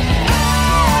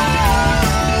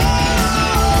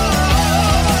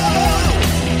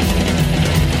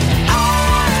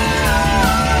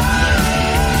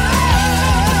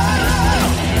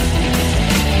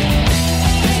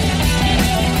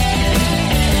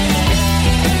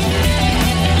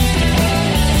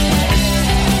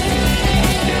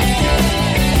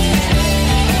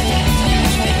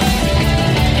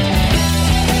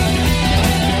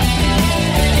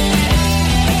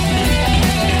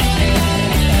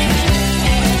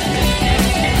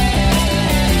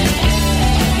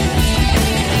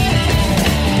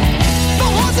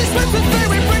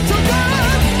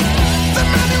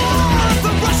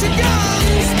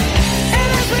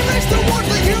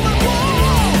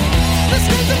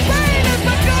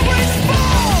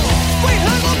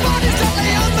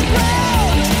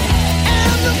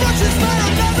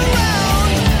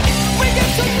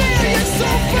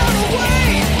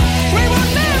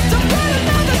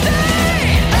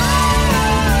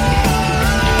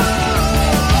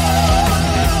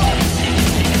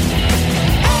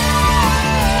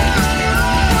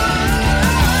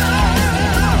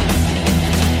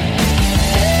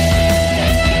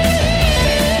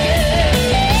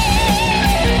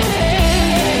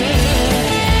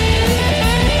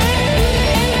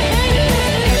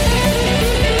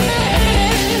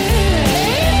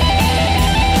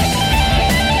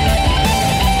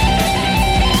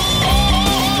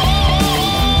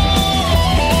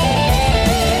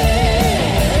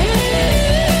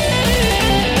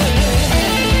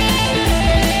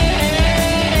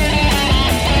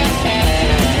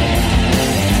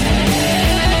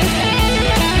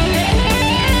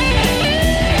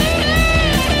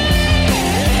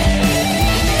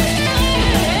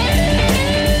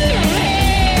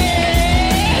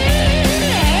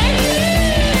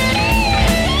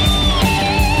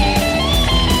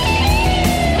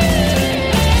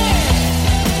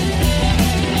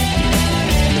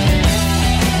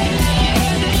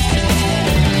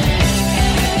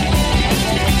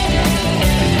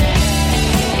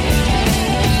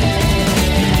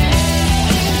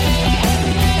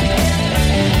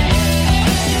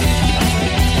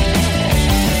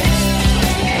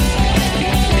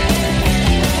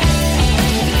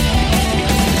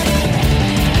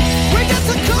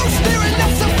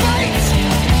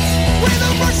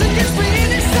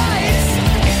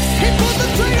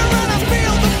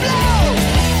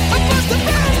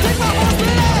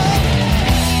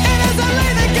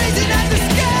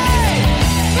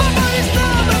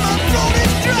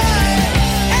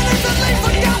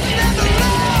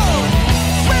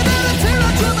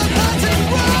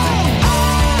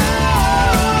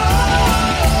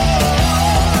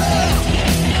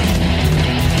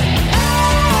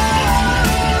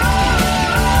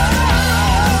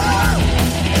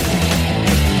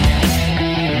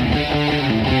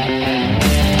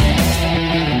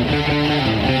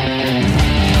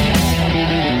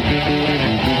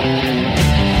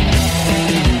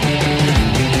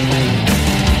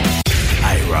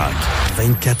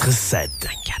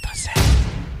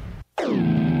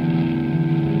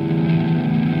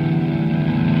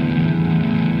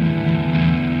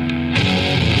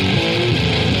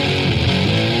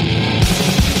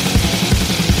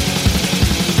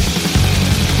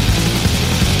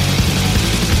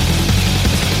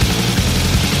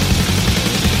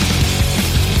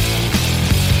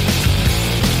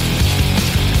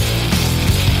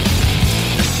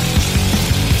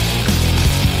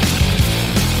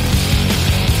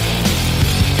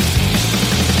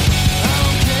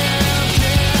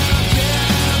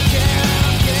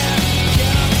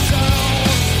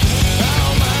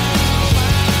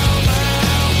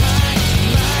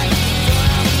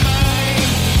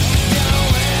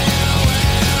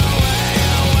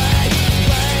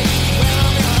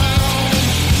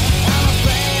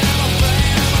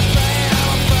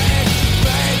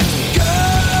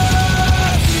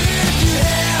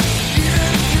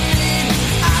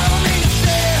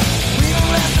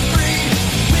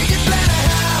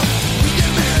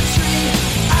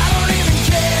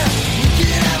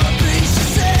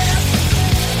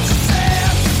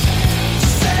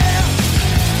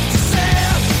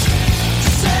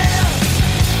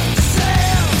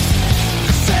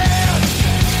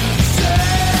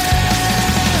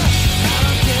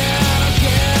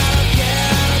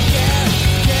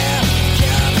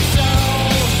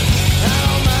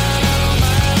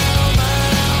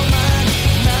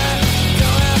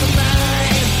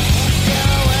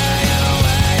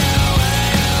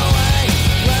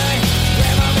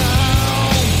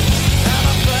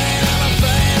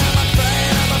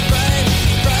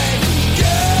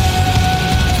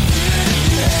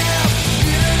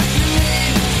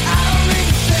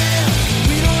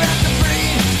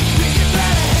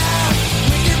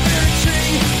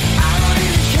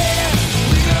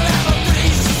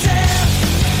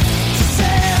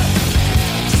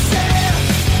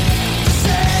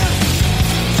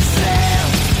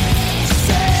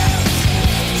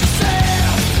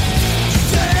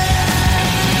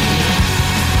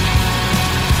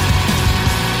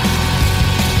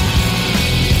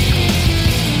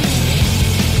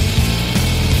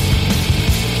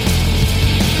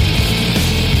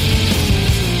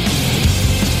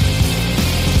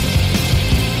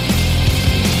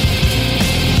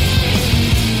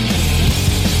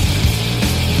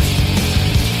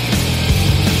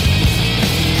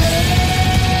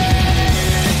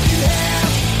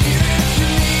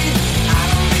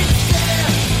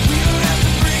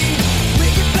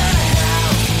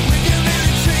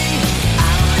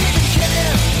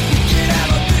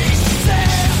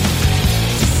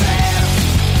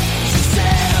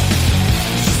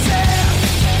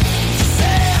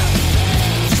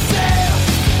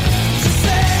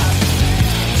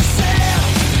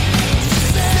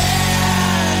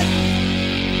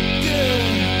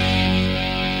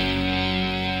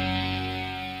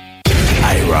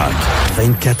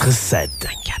 24/7.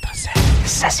 24/7.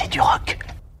 Ça, c'est du rock.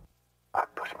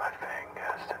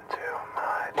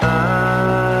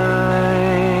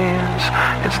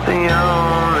 It's the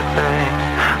only thing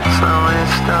that slowly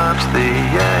stops the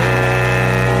ache.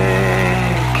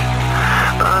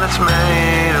 But it's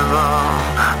made of all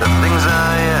the things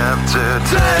I have to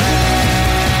take.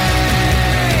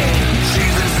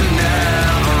 Jesus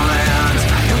never lands,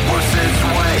 it works its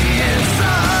way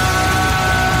inside.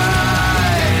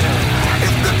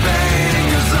 If the pain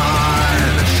goes on,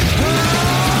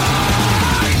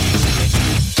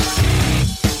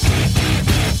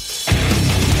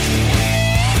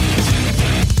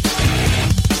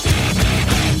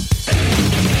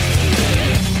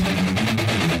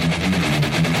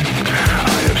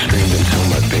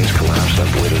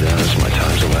 I've waited as my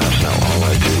time's elapsed. Now all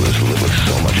I do is live with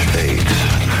so much fate.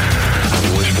 I've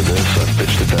wished for this, I've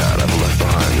bitched at that. I've left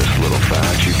behind this little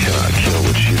fact: you cannot kill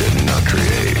what you did not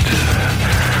create.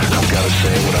 I've gotta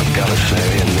say what I've gotta say,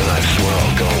 and then I swear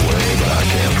I'll go away. But I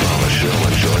can't promise you'll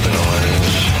enjoy the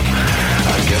noise.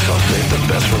 I guess I'll save the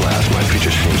best for last. My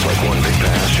future seems like one big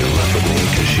past. You're left with me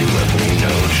cause you left me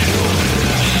no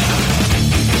choice.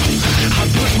 I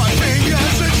push my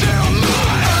fingers into my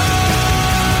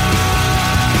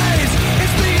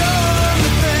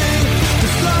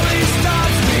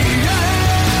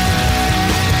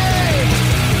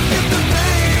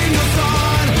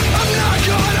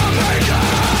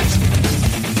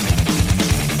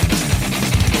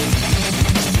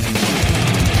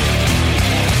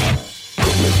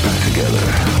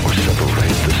or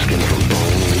separate the skin from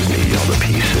bone. Leave me all the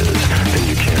pieces, then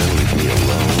you can leave me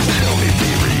alone. Tell me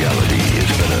the reality is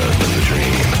better than the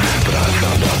dream, but I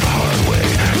found out the hard way.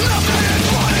 Nothing is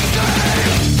what it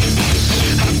seems.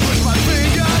 I push my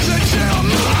fingers into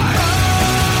my eyes.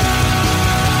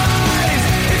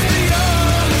 It's the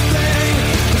only thing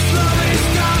that slowly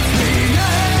stops me.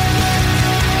 But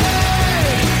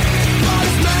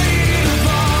it's made of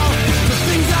all the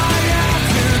things I have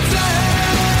to take.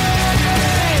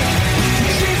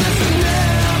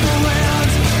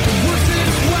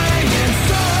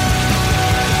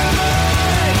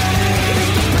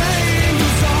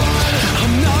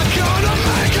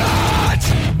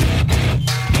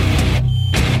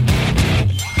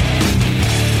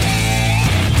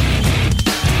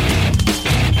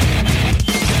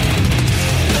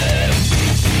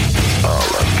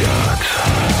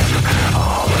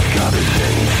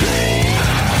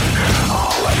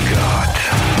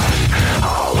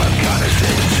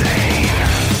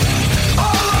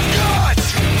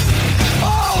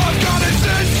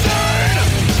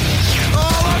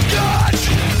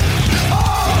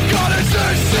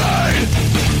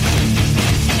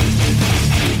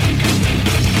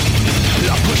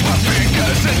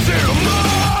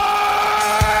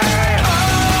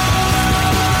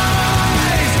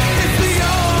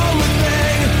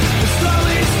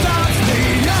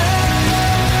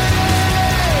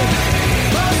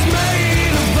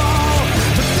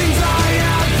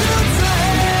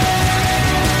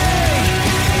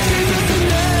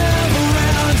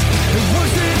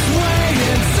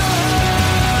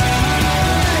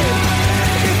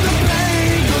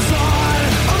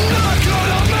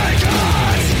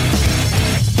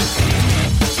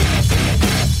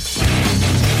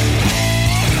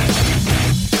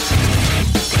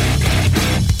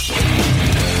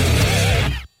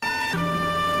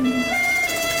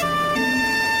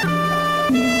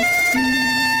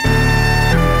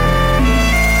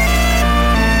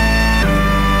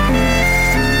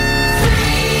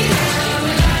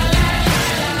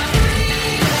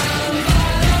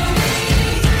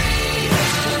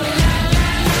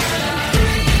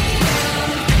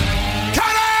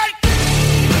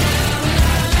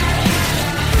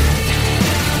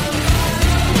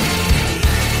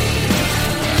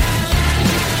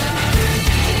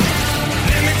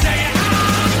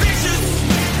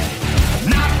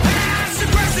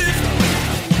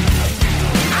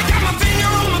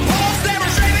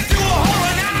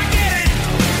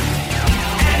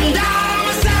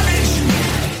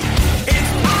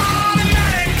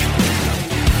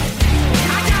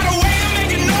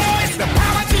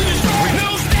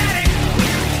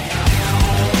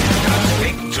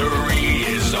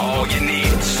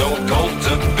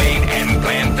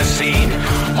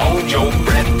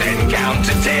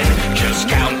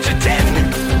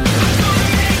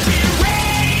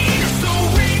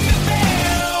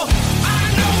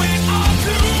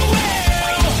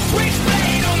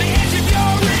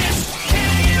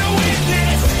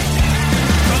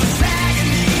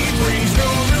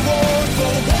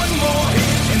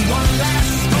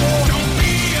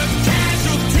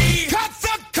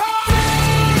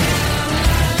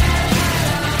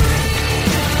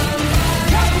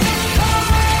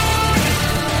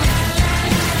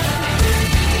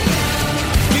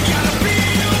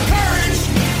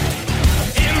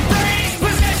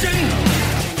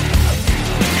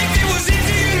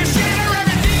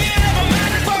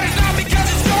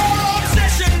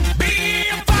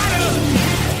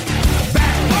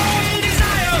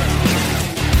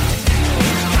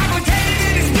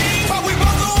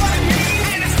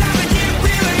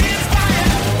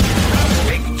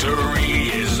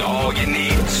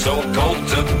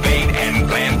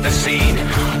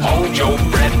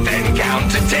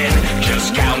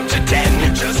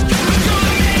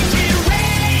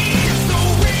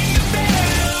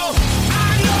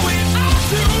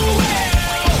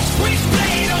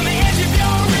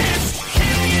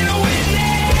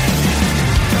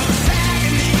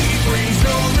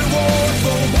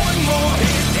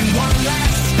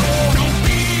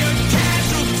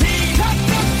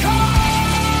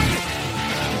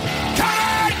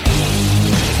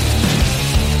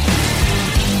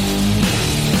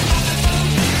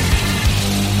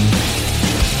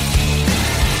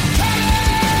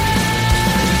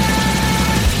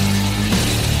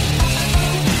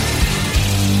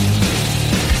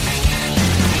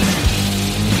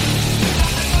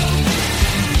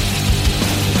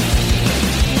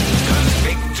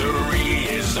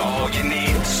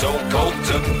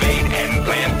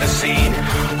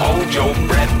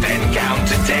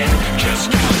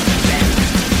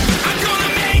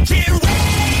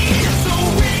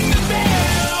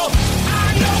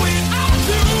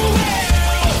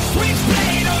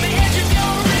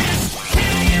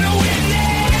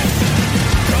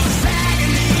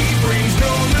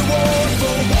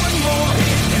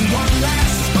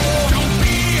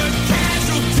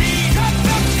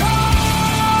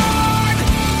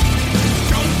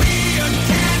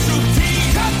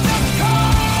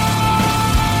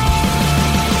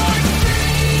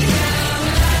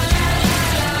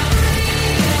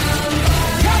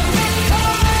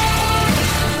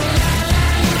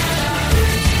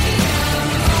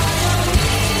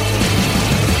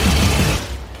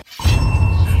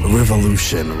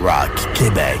 Revolution Rock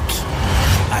Québec.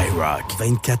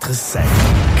 IROCK247.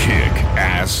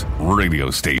 Kick-ass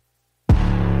radio station.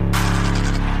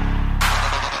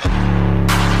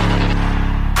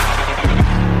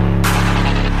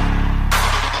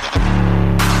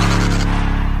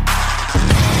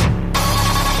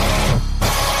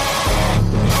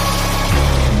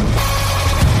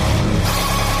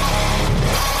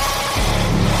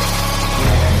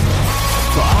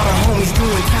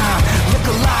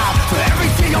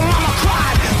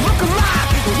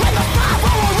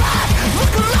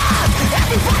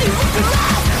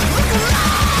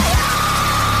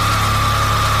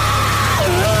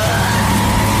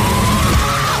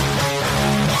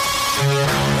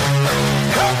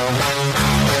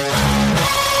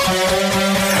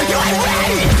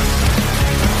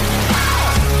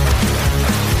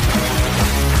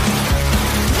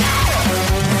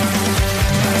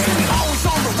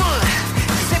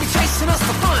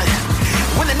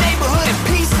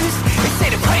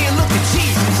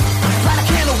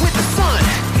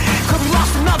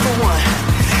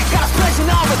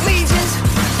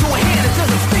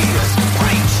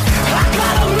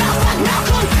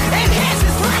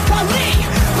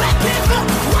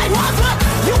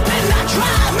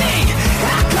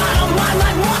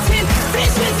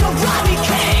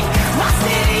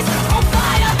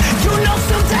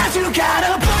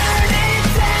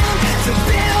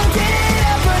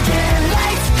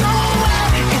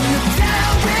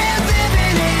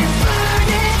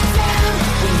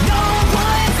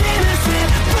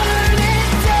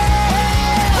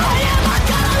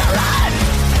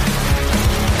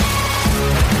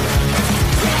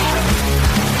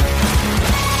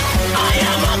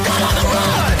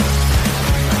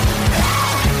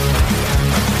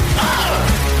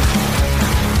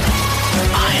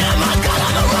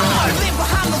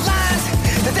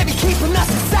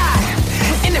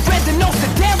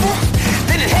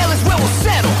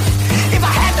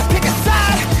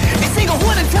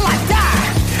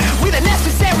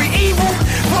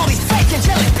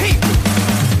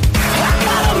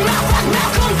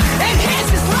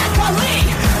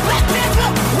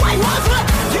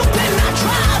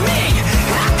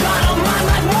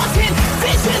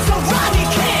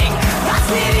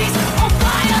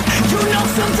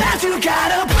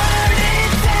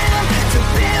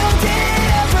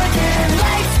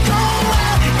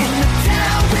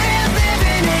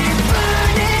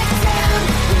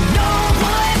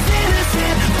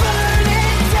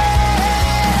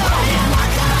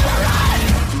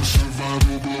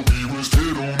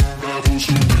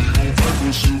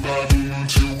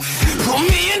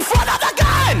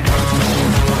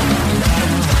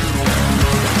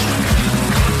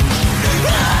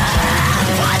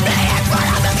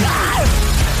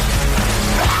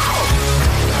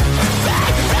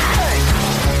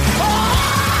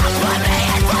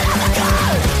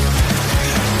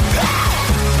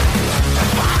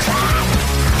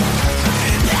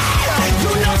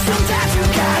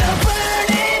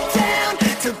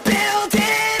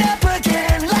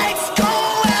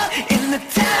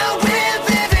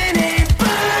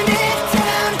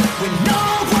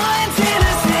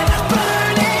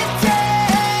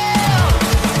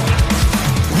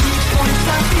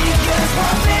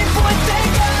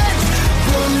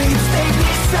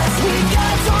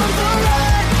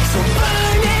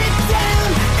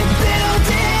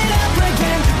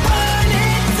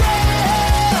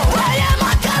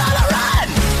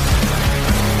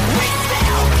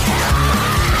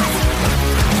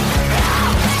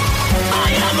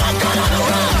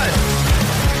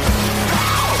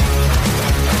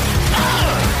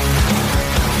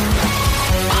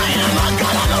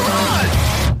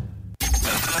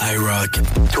 IROCK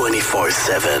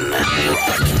 24/7.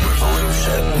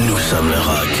 Nous sommes le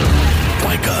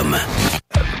rock.com.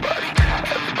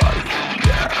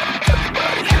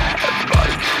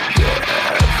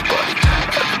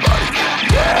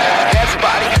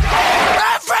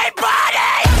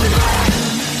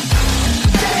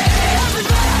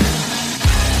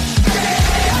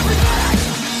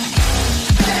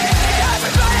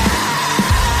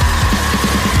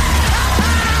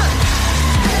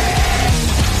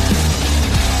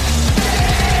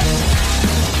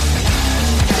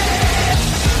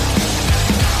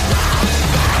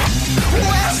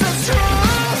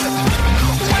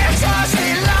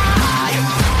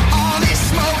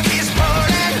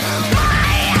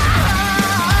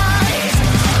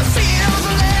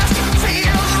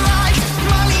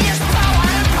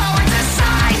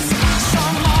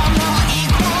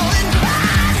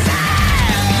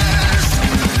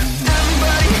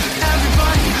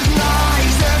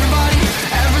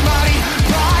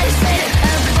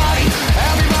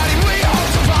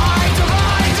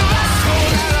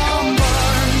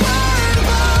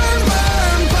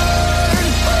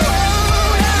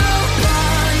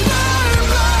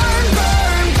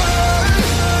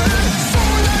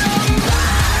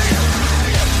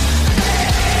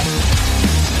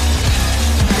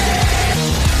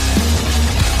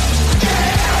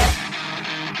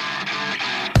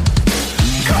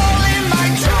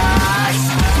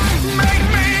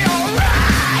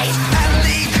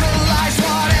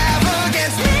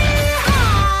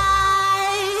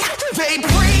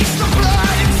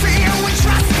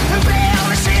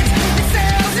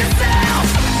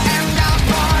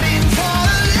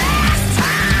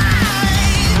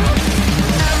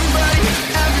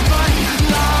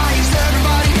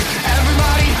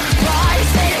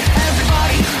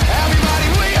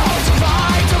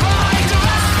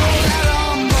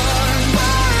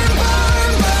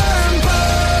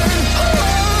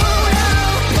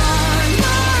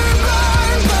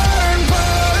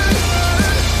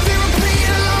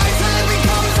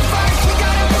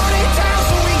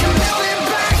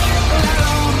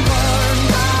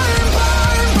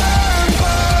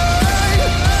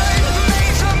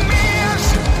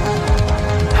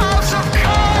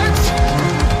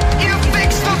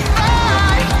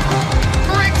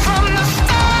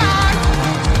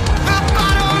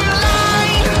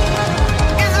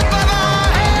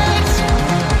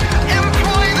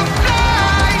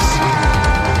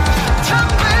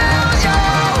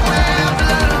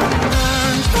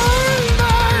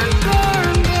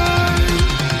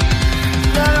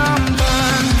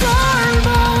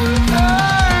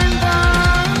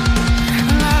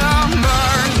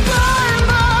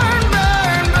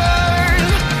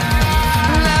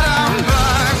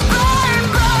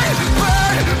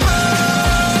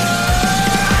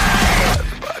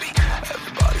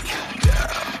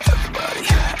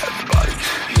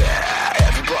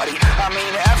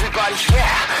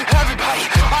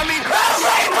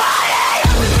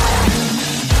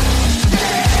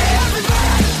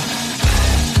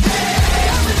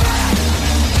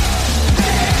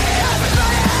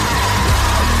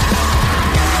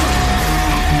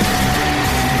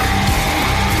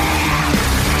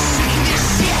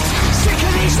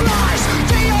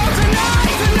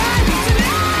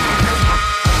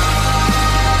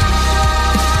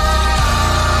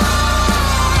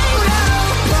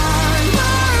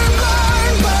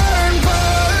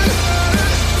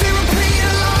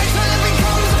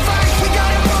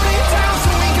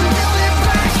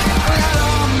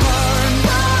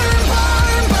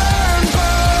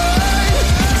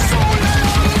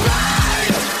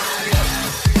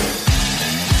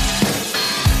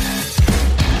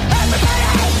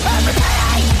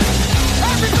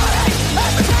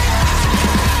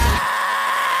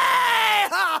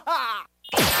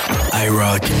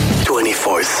 IROCK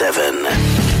 247.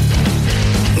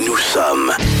 Nous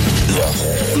sommes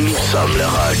le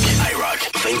rock.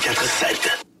 IROCK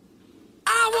 247.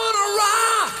 I wanna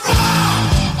rock!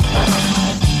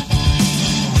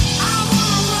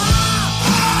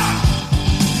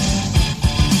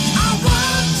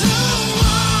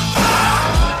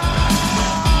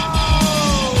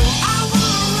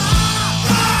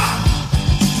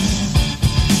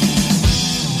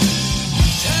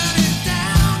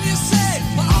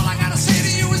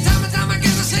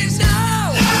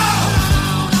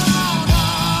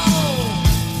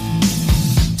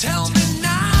 Tell me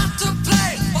not to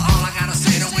play, but all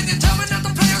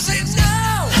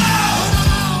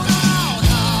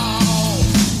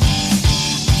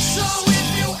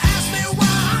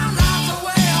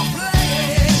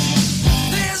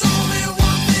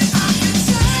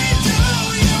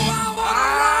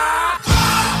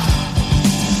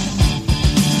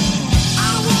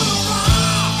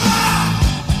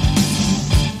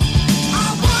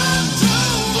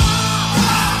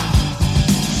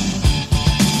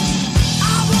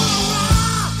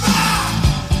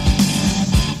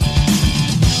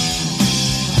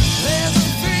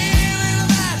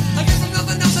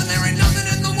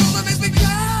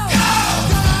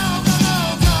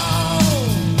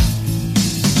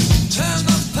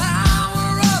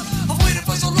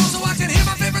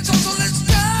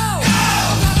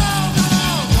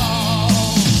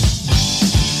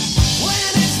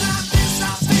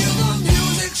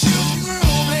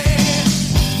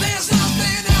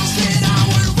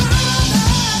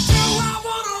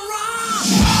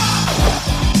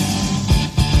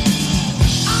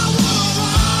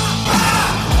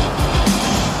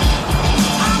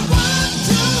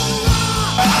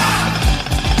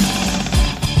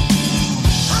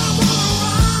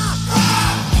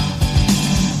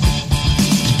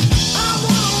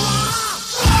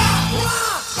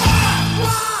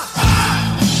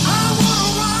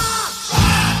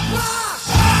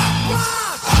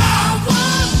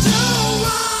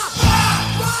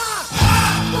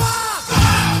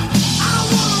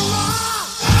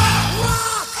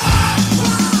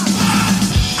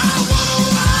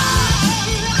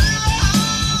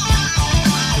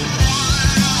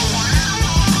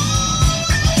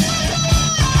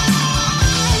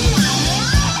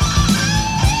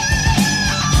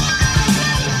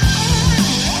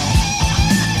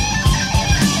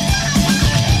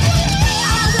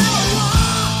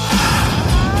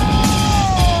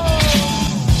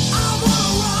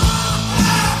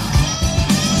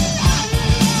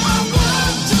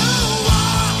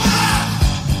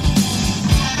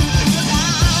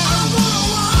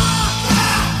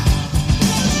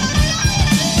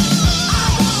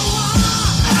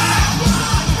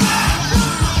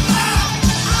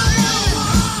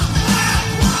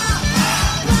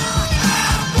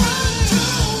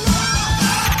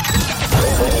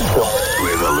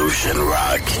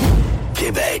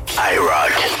Québec,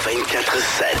 IROCK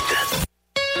 247.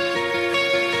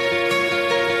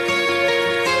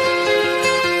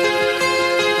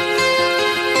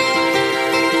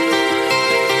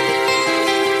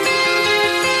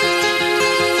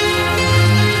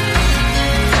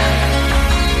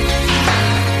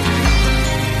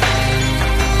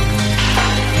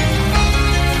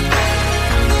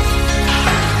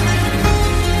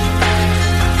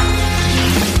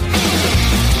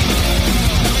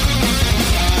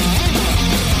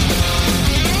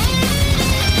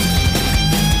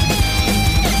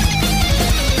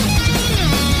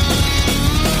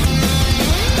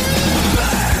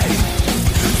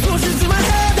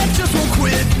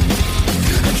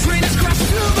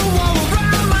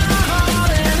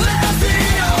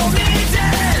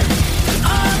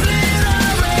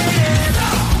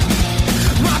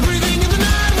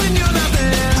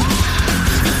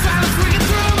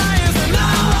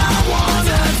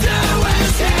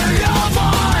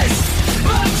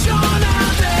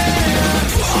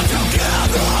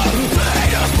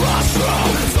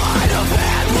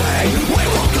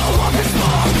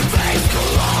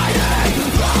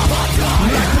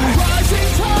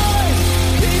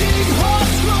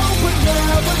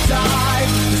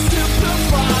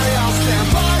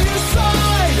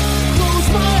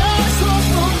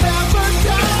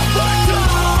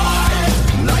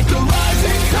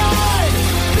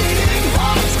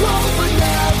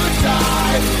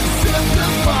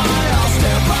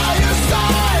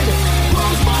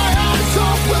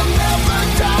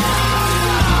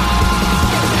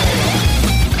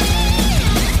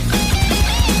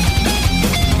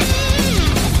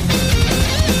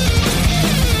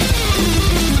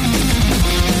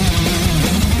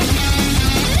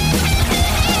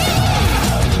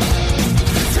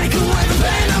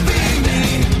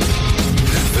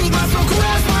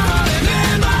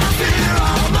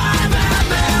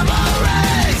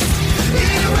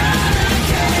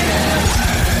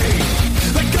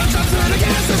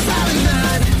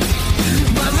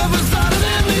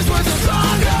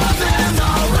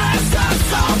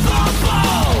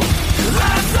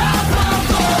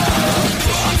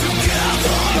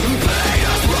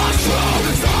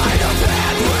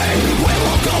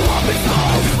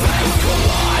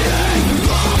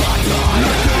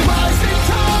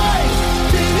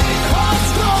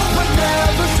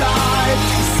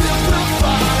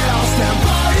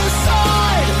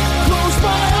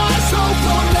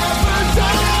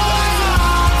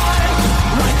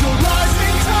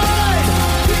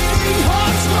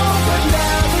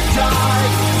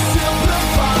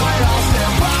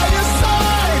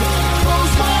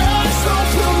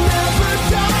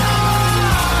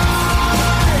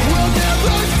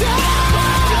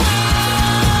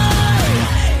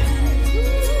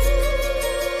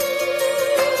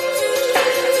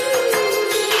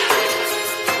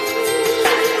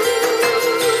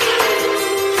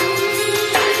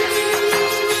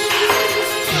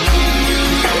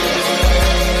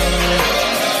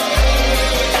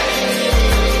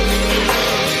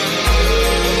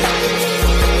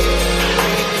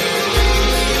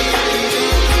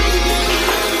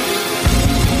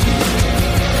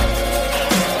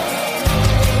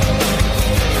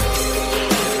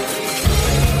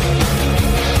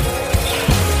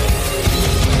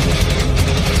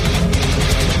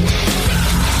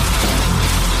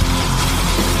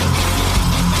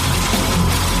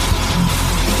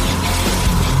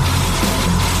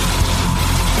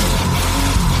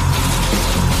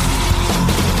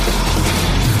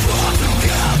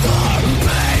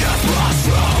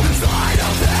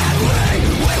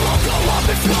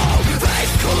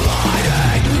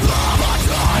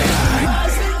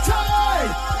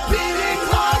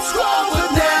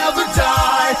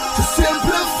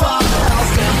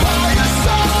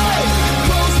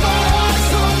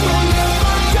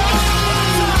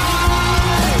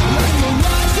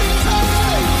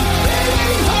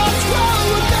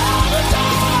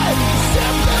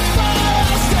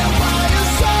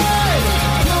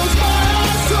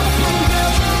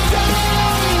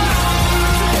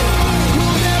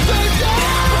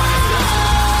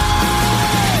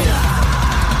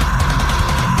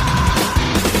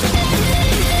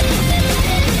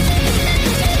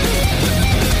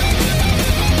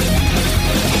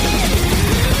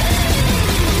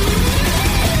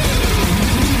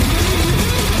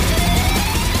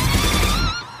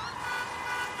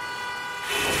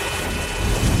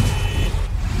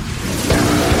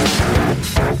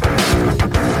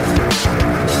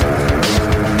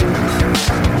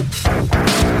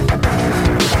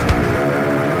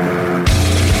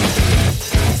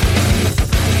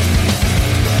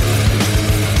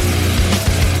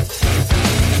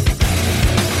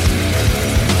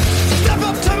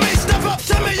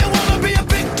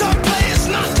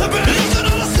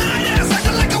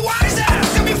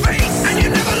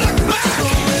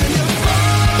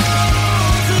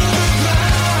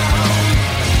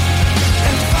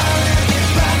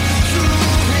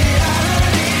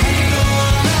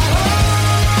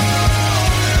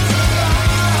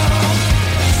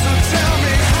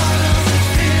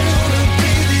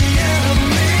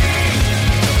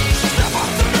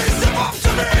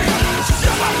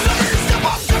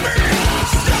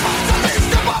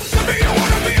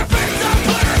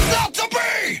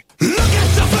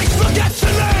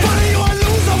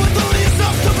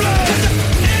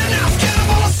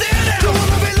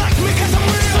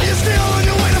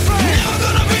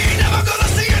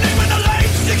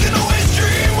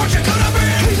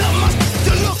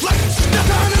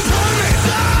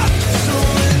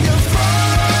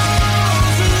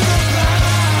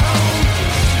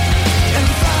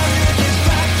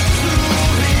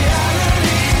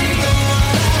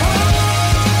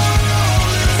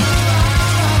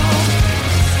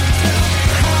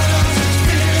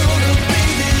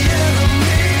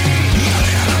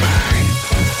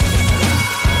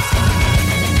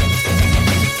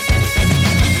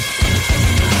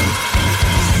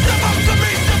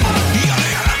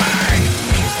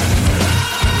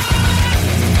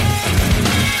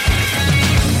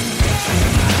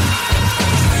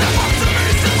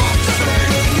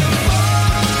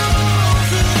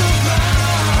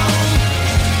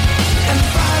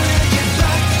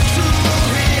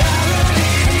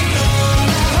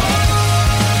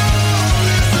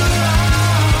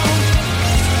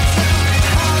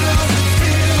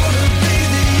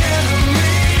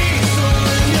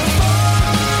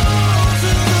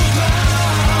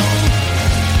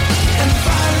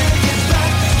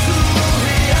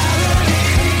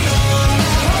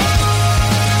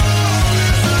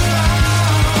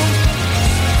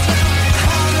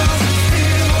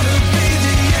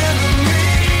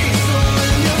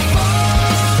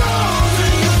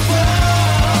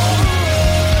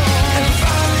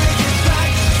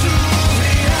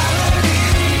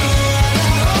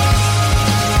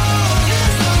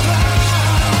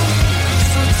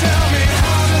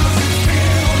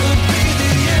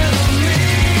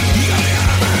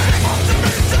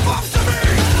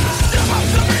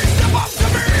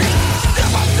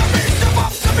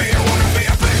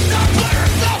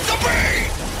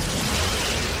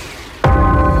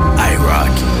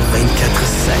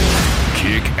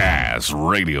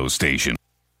 radio station.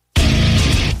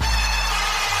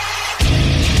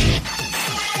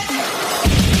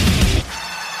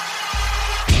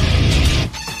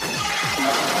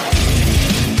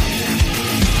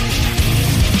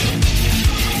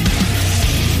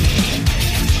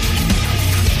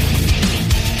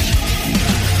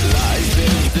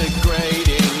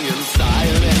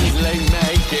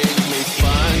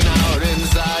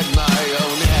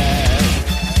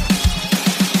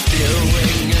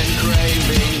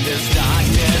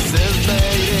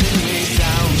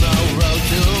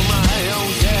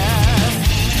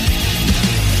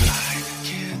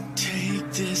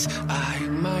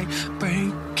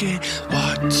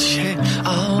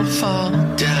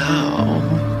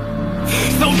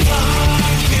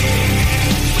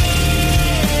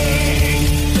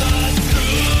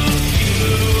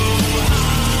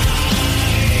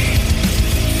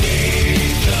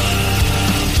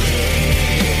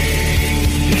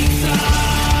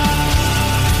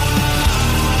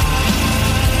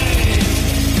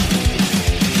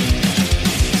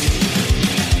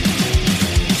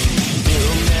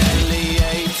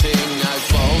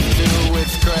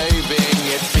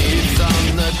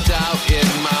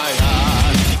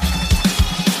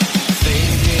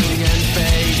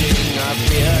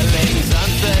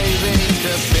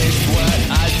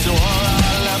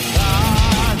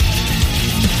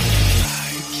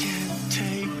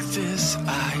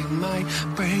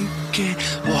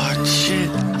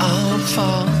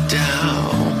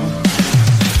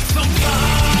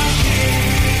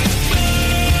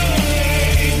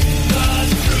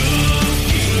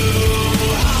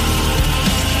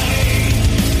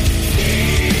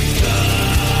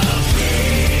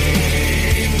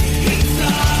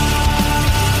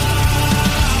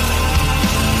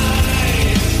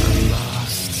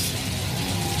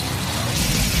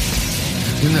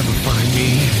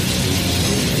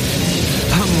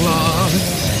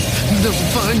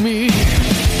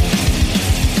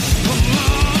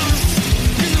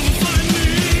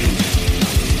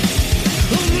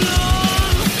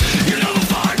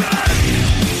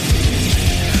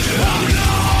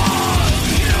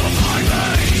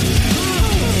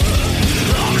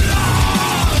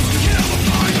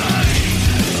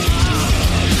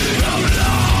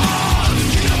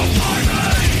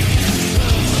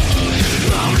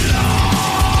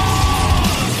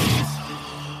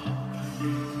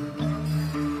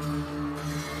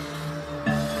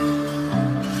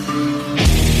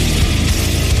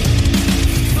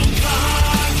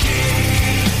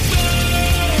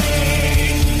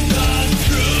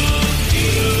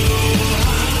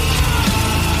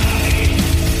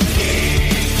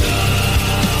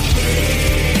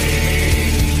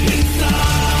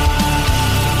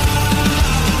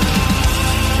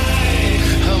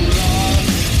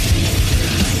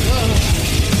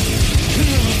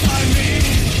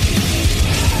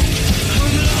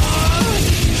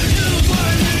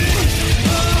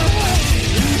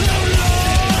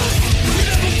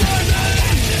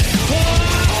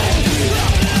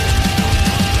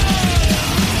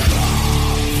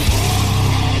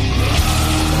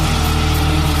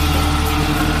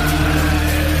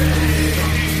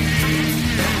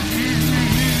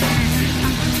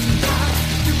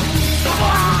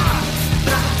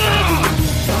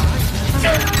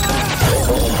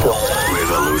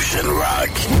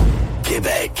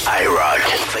 Québec.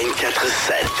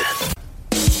 IROCK247.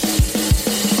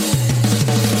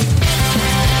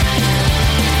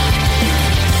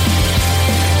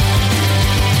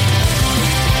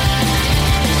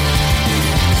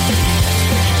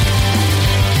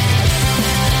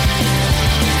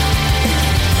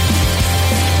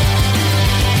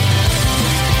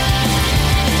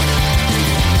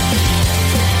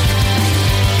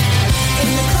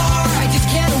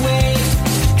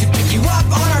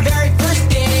 On our very first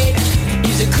date,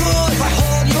 is it cool if I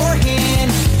hold your hand?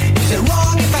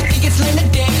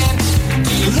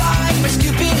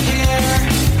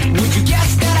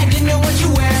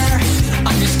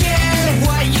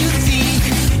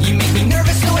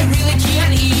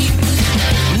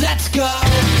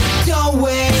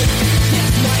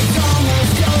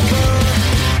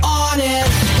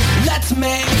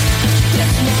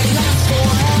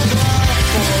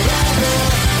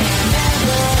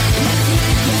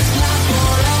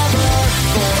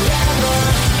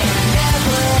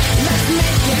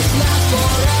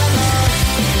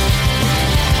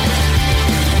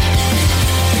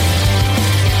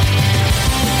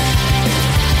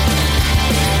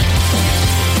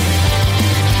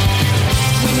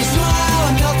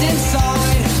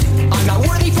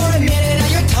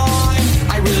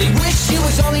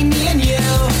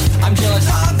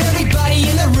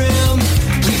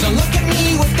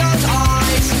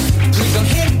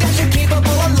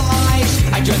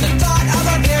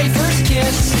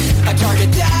 A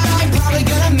target that I'm probably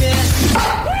gonna miss.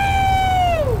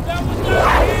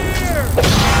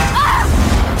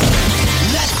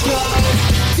 Let's go,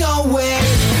 don't wait.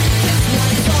 This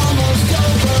night's almost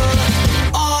over.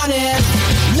 Honest,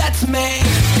 let's make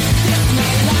this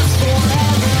night last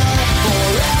forever.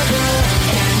 Forever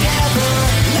and ever.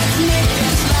 Let's make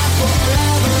this last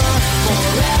forever.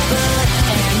 Forever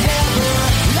and ever.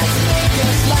 Let's make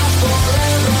this last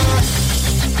forever.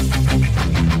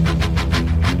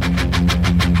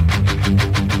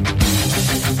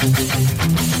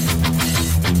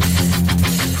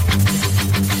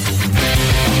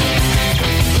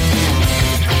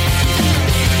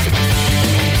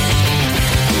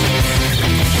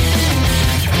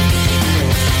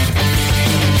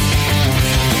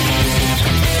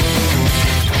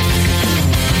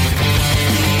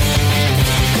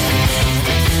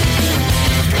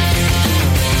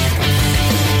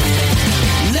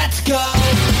 Let's go,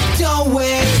 don't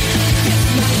wait. This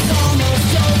night's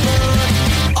almost over.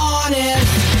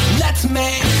 Honest, let's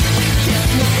make this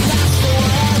night last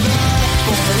forever.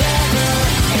 Forever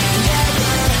and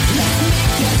ever. Let's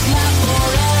make this last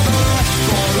forever.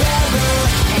 Forever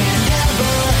and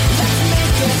ever. Let's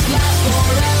make this last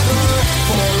forever.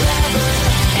 Forever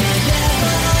and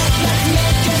ever. Let's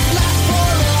make this last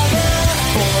forever.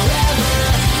 Forever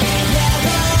and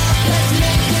ever. Let's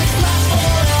make this last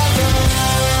forever.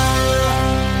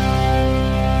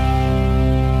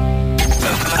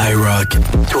 IROCK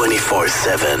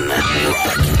 247.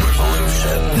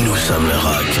 Nous sommes le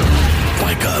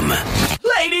rock.com.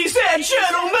 Ladies and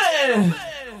gentlemen,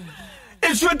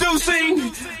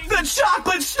 introducing the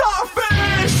chocolate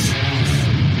starfish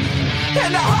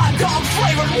and the hot dog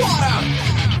flavored water.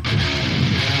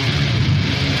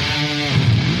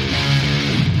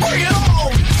 Bring it on!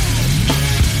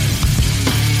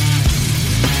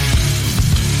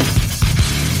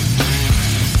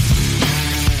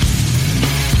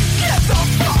 Get the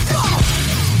fuck off!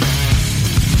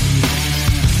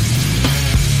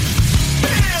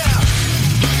 Yeah!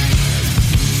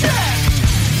 Check!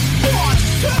 1,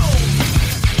 2!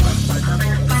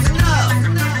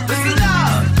 Listen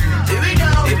up! Here we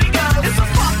go! It's a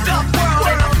fucked up world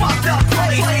in a fucked up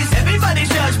place. Everybody's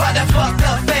judged by their fucked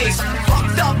up face.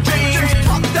 Fucked up dreams,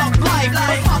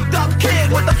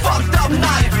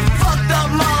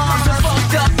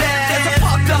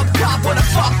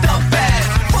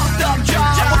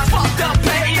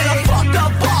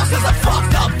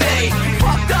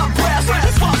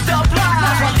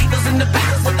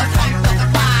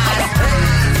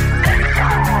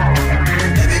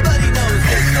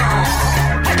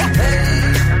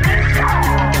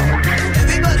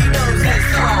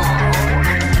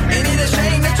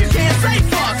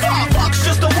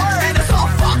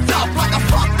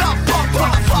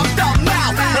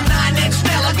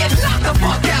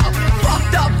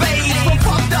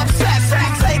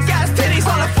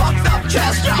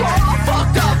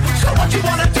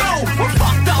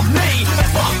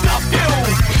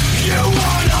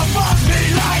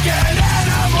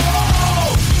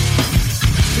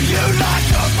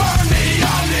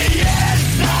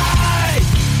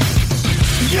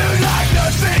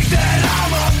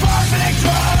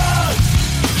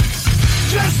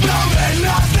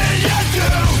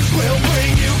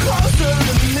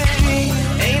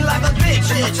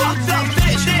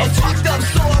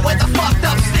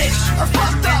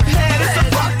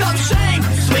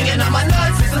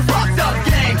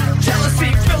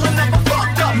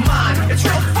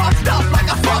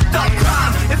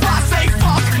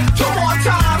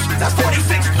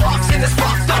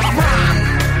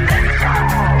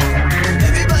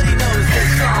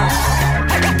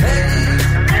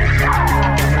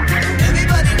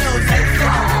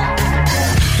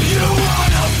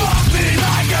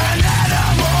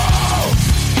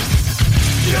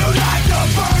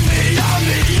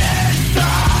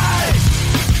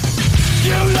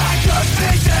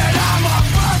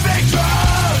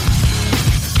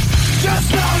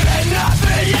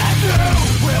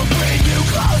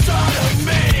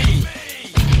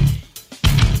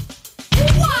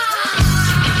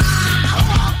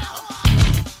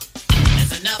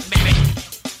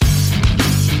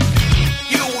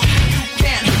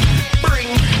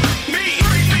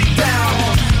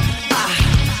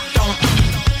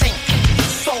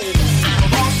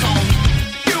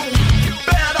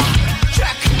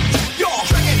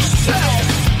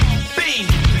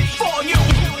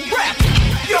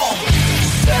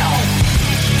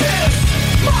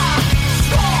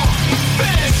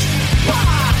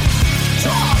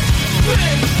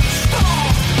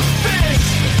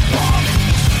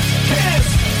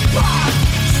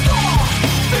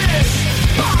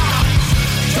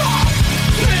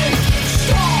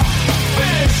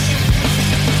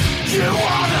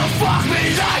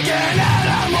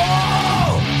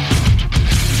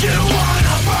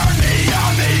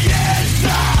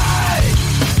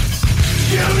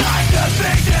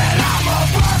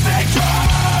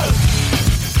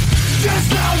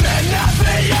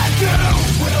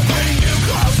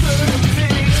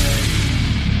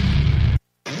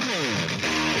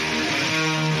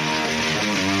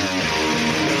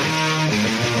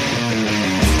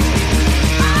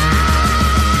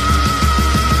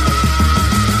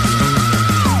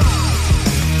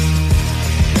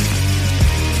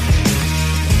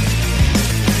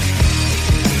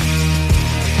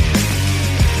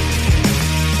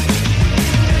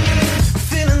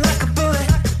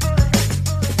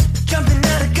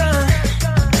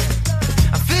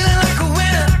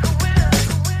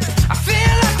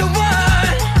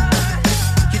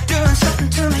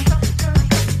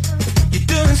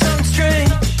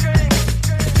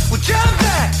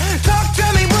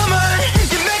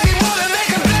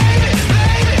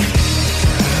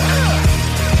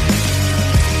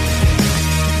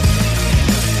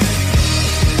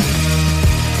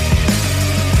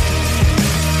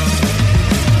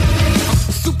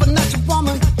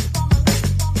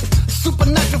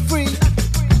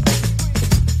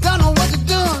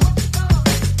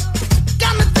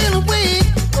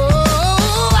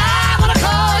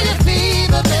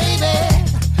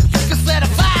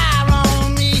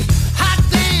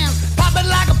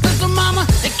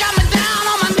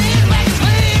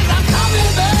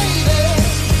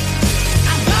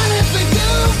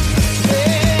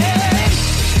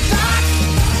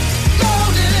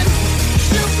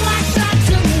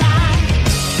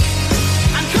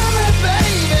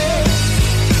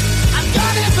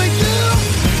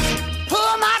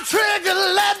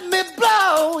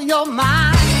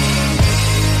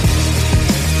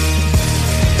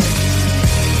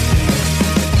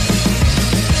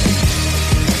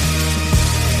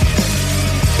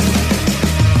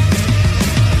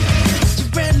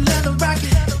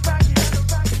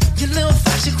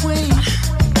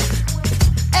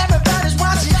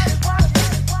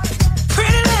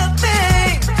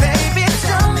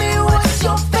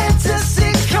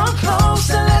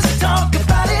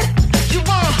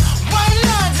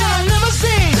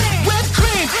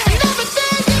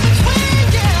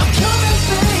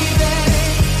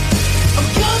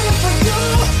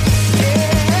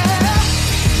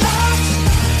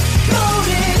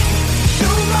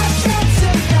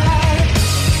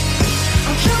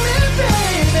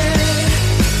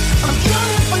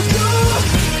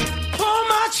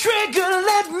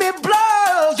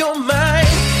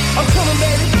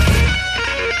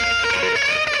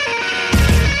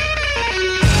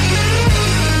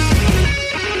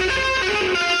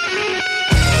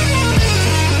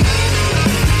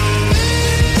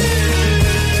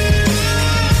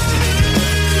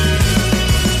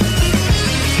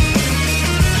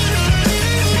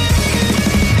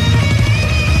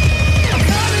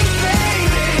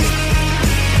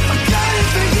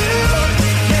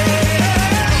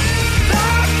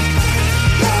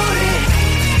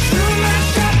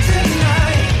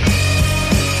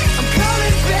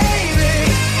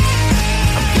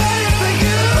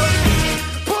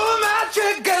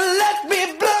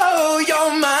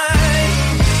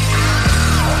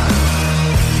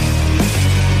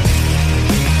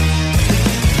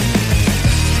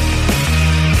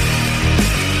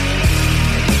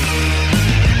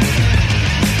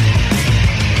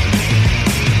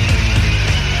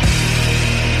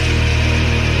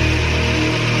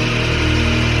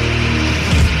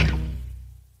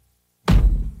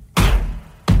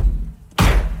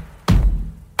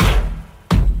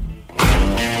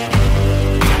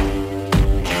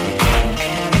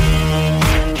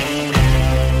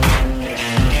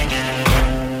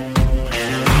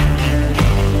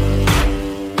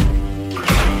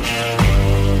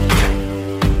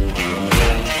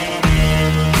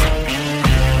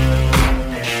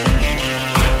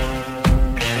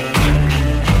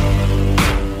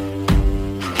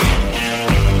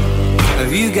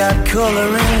 got color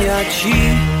in your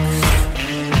cheeks?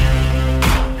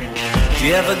 Do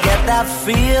you ever get that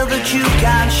feel that you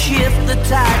can't shift the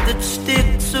tide that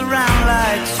sticks around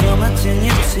like summits in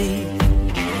your teeth?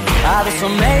 Are there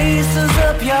some aces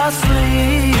up your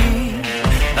sleeve?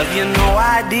 Have you no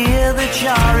idea that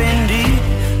you're in deep?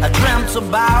 I dreamt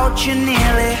about you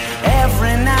nearly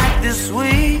every night this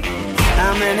week.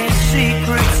 How many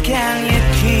secrets can you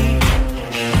keep?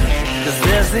 'Cause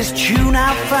there's this tune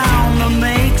I found that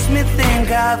makes me think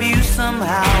of you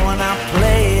somehow, and I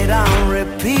play it on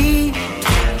repeat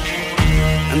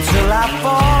until I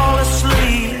fall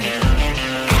asleep,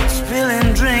 spilling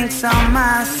drinks on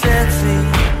my settee.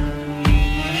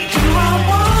 Do I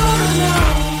wanna know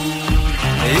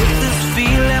if this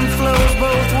feeling flows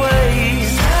both ways?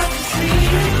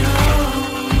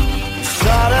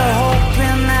 Start a whole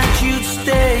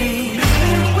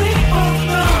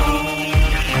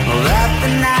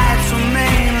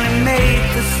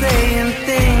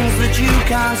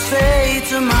say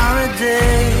tomorrow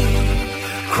day.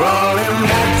 Crawling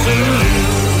back to you.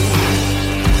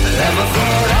 Never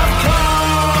thought I'd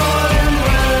call and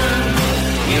run.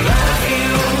 You're like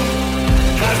you,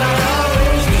 'cause I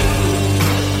always do.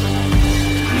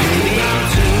 Maybe I'm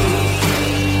too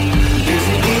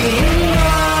busy being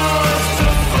lost to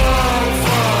fall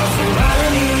for somebody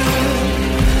new.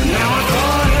 Now I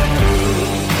thought it through,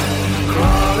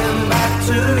 crawling back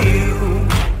to you.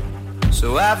 So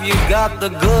have you got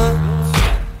the goods?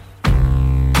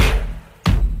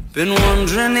 Been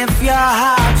wondering if your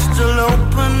heart's still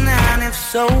open, and if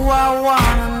so, I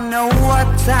wanna know what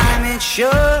time it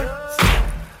should.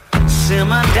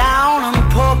 Simmer down and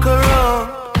poker up.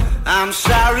 I'm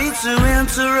sorry to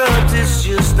interrupt, it's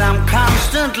just I'm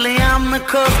constantly on the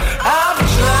cusp. I've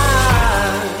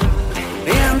tried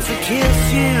and to kiss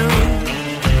you.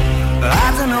 I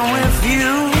don't know if you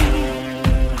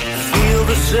feel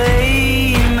the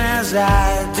same as I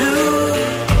do.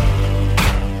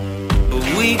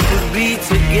 We could be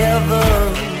together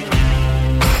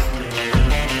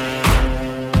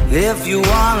if you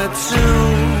wanted to.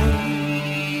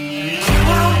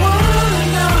 I wanna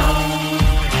know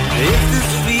if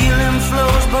this feeling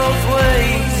flows both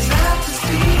ways.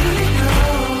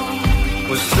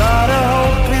 We're sorta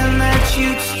hoping that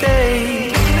you'd stay.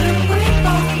 We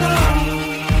both know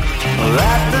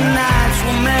that the nights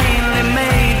were mainly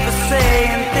made for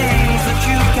saying things that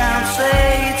you can't say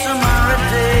tomorrow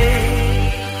day.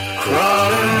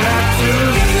 Crawling back to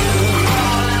you.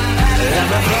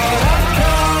 Never thought I'd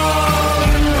call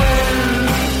and when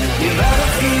you better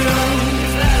feel,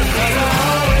 'cause I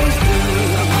always do.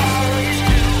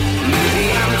 Maybe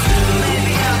I'm too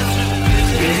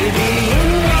busy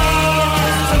being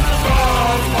lost to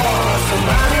fall for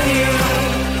somebody new.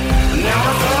 Now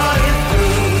I thought it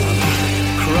through,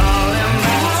 crawling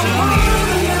back to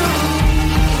you.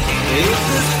 If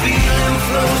this feeling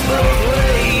flows both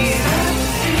ways,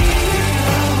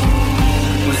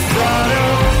 started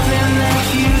hoping that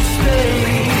you'd stay.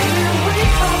 We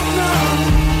both know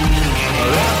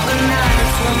that the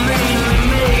nights were mainly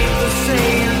made for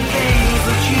saying things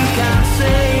that you can't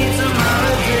say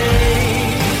tomorrow day.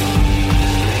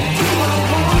 Do I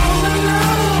wanna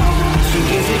know? Too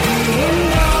busy being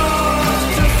lost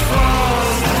to fall.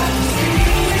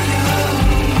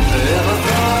 Ever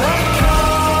thought I'd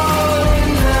call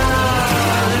and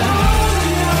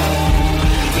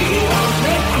do you want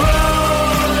me cry?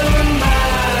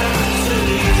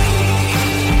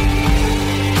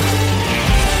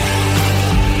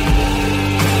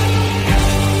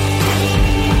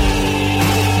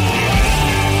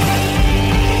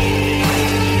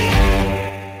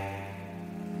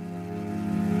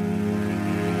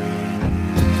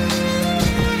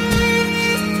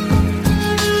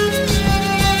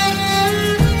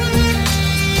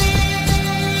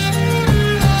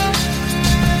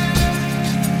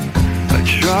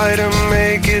 Try to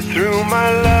make it through my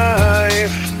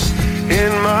life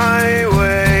in my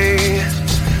way.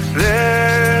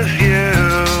 There's you.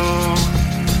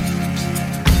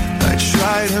 I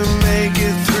try to make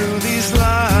it through these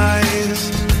lies,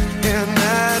 and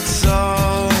that's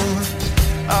all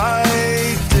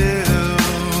I do.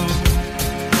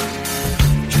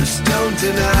 Just don't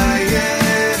deny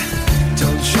it.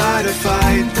 Don't try to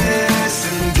fight this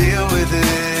and deal with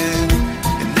it.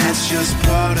 That's just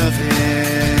part of it.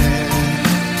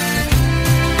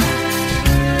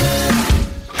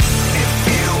 If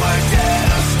you were dead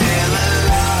or still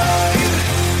alive,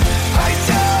 I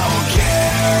don't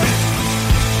care.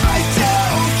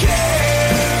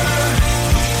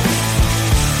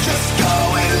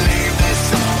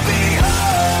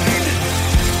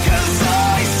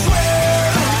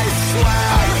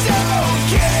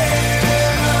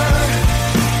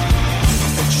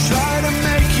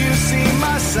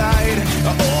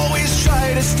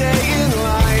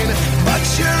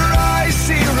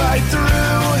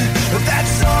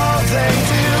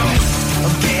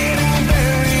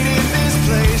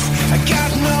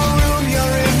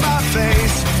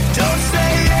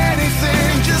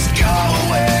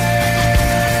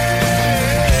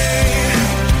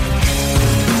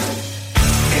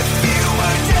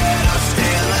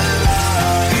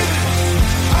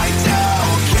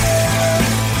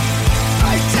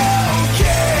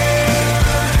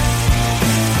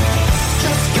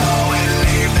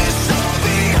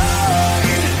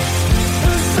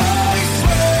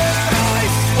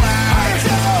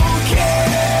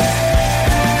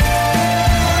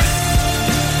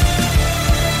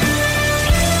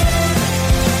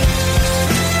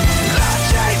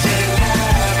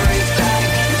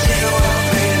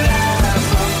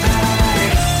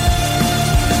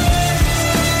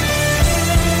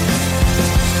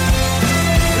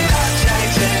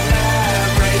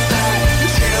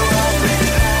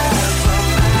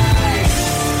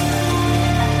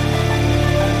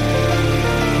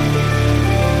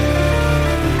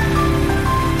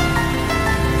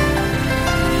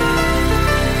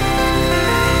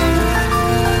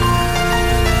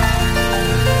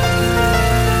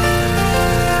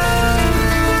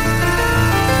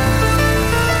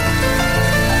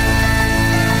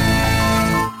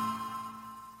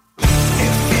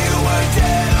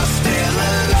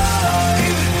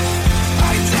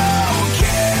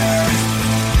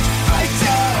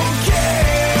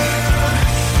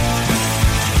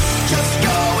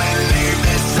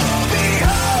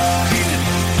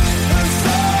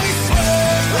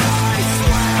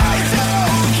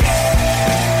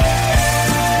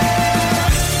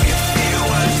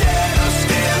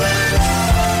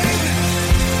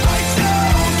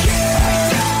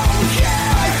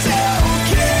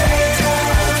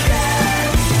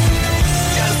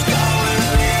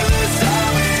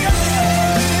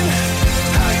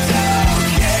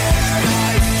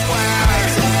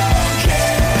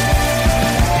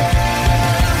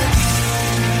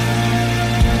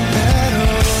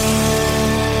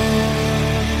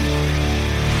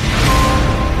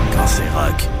 c'est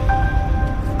rock.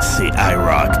 C'est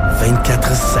IROCK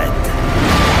 247.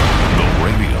 The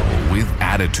radio with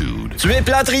attitude. Tu es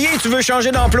plâtrier et tu veux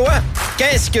changer d'emploi?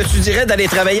 Qu'est-ce que tu dirais d'aller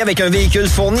travailler avec un véhicule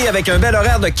fourni avec un bel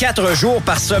horaire de 4 jours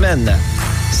par semaine?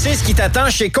 C'est ce qui t'attend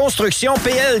chez Construction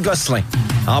PL Gosselin.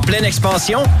 En pleine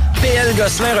expansion, PL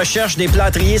Gosselin recherche des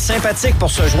plâtriers sympathiques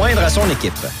pour se joindre à son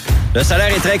équipe. Le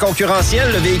salaire est très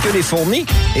concurrentiel, le véhicule est fourni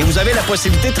et vous avez la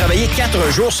possibilité de travailler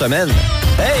 4 jours semaine.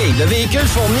 Hey, le véhicule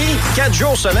fourni, 4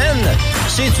 jours semaine,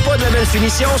 c'est-tu pas de la belle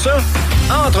finition, ça?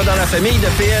 Entre dans la famille de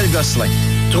PL Gosselin.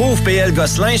 Trouve PL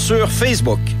Gosselin sur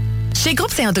Facebook. Chez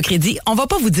Groupe Saint-Autocrédit, on va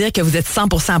pas vous dire que vous êtes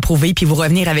 100% approuvé puis vous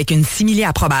revenir avec une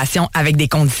simili-approbation avec des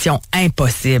conditions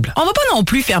impossibles. On va pas non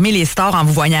plus fermer les stores en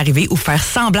vous voyant arriver ou faire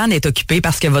semblant d'être occupé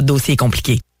parce que votre dossier est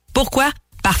compliqué. Pourquoi?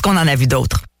 Parce qu'on en a vu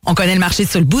d'autres. On connaît le marché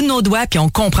sur le bout de nos doigts puis on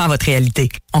comprend votre réalité.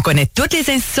 On connaît toutes les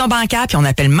institutions bancaires puis on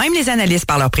appelle même les analystes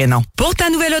par leur prénom. Pour ta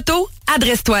nouvelle auto,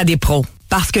 adresse-toi à des pros.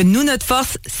 Parce que nous, notre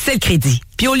force, c'est le crédit.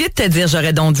 Puis au lieu de te dire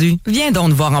j'aurais donc dû, viens donc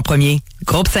nous voir en premier.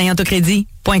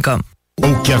 GroupeSaintAutoCrédit.com.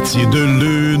 Au quartier de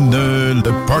Lune,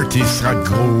 le party sera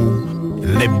gros.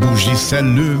 Les bougies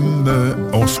s'allument,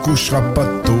 on se couchera pas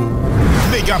tôt.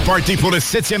 Méga party pour le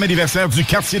 7e anniversaire du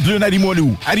quartier de Lune à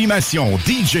Limoilou. Animation,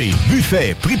 DJ,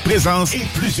 buffet, prix de présence et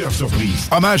plusieurs surprises.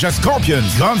 Hommage à Scorpions,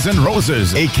 Guns N'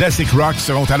 Roses et Classic Rock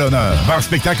seront à l'honneur. Bar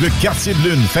spectacle Quartier de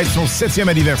Lune fête son 7e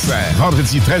anniversaire.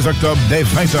 Vendredi 13 octobre dès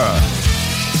 20h.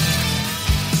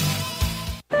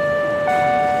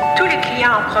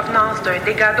 En provenance d'un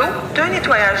dégât d'eau, d'un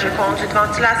nettoyage de conduits de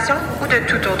ventilation ou de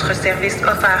tout autre service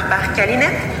offert par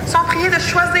Calinette sont priés de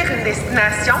choisir une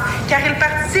destination car ils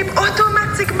participent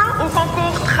automatiquement au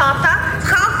concours 30 ans,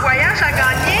 30 voyages à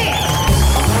gagner.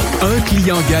 Un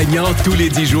client gagnant tous les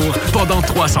 10 jours pendant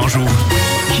 300 jours.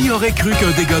 Qui aurait cru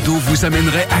qu'un dégât d'eau vous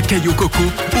amènerait à Cayo Coco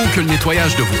ou que le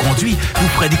nettoyage de vos conduits vous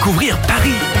ferait découvrir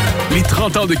Paris? Les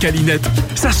 30 ans de Calinette,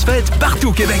 ça se fête partout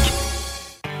au Québec.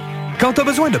 Quand tu as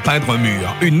besoin de peindre un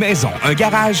mur, une maison, un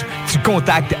garage, tu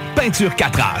contactes Peinture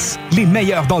 4As, les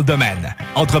meilleurs dans le domaine.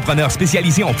 Entrepreneurs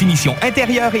spécialisés en finition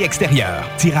intérieure et extérieure,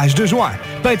 tirage de joints,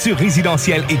 peinture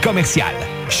résidentielle et commerciale.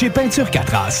 Chez Peinture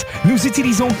 4As, nous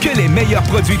utilisons que les meilleurs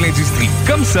produits de l'industrie.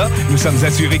 Comme ça, nous sommes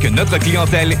assurés que notre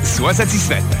clientèle soit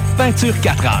satisfaite. Peinture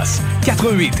 4As,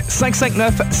 88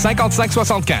 559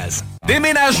 5575.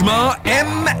 Déménagement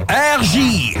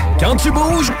MRJ. Quand tu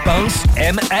bouges, pense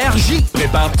MRJ.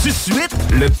 Prépare tout de suite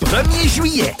le 1er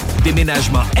juillet.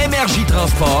 Déménagement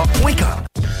MRJtransport.com.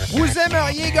 Vous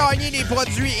aimeriez gagner des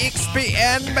produits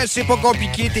XPN? Ben, c'est pas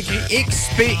compliqué. T'écris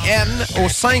XPN au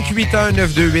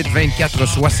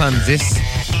 581-928-2470.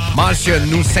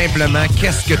 Mentionne-nous simplement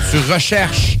qu'est-ce que tu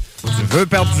recherches. Tu veux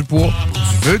perdre du poids?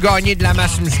 Tu veux gagner de la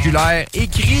masse musculaire?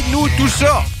 Écris-nous tout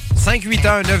ça.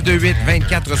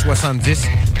 581-928-2470.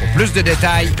 Pour plus de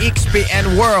détails,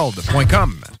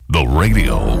 xpnworld.com. The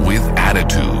radio with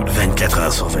attitude. 24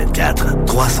 heures sur 24,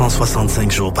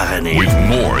 365 jours par année. With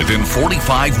more than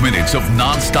 45 minutes of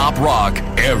non-stop rock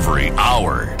every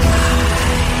hour.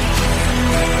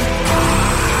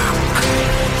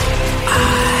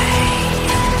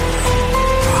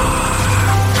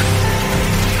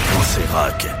 C'est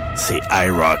rock. C'est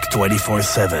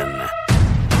IROCK247.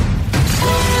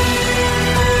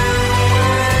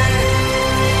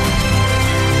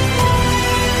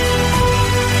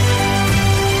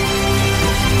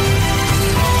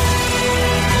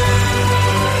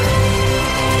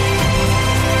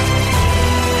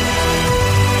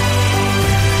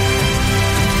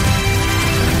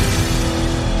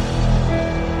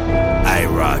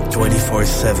 IROCK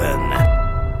 24/7.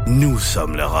 Nous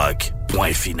sommes le rock.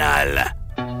 Point final.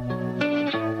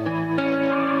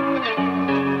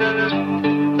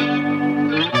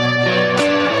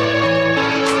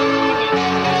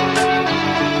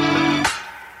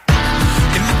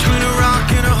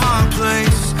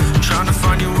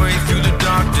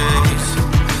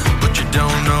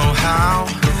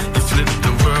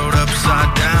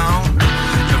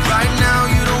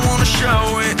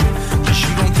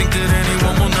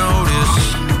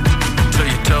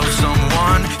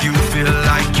 Feel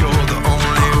like you're the only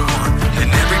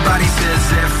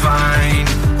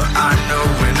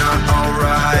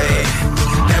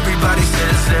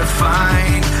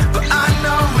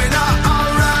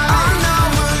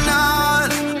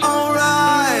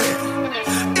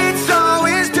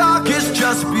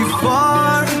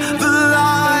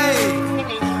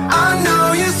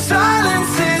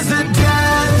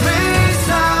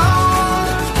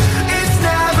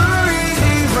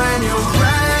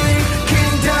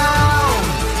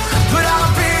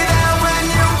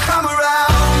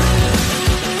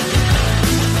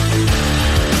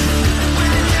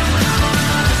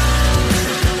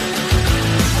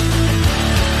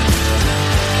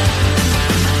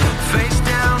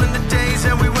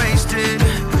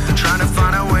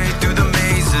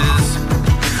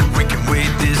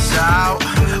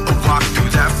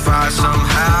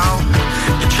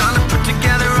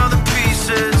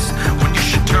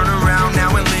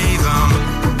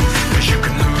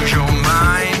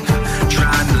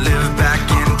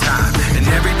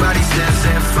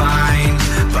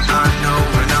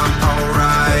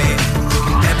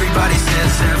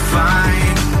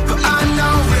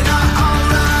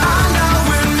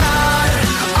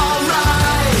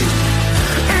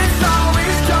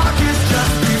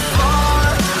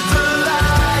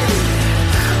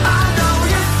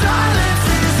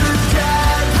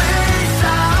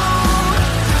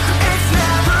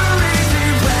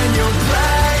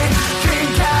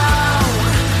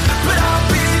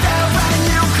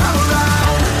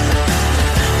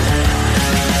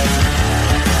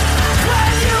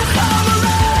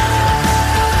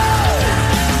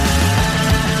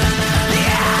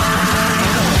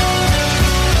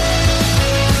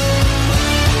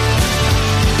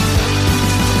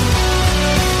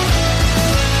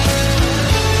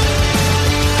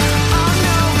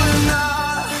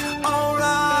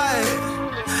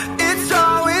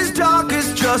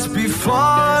just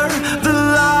before the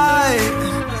light.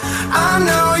 I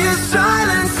know your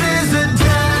silence is a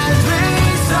deadly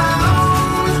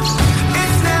sound.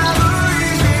 It's never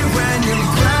easy when you're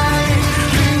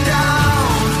breaking down,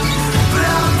 but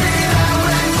I'll be there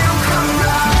when you come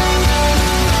round.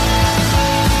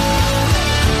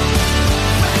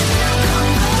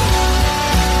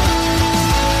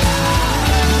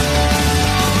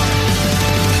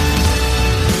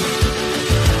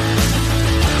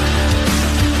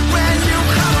 When you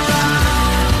come round.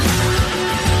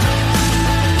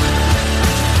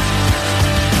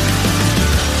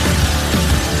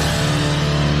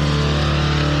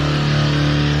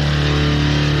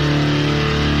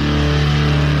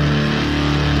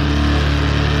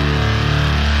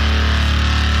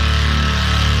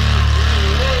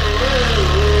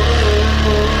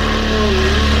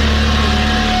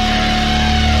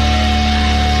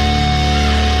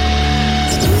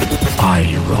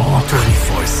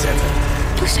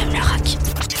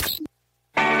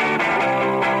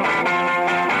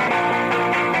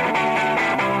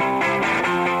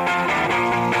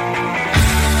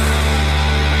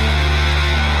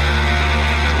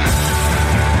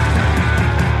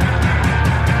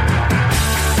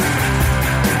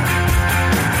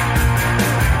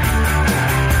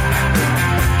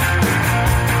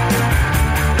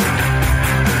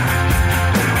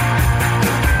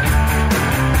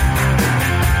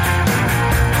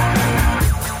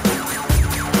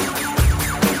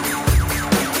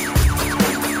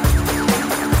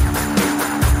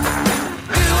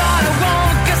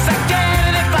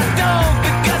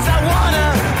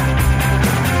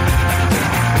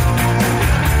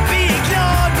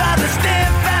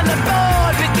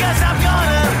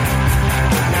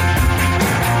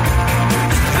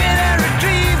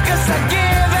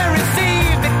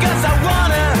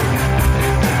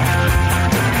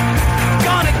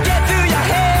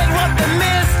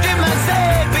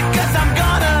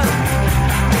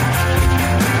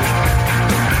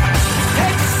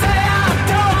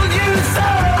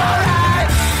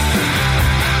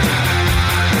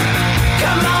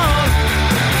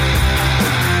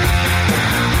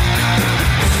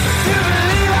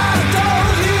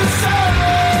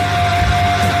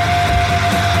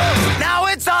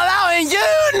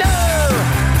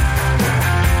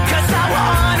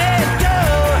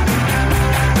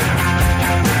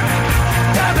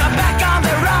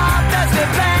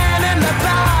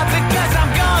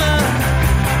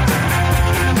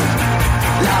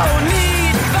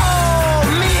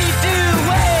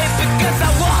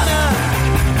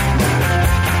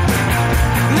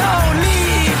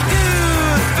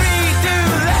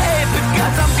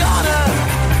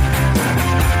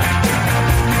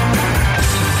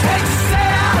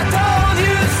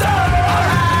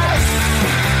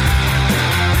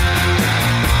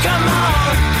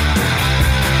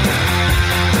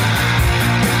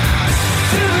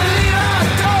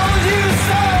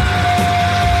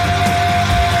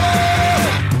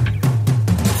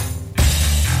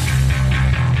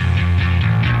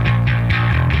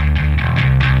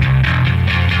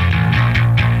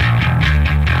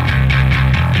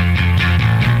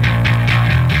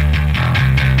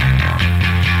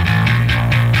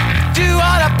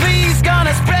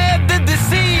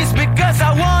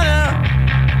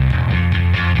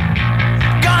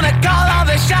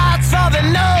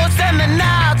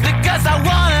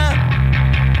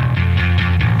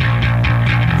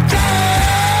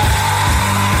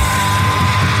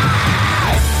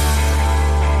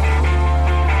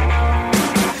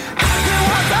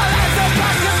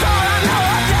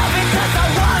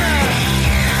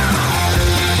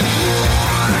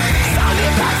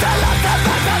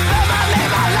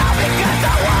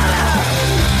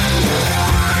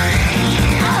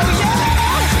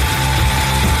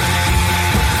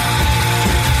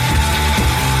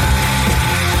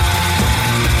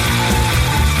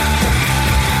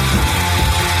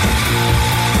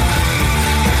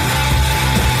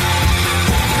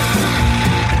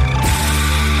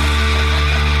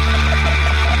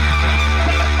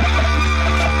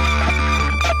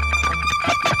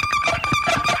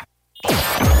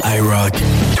 IROCK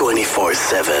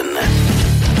 247.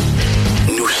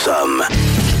 Nous sommes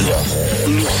le rock. IROCK 24/7.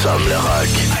 Nous sommes le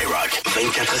rock. IROCK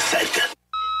 24/7.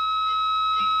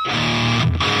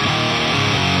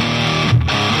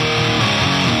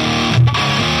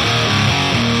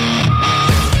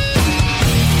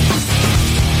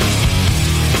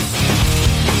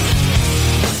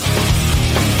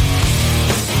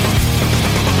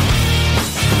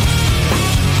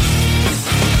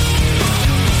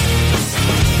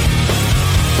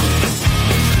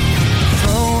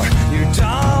 Throw your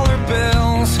dollar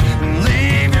bills and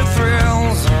leave your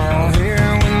thrills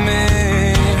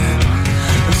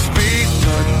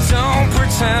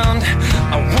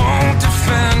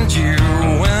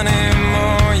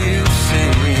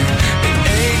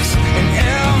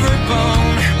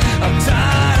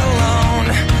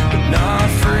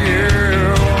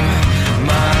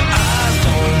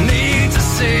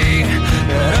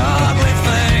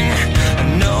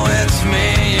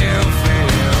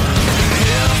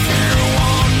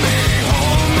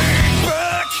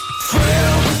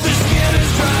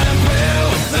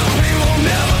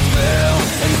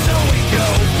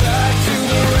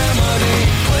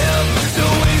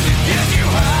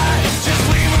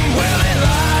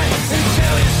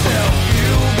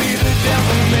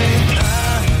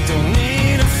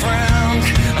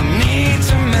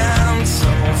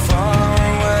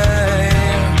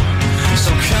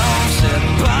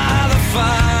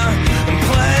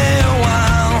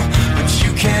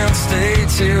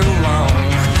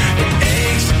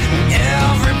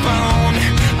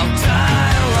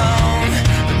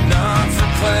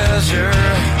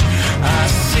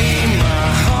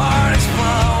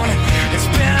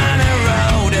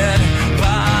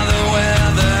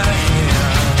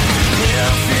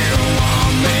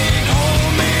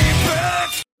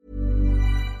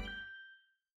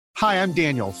Hi, I'm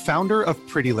Daniel, founder of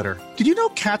Pretty Litter. Did you know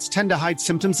cats tend to hide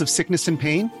symptoms of sickness and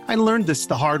pain? I learned this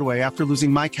the hard way after losing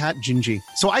my cat, Gingy.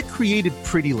 So I created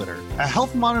Pretty Litter, a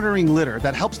health monitoring litter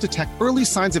that helps detect early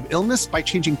signs of illness by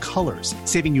changing colors,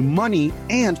 saving you money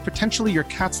and potentially your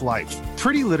cat's life.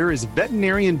 Pretty Litter is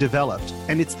veterinarian developed,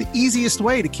 and it's the easiest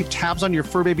way to keep tabs on your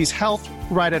fur baby's health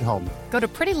right at home. Go to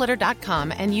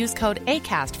prettylitter.com and use code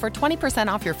ACAST for 20%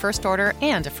 off your first order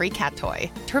and a free cat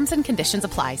toy. Terms and conditions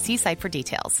apply. See site for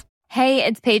details. Hey,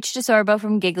 it's Paige DeSorbo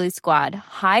from Giggly Squad.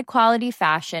 High quality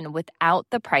fashion without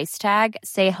the price tag.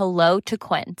 Say hello to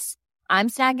Quince. I'm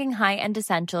snagging high-end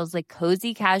essentials like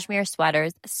cozy cashmere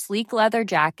sweaters, sleek leather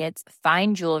jackets,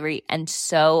 fine jewelry, and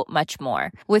so much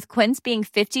more. With Quince being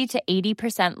 50 to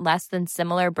 80% less than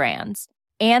similar brands.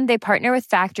 And they partner with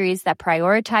factories that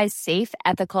prioritize safe,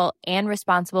 ethical, and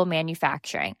responsible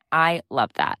manufacturing. I love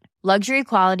that. Luxury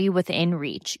quality within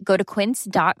reach. Go to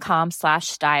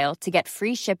quince.com/style to get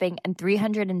free shipping and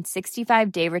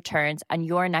 365-day returns on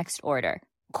your next order.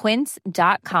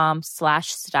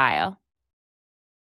 Quince.com/style.